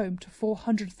once home to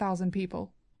 400,000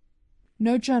 people.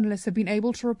 No journalists have been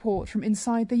able to report from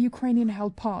inside the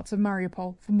Ukrainian-held parts of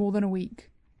Mariupol for more than a week.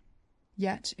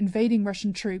 Yet, invading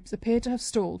Russian troops appear to have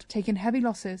stalled, taken heavy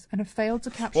losses, and have failed to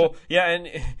capture... Well, yeah, and,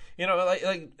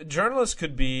 like journalists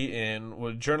could be in...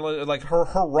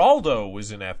 Geraldo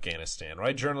was in Afghanistan,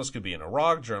 right? Journalists could be in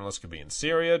Iraq, journalists could be in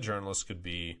Syria, journalists could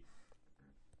be...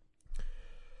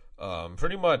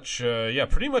 pretty much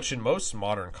in most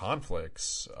modern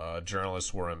conflicts,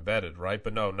 journalists were embedded, right?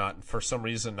 But no, not for some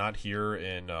reason, not here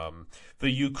in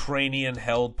the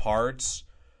Ukrainian-held parts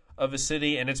of a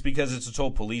city, and it's because it's a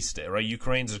total police state, right?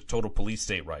 Ukraine's a total police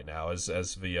state right now, as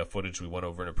the footage we went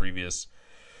over in a previous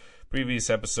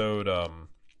episode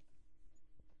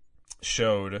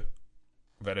showed.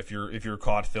 That if you're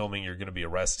caught filming, you're going to be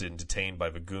arrested and detained by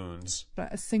the goons.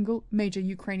 A single major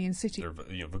Ukrainian city. They're,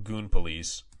 the goon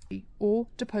police. Or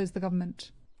depose the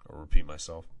government. I'll repeat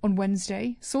myself. On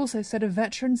Wednesday, sources said a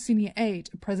veteran senior aide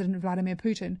of President Vladimir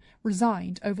Putin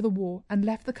resigned over the war and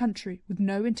left the country with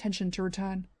no intention to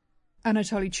return.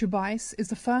 Anatoly Chubais is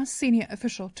the first senior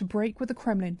official to break with the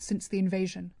Kremlin since the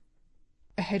invasion.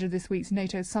 Ahead of this week's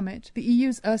NATO summit, the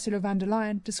EU's Ursula von der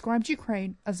Leyen described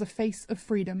Ukraine as the face of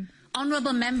freedom.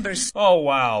 Honourable members. Oh,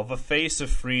 wow. The face of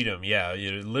freedom. Yeah,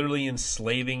 you're literally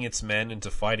enslaving its men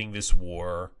into fighting this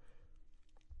war.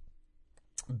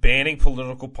 Banning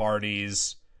political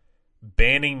parties.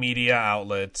 Banning media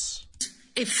outlets.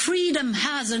 If freedom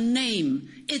has a name,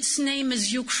 its name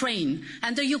is Ukraine,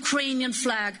 and the Ukrainian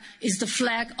flag is the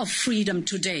flag of freedom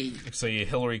today. So you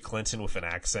Hillary Clinton with an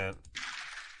accent.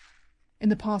 In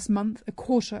the past month, a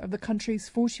quarter of the country's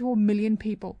 44 million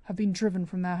people have been driven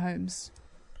from their homes.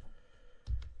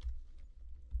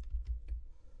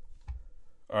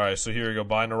 All right, so here we go.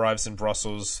 Biden arrives in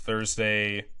Brussels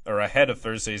Thursday, or ahead of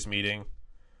Thursday's meeting.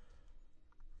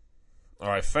 All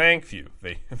right, thank you.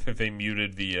 They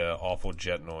muted the awful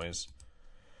jet noise.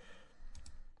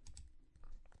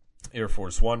 Air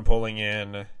Force One pulling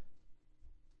in.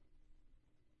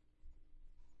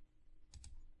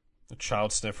 The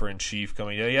child sniffer in chief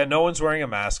coming. Yeah, no one's wearing a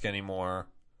mask anymore.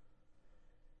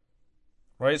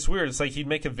 Right? It's weird. It's like he'd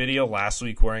make a video last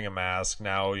week wearing a mask.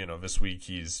 Now, this week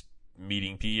he's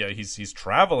meeting people. He's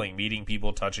traveling, meeting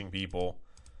people, touching people,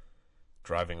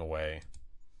 driving away.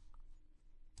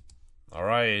 All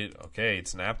right, okay,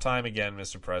 it's nap time again,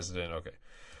 Mr. President. Okay.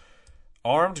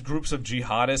 Armed groups of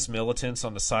jihadist militants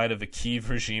on the side of the Kyiv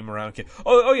regime around Kyiv.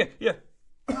 Oh yeah.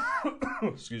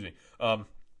 Excuse me. A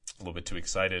little bit too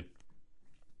excited.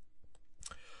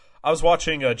 I was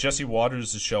watching Jesse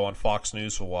Waters' show on Fox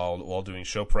News while doing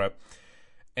show prep,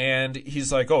 and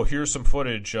he's like, "Oh, here's some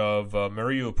footage of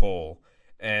Mariupol."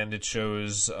 And it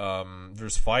shows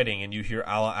there's fighting, and you hear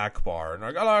Allah Akbar, and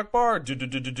like Allah Akbar,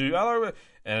 Allah,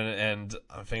 and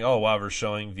I'm thinking, oh wow, we're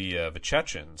showing the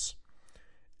Chechens,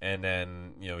 and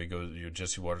then he goes,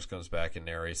 Jesse Waters comes back and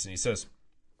narrates, and he says,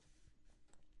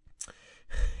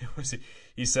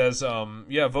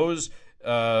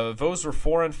 those were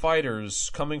foreign fighters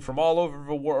coming from all over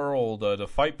the world to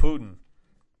fight Putin,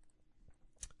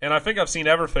 and I think I've seen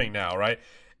everything now, right?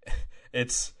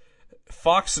 It's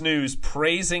Fox News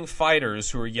praising fighters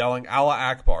who are yelling Allah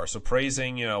Akbar. So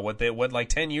praising, what like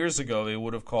 10 years ago they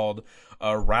would have called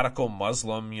radical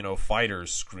Muslim,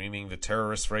 fighters screaming the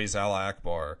terrorist phrase Allah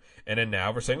Akbar. And then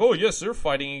now we're saying, oh yes, they're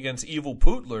fighting against evil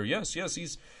Putler. Yes,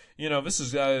 he's, this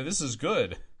is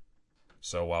good.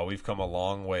 So we've come a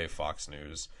long way, Fox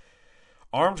News.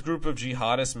 Armed group of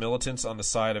jihadist militants on the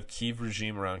side of Kyiv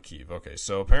regime around Kyiv. Okay,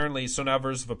 so apparently, so now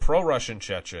there's the pro-Russian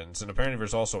Chechens, and apparently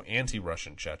there's also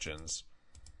anti-Russian Chechens.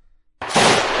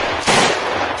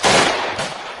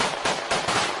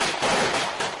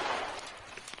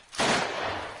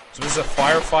 So this is a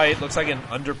firefight. Looks like an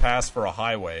underpass for a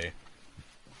highway.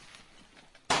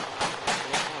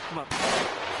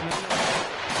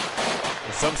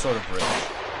 There's some sort of bridge.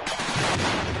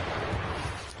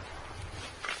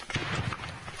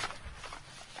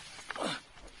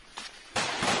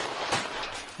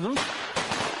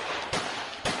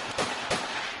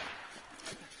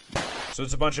 So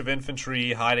it's a bunch of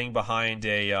infantry hiding behind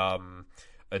a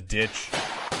ditch.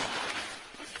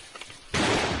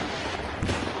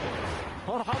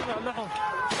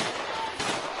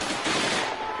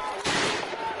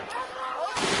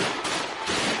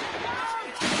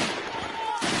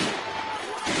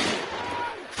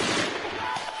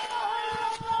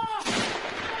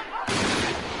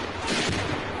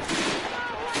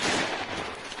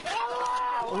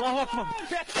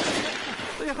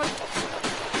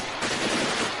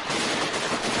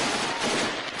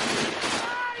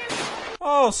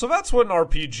 Oh, so that's what an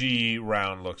RPG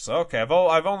round looks like. Okay,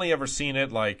 I've only ever seen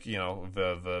it like, you know,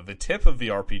 the tip of the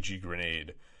RPG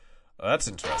grenade. That's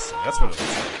interesting. That's what it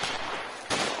looks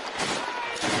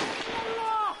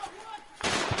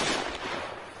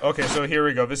like. Okay, so here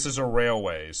we go. This is a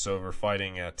railway. So we're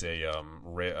fighting at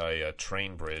a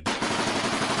train bridge. Yes,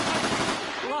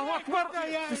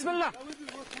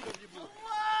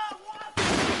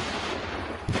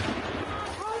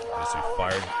 we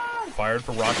fired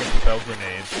for rocket-propelled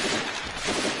grenades.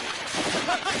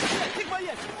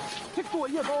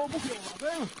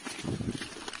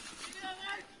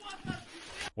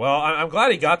 Well, I'm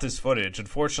glad he got this footage.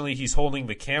 Unfortunately, he's holding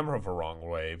the camera the wrong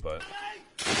way, but...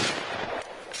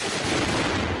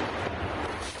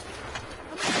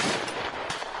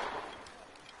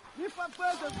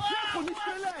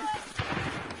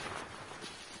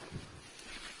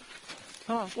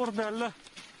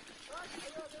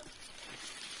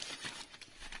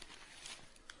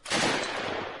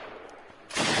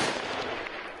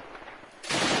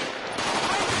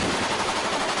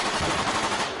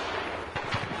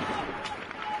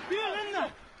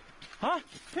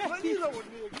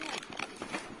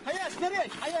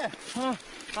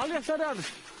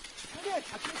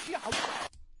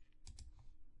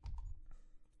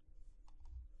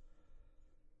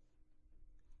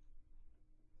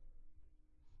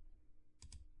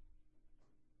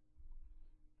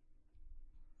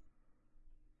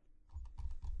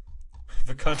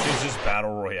 The country's just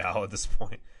battle royale at this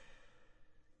point.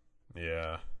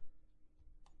 Yeah.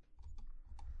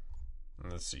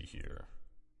 Let's see here.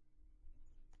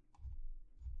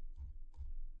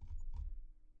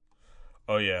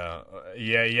 Oh yeah,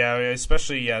 yeah.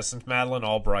 Especially since Madeleine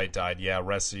Albright died. Yeah,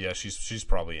 she's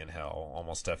probably in hell.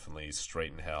 Almost definitely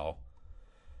straight in hell.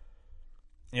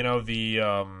 You know the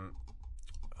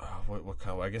what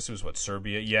kind of, I guess it was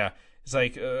Serbia. Yeah, it's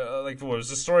like what was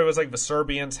the story? Was like the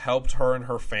Serbians helped her and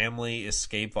her family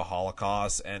escape the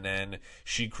Holocaust, and then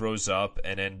she grows up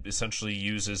and then essentially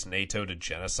uses NATO to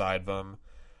genocide them.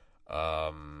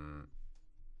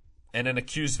 And then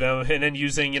accuse them, and then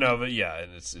using,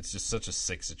 and it's just such a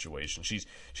sick situation. She's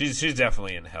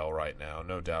definitely in hell right now,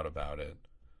 no doubt about it.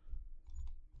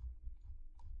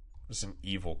 Just an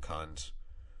evil cunt,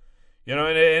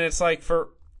 and it's like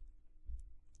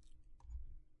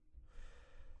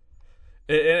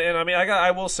and I mean,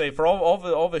 I will say for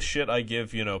all the shit I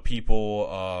give, people,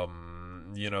 I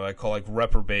call like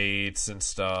reprobates and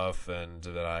stuff, and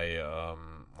that I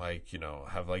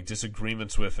have like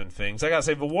disagreements with and things. I gotta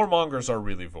say, the warmongers are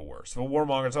really the worst. The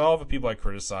warmongers, all the people I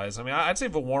criticize, I mean, I'd say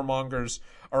the warmongers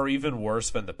are even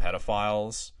worse than the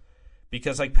pedophiles.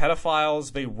 Because, like,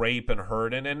 pedophiles, they rape and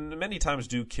hurt and many times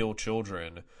do kill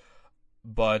children.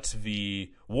 But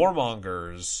the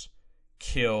warmongers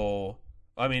kill,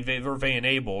 I mean, they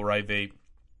enable, right? They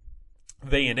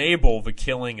enable the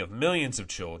killing of millions of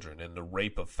children and the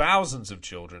rape of thousands of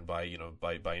children by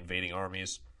invading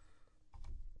armies.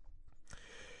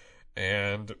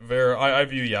 And I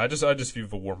just view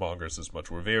the warmongers as much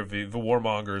worse. The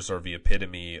warmongers are the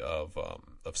epitome of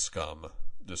scum,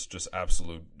 just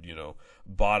absolute,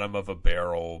 bottom of a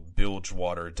barrel, bilge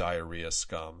water, diarrhea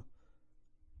scum.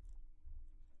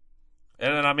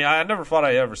 And then, I mean, I never thought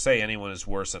I'd ever say anyone is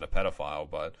worse than a pedophile,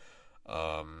 but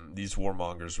these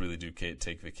warmongers really do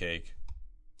take the cake.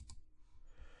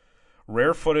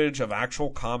 Rare footage of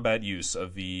actual combat use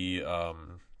of the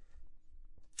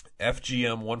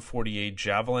FGM-148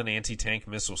 Javelin anti-tank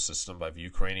missile system by the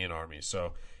Ukrainian army.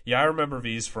 So Yeah, I remember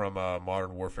these from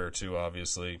Modern Warfare 2,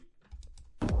 obviously.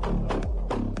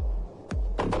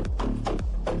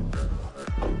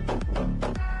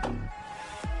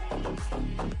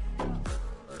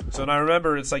 So, and I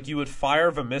remember it's like you would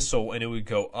fire the missile and it would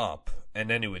go up, and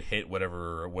then it would hit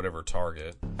whatever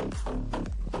target.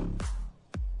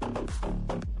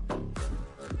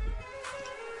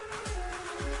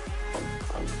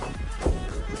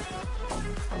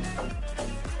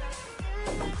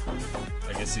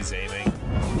 I guess he's aiming.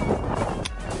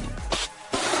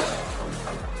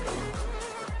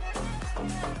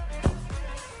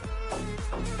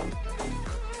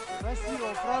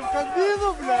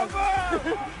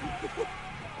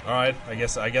 Alright,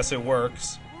 I guess it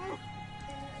works.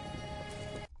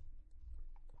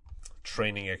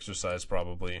 Training exercise,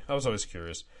 probably. I was always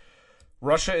curious.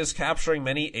 Russia is capturing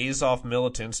many Azov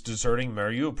militants deserting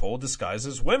Mariupol disguised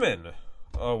as women.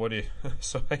 Oh, what do you...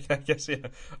 So I guess, yeah.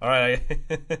 Alright,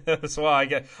 so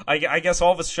I guess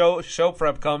all the show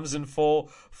prep comes in full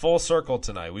circle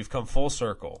tonight. We've come full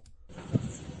circle.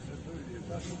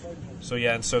 So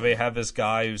yeah, and so they have this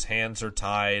guy whose hands are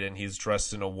tied, and he's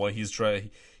dressed in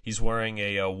he's wearing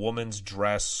a woman's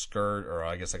dress skirt, or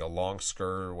I guess like a long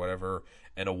skirt or whatever,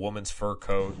 and a woman's fur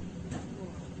coat.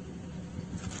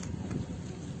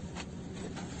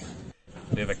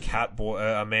 They have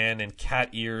a man in cat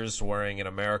ears wearing an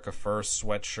America First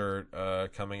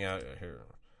sweatshirt coming out here.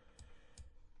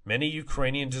 Many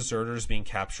Ukrainian deserters being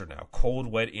captured now. Cold,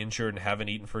 wet, injured, and haven't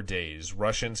eaten for days.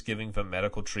 Russians giving them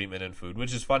medical treatment and food,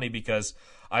 which is funny because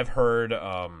I've heard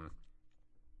the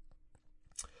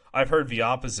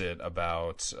opposite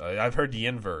about... I've heard the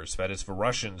inverse, that it's the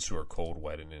Russians who are cold,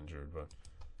 wet, and injured. But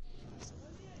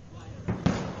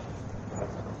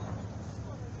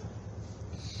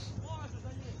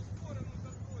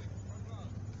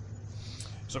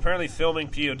so apparently filming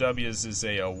POWs is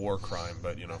a war crime,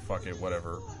 but, you know, fuck it,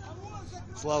 whatever.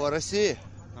 Слава России!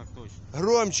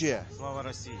 Громче! Слава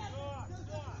России!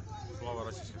 Слава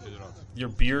Российской Федерации. Your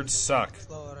beards suck.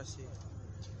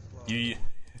 They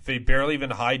barely even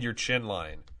hide your chin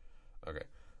line. Okay.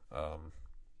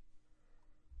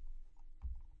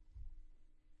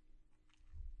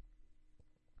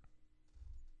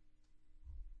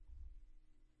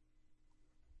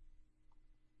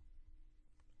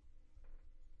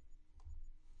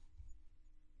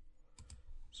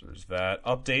 So there's that.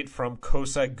 Update from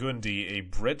Kosak Gundi, a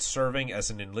Brit serving as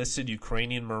an enlisted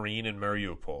Ukrainian Marine in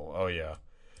Mariupol. Oh, yeah.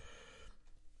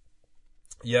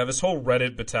 Yeah, this whole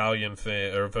Reddit battalion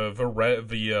thing, or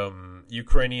the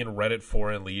Ukrainian Reddit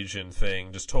Foreign Legion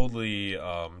thing, just totally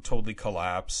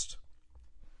collapsed.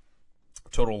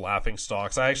 Total laughing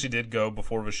stocks. I actually did go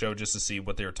before the show just to see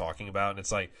what they were talking about, and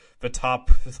it's like the top.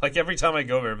 Like every time I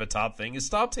go there, the top thing is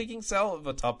stop taking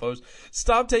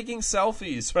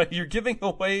selfies. Right? You're giving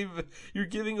away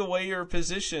your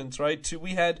positions. Right?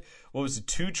 We had, what was it?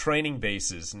 2 training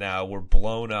bases now were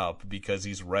blown up because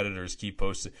these Redditors keep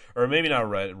posting, or maybe not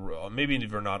Reddit. Maybe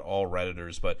they're not all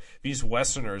Redditors, but these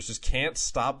Westerners just can't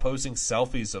stop posting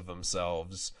selfies of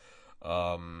themselves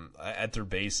at their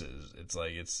bases. It's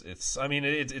like it's I mean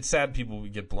it's sad people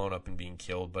get blown up and being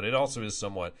killed, but it also is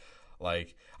somewhat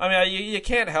like, I mean, you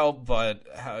can't help but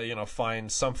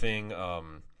find something a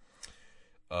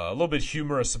little bit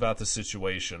humorous about the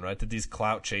situation, right? That these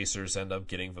clout chasers end up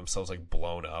getting themselves like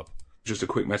blown up. Just a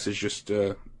quick message, just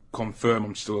confirm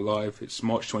I'm still alive. It's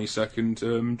March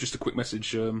 22nd. Just a quick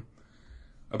message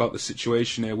about the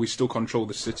situation here. We still control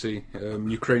the city.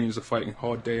 Ukrainians are fighting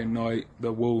hard day and night.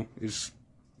 Their will is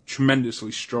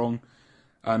tremendously strong,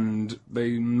 and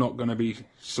they're not going to be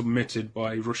submitted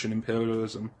by Russian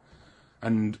imperialism.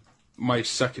 And my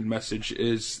second message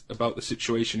is about the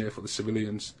situation here for the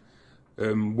civilians.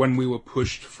 When we were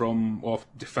pushed from our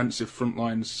defensive front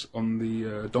lines on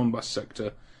the Donbass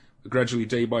sector, gradually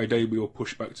day by day we were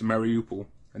pushed back to Mariupol.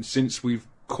 And since we've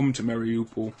come to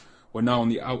Mariupol, we're now on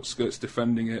the outskirts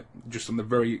defending it, just on the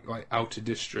very outer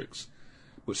districts.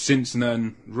 But since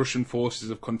then, Russian forces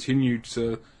have continued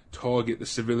to target the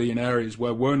civilian areas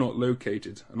where we're not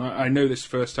located. And I know this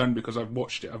firsthand because I've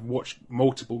watched it. I've watched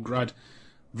multiple Grad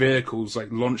vehicles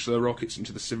launch their rockets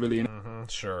into the civilian.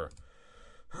 Sure.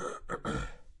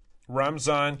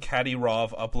 Ramzan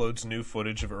Kadyrov uploads new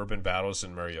footage of urban battles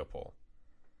in Mariupol.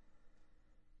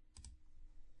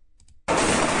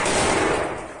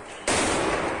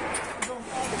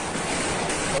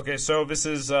 Okay, so this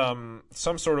is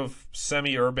some sort of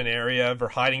semi-urban area. They're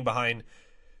hiding behind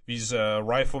these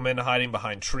riflemen, hiding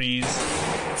behind trees.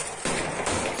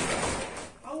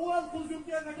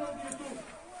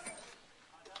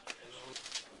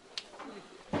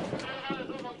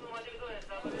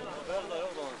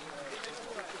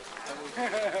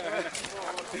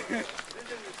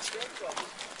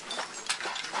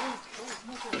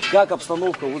 Как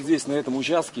обстановка вот здесь, на этом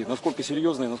участке? Насколько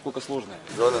серьезная, насколько сложная?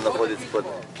 Зона находится под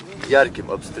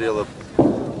ярким обстрелом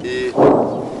и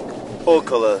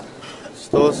около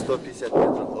 100-150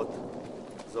 метров от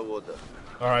завода.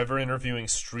 Alright, we're interviewing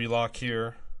Strelok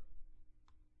here.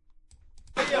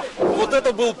 Вот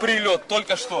это был прилет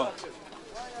только что.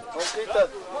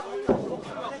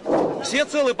 Все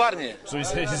целы, парни? So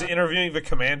he's interviewing the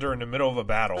commander in the middle of a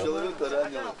battle.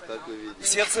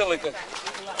 Все целы как?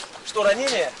 Что,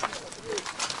 ранение?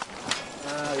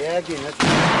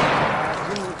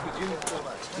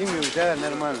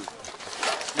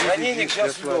 Ранение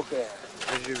сейчас легкое.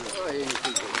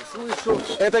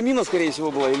 Это мина, скорее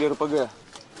всего, была или РПГ?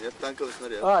 Это танковый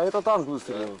снаряд. А, это танк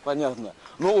выстрелил, понятно.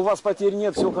 Но у вас потерь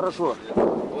нет, все хорошо.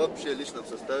 Вообще в личном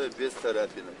составе без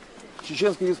царапины.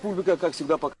 Чеченская республика, как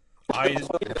всегда, пока.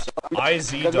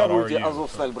 IZ.ru. Когда будете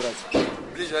Азовсталь брать?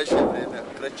 В ближайшее время,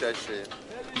 кратчайшее.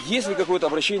 Есть ли какое-то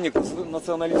обращение к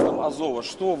националистам Азова?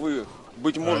 Что вы,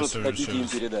 быть может, хотите им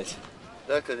передать?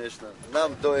 Да, конечно.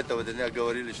 Нам до этого дня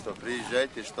говорили, что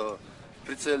приезжайте, что в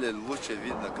прицеле лучше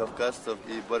видно кавказцев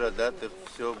и бородатых,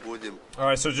 все будем.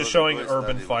 Alright, so just showing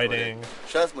urban fighting.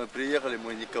 Сейчас мы приехали,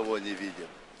 мы никого не видим.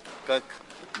 Как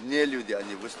не люди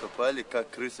они выступали, как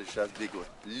крысы сейчас бегут.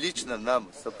 Лично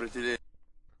нам сопротивление.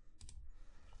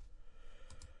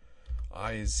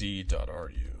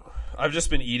 IZ.ru. I've just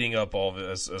been eating up all of it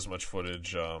as much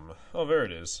footage. Oh, there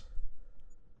it is.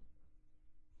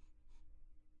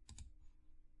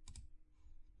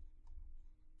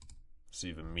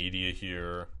 See the media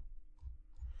here.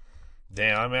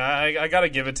 Damn, I mean, I gotta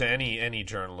give it to any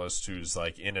journalist who's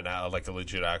like in and out of like a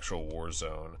legit actual war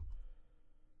zone.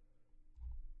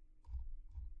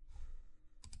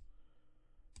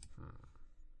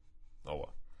 Oh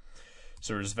well.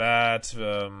 So there's that.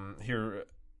 Here,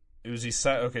 it was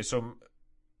okay. So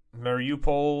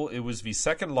Mariupol, it was the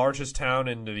second largest town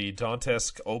in the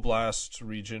Donetsk Oblast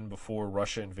region before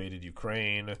Russia invaded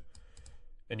Ukraine.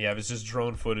 And yeah, it's just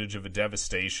drone footage of a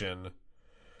devastation.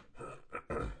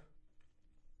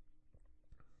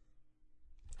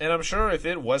 And I'm sure if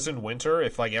it wasn't winter,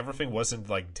 if like everything wasn't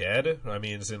like dead, I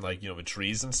mean, it's in like, you know, the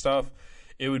trees and stuff,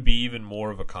 it would be even more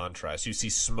of a contrast. You see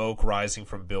smoke rising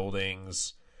from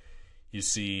buildings. You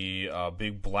see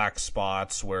big black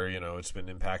spots where, you know, it's been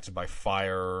impacted by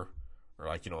fire or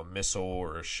like, you know, a missile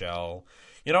or a shell.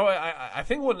 You know, I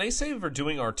think when they say they're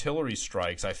doing artillery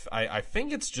strikes, I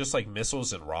think it's just like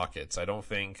missiles and rockets. I don't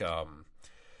think the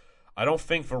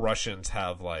Russians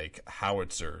have like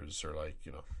howitzers or like,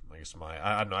 you know,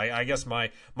 I don't know. I guess my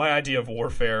idea of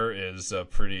warfare is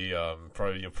pretty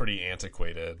probably, you know, pretty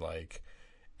antiquated, like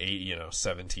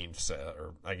 17th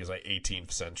or I guess like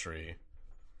 18th century.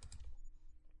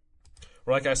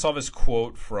 Or like I saw this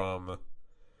quote from,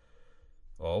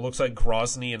 well, it looks like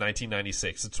Grozny in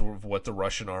 1996. It's what the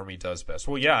Russian army does best.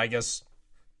 Well, yeah, I guess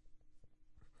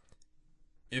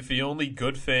if the only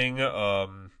good thing, if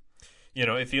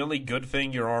the only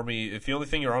thing your army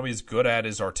is good at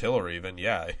is artillery, then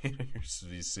yeah,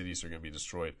 these cities are going to be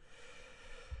destroyed.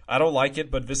 I don't like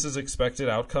it, but this is expected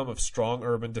outcome of strong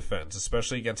urban defense,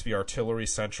 especially against the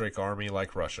artillery-centric army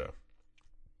like Russia.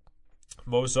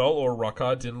 Mosul or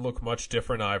Raqqa didn't look much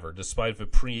different either, despite the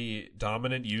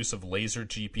predominant use of laser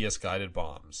GPS-guided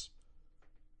bombs.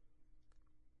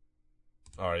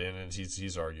 Alright, and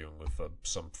he's arguing with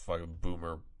some fucking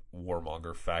boomer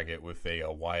warmonger faggot with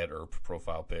a Wyatt Earp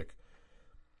profile pic.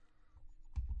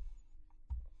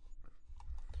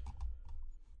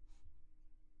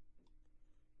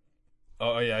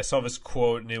 Oh yeah, I saw this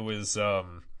quote, and it was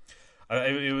some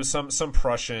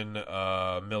Prussian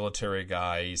military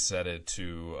guy. He said it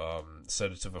to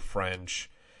the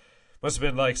French. Must have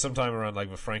been like sometime around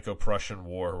like the Franco-Prussian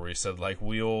War, where he said like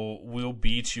we'll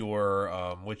beat your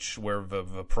where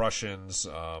the Prussians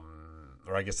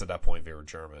or I guess at that point they were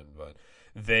German, but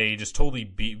they just totally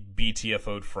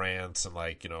BTFO'd France and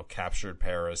like, you know, captured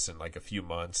Paris in like a few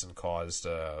months and caused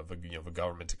the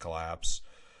government to collapse.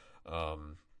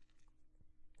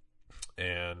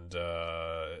 And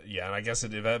I guess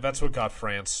that's what got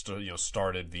France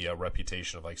started the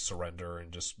reputation of like surrender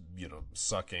and just, you know,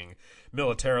 sucking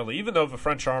militarily, even though the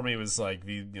French army was like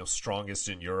the strongest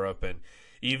in Europe, and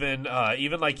even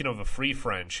like, you know, the Free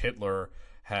French, Hitler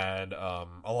had a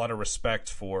lot of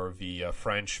respect for the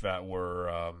French that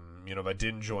were that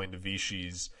didn't join the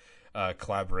Vichy's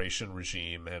collaboration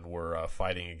regime and were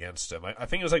fighting against him. I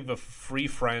think it was like the Free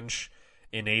French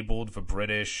enabled the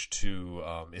British to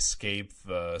escape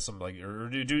or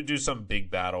do some big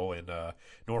battle in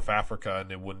North Africa,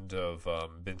 and it wouldn't have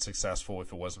been successful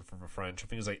if it wasn't for the French. I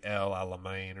think it was like El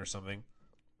Alamein or something.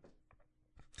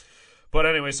 But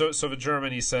anyway, so the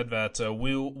German, he said that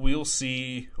we'll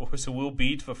see, so we'll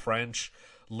beat the French,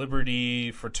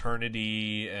 liberty,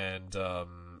 fraternity, and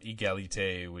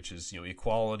égalité, which is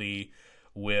equality,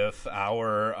 with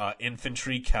our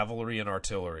infantry, cavalry, and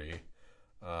artillery.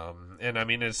 And I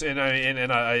mean, it's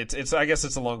I guess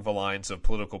it's along the lines of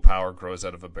political power grows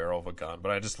out of a barrel of a gun.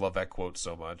 But I just love that quote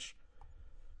so much.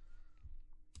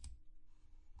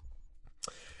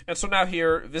 And so now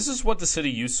here, this is what the city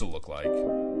used to look like.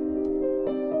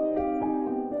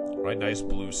 Right, nice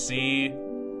blue sea,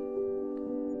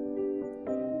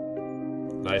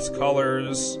 nice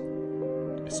colors,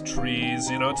 nice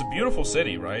trees. It's a beautiful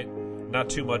city, right?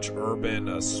 Not too much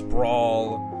urban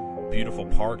sprawl. Beautiful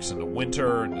parks in the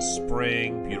winter and the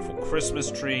spring. Beautiful Christmas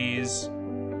trees.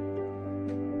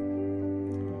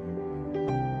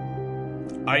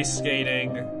 Ice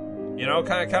skating.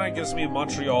 Kind of gives me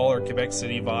Montreal or Quebec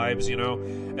City vibes.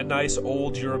 A nice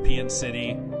old European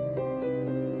city.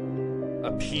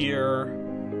 A pier.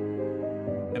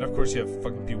 And of course you have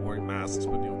fucking people wearing masks,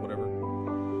 but whatever.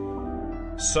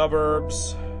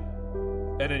 Suburbs.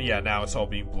 And then now it's all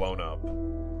being blown up.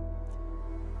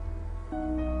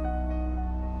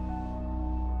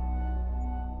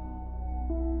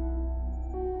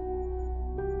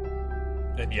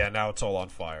 And now it's all on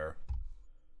fire.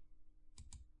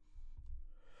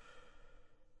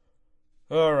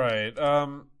 Alright,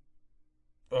 oh,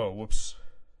 whoops.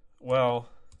 Well,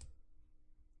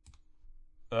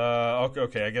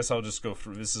 okay, I guess I'll just go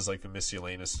through, this is like the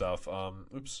miscellaneous stuff.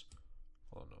 Oops.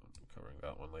 Oh no, I'm covering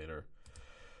that one later.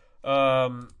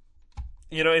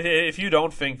 If you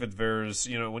don't think that there's,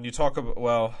 when you talk about,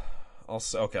 well, I'll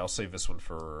save this one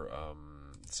for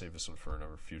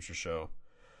another future show.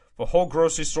 The whole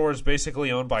grocery store is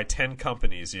basically owned by 10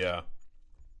 companies, yeah.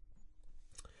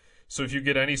 So if you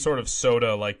get any sort of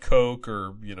soda like Coke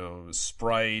or,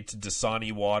 Sprite,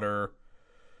 Dasani water,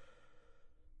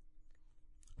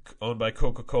 owned by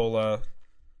Coca-Cola.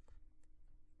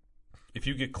 If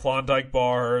you get Klondike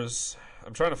bars,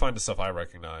 I'm trying to find the stuff I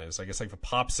recognize. I guess like the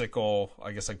popsicle,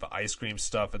 I guess like the ice cream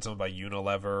stuff, it's owned by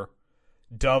Unilever.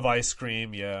 Dove ice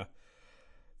cream, yeah.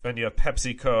 Then you have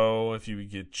PepsiCo, if you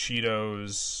get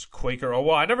Cheetos, Quaker... Oh,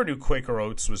 well, I never knew Quaker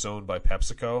Oats was owned by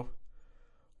PepsiCo.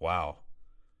 Wow.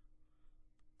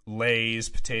 Lay's,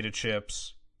 potato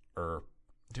chips, or...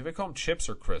 Do they call them chips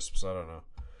or crisps? I don't know.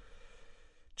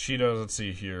 Cheetos, let's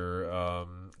see here.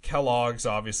 Kellogg's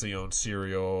obviously owns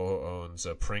cereal, owns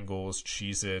Pringles,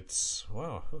 Cheez-Its.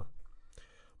 Wow. Huh.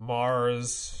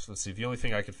 Mars, let's see, the only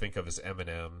thing I could think of is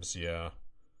M&M's, yeah.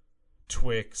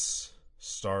 Twix...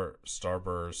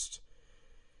 Starburst,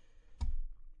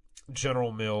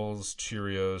 General Mills,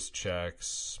 Cheerios,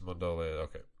 Chex, Mondelez,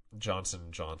 okay, Johnson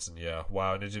 & Johnson, yeah,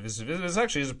 wow, and this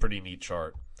actually is a pretty neat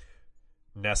chart.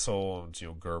 Nestle, and,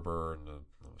 Gerber, and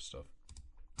other stuff.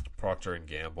 Procter &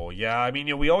 Gamble, yeah, I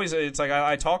mean, we always, it's like,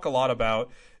 I talk a lot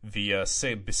about the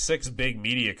 6 big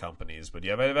media companies, but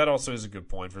yeah, that also is a good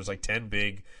point. There's like 10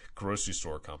 big grocery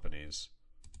store companies.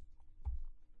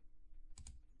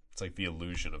 It's like the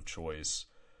illusion of choice.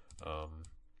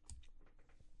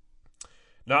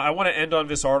 Now, I want to end on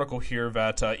this article here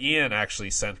that Ian actually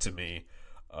sent to me,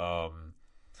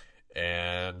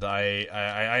 and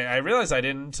I realized I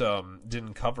didn't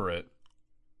cover it.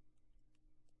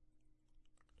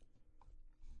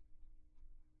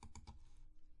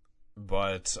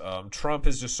 But Trump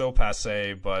is just so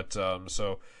passé. But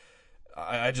so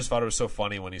I just thought it was so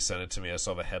funny when he sent it to me. I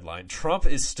saw the headline: Trump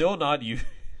is still not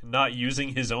using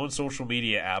his own social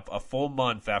media app a full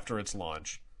month after its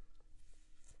launch.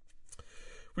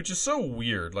 Which is so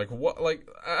weird. Like, what? Like,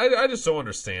 I just don't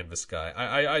understand this guy.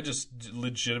 I just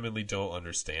legitimately don't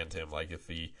understand him. Like, if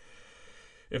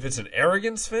it's an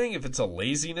arrogance thing, if it's a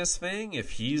laziness thing,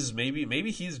 if he's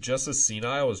maybe he's just as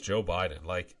senile as Joe Biden.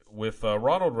 Like, with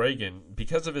Ronald Reagan,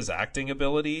 because of his acting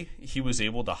ability, he was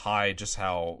able to hide just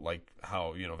how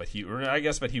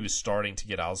that he was starting to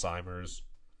get Alzheimer's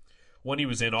when he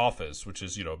was in office, which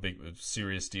is, a big,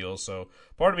 serious deal. So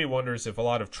part of me wonders if a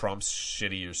lot of Trump's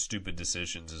shitty or stupid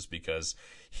decisions is because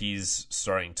he's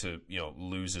starting to,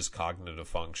 lose his cognitive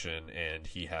function, and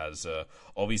he has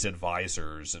all these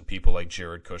advisors and people like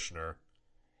Jared Kushner.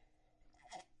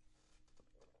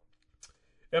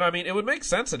 And I mean, it would make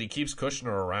sense that he keeps Kushner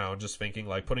around, just thinking,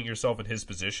 like, putting yourself in his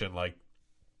position, like,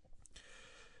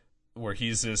 where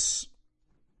he's this...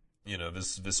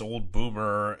 this old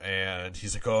boomer, and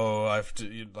he's like, oh, I have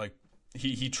to, like,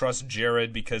 he trusts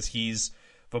Jared because he's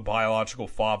the biological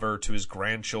father to his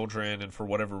grandchildren, and for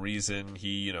whatever reason,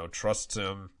 he, trusts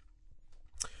him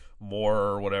more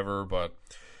or whatever, but,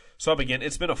 So I begin.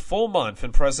 It's been a full month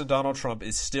and President Donald Trump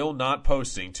is still not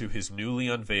posting to his newly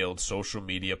unveiled social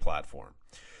media platform.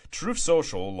 Truth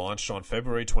Social launched on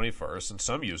February 21st, and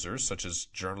some users, such as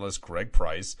journalist Greg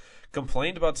Price,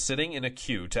 complained about sitting in a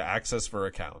queue to access their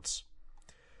accounts.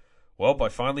 Well, I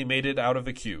finally made it out of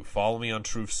a queue. Follow me on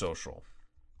Truth Social.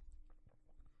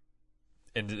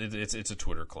 And it's a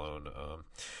Twitter clone.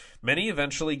 Many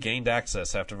eventually gained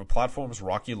access after the platform's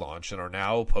rocky launch and are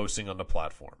now posting on the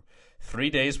platform.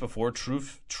 3 days before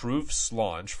Truth's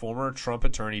launch, former Trump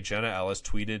attorney Jenna Ellis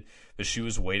tweeted that she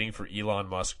was waiting for Elon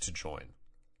Musk to join.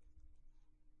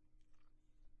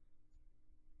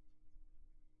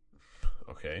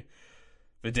 Okay.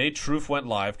 The day Truth went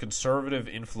live, conservative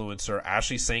influencer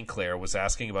Ashley St. Clair was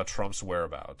asking about Trump's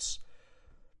whereabouts.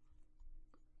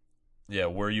 Yeah,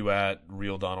 where you at,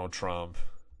 real Donald Trump?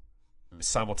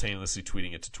 Simultaneously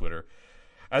tweeting it to Twitter.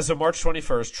 As of March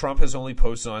 21st, Trump has only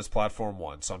posted on his platform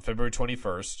once. On February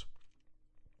 21st,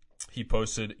 he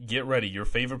posted, "Get ready, your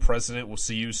favorite president will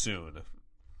see you soon."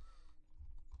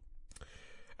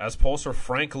 As pollster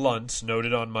Frank Luntz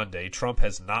noted on Monday, Trump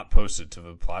has not posted to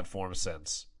the platform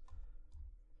since.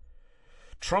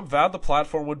 Trump vowed the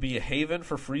platform would be a haven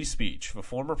for free speech. The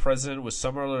former president was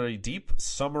summarily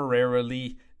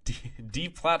deplatformed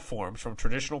from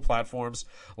traditional platforms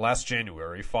last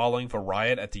January following the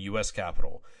riot at the U.S.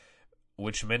 Capitol,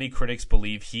 which many critics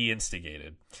believe he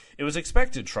instigated. It was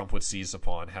expected Trump would seize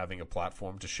upon having a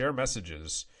platform to share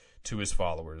messages to his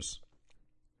followers.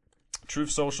 Truth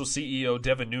Social CEO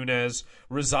Devin Nunes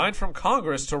resigned from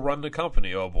Congress to run the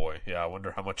company. Oh boy, yeah, I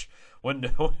wonder how much.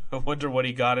 I wonder what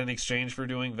he got in exchange for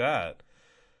doing that.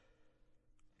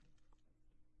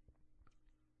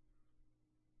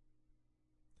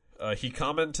 He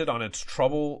commented on its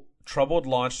troubled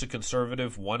launch to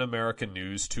conservative One American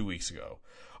News 2 weeks ago.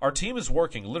 "Our team is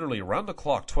working literally around the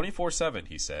clock 24/7,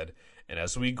 he said. "And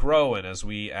as we grow and as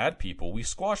we add people, we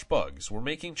squash bugs. We're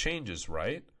making changes,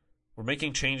 right? We're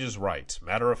making changes right.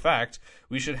 Matter of fact,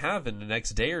 we should have in the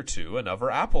next day or two another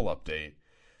Apple update."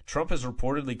 Trump has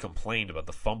reportedly complained about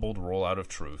the fumbled rollout of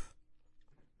Truth.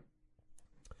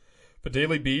 The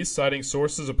Daily Beast, citing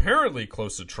sources apparently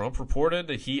close to Trump, reported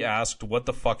that he asked what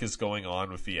the fuck is going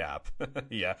on with the app.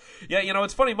 Yeah, you know,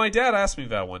 it's funny. My dad asked me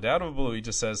that one day. Out of the blue, he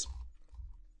just says,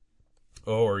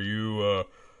 "Oh, are you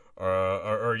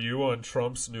on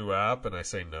Trump's new app?" And I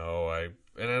say, "No." And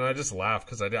then I just laugh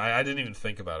because I didn't even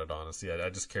think about it, honestly. I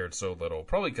just cared so little.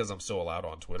 Probably because I'm still allowed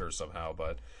on Twitter somehow.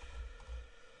 But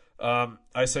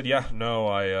I said, "Yeah,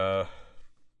 no,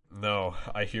 no,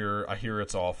 I hear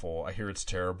it's awful. I hear it's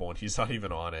terrible, and he's not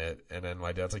even on it." And then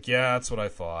my dad's like, "Yeah, that's what I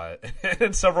thought."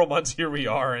 And several months here we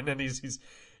are, and then he's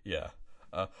yeah.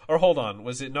 Or hold on,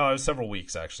 was it? No, it was several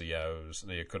weeks actually. Yeah,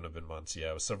 it couldn't have been months.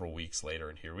 Yeah, it was several weeks later,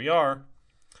 and here we are.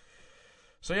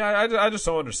 So yeah, I just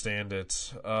don't understand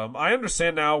it. I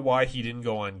understand now why he didn't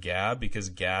go on Gab, because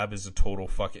Gab is a total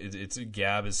fuck.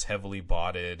 Gab is heavily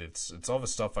botted. It's all the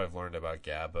stuff I've learned about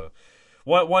Gab.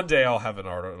 One day I'll have an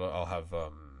article. I'll have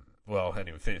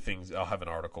things I'll have an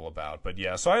article about. But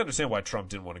yeah, so I understand why Trump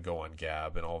didn't want to go on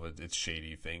Gab and all its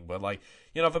shady thing. But like,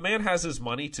 you know, if a man has his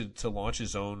money to launch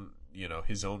his own, you know,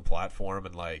 his own platform,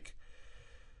 and like,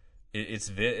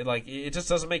 it just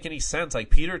doesn't make any sense. Like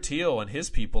Peter Thiel and his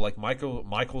people, like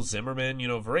Michael Zimmerman, you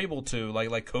know, they're able to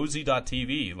like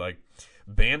Cozy.tv, like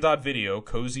Band.video,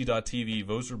 Cozy.tv.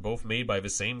 Those were both made by the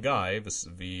same guy,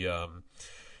 the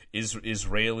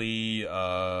Israeli.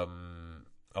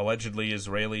 Allegedly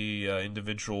Israeli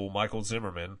individual Michael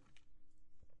Zimmerman.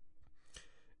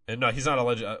 And no, he's not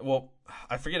alleged. Well,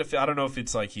 I don't know if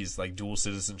it's like he's like dual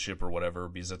citizenship or whatever,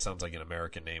 because that sounds like an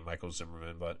American name, Michael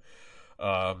Zimmerman. But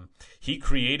he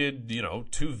created, you know,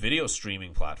 2 video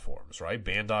streaming platforms, right?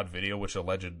 Band.video, which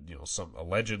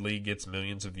allegedly gets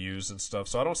millions of views and stuff.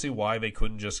 So I don't see why they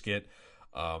couldn't just get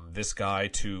this guy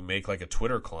to make like a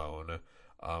Twitter clone,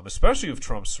 especially with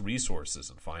Trump's resources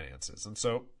and finances. And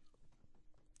so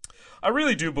I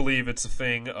really do believe it's a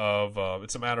thing of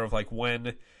it's a matter of like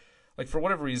when, like for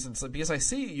whatever reason, it's like, because I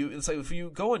see it's like if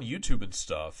you go on YouTube and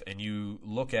stuff and you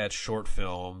look at short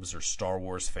films or Star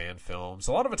Wars fan films,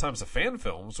 a lot of the times the fan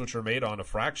films, which are made on a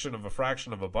fraction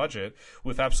of a budget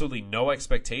with absolutely no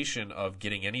expectation of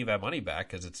getting any of that money back,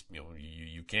 because it's, you know,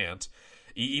 you can't,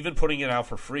 even putting it out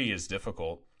for free is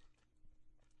difficult.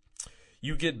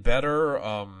 You get better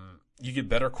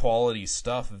quality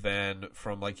stuff than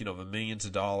from, like, you know, the millions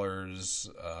of dollars,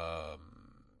 $1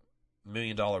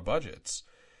 million budgets.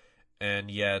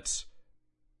 And yet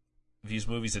these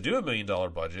movies that do have $1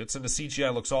 million budgets, and the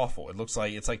CGI looks awful. It looks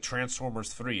like, it's like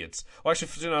Transformers 3.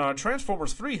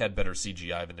 Transformers 3 had better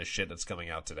CGI than the shit that's coming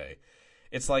out today.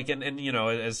 it's like, and you know,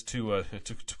 as to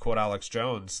quote Alex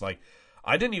Jones, like,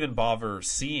 I didn't even bother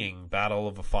seeing Battle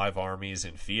of the Five Armies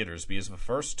in theaters because the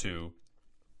first two,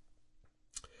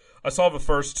 I saw the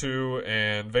first two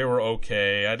and they were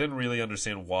okay. I didn't really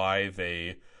understand why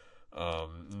they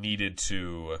needed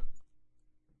to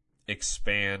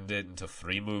expand it into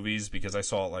 3 movies, because I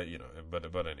saw it, like, you know,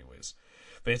 but anyways,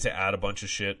 they had to add a bunch of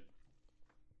shit.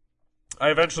 I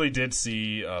eventually did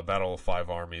see Battle of Five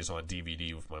Armies on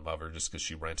DVD with my mother just because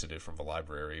she rented it from the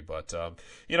library. But,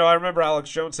 you know, I remember Alex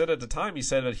Jones said at the time, he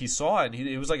said that he saw it and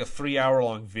it was like a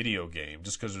 3-hour-long video game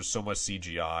just because there's so much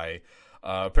CGI.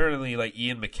 Apparently, like,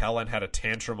 Ian McKellen had a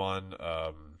tantrum on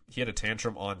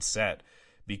set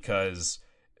because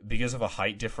of a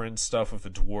height difference stuff with the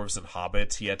dwarves and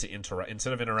hobbits. He had to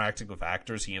instead of interacting with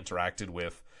actors, he interacted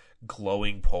with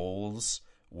glowing poles,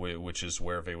 which is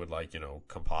where they would, like, you know,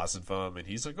 composite them. And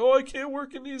he's like, oh, I can't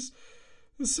work in this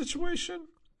situation.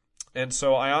 And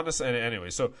so I honestly, and anyway,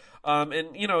 so,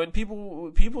 and, you know, and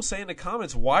people say in the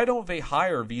comments, why don't they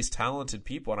hire these talented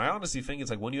people? And I honestly think it's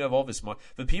like, when you have all this money,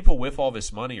 the people with all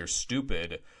this money are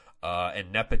stupid,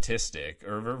 and nepotistic,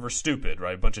 or they're stupid,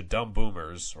 right? A bunch of dumb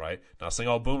boomers, right? Not saying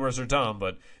all boomers are dumb,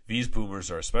 but these boomers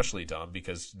are especially dumb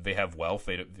because they have wealth.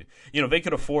 They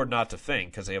could afford not to think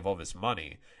because they have all this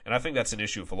money. And I think that's an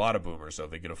issue with a lot of boomers, though.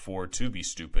 They could afford to be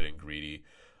stupid and greedy.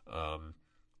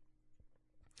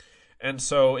 And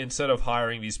so instead of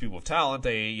hiring these people of talent,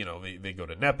 they go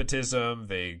to nepotism.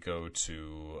 They go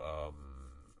to,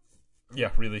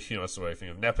 really, you know, that's the way I think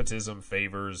of nepotism,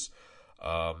 favors.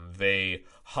 They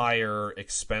hire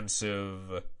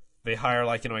expensive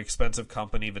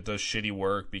company that does shitty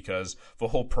work because the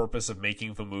whole purpose of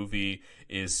making the movie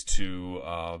is to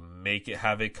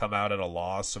have it come out at a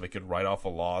loss so they could write off a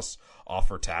loss off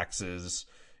for taxes,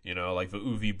 you know, like the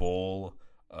Uwe Boll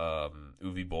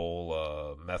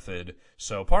method.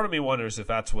 So part of me wonders if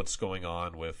that's what's going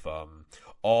on with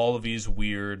all of these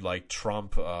weird, like,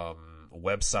 Trump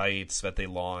websites that they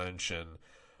launch and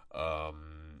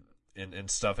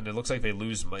stuff, and it looks like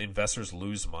investors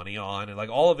lose money on, and like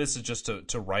all of this is just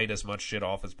to write as much shit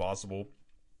off as possible.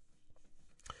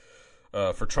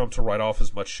 For Trump to write off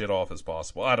as much shit off as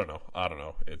possible. I don't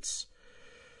know. It's,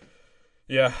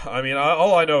 yeah, I mean,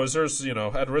 all I know is there's, you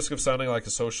know, at risk of sounding like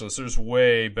a socialist, there's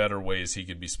way better ways he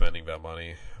could be spending that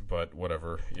money. But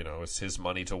whatever, you know, it's his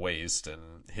money to waste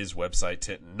and his website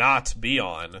to not be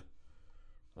on,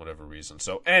 whatever reason.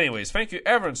 So anyways, thank you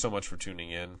everyone so much for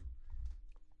tuning in.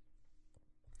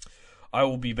 I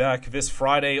will be back this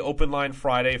Friday, Open Line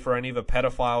Friday, for any of the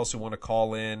pedophiles who want to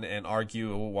call in and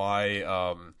argue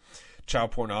why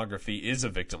child pornography is a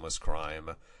victimless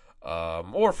crime,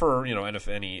 or for, you know, and if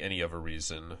any other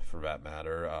reason for that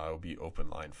matter. It will be Open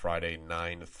Line Friday,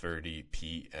 9:30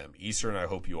 p.m. Eastern. I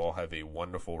hope you all have a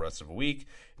wonderful rest of the week,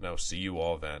 and I'll see you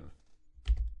all then.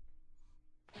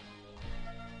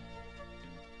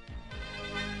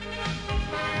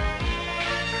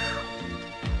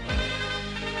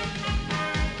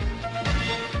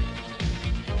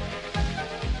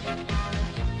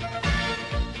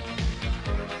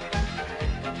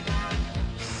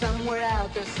 Somewhere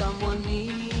out there someone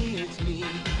needs me.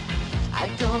 I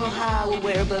don't know how or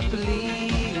where, but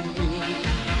believe me,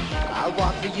 I'll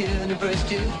walk the universe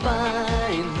to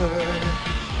find her,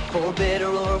 for better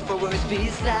or for worse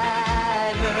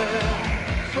beside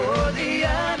her, for the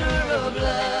honor of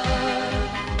love.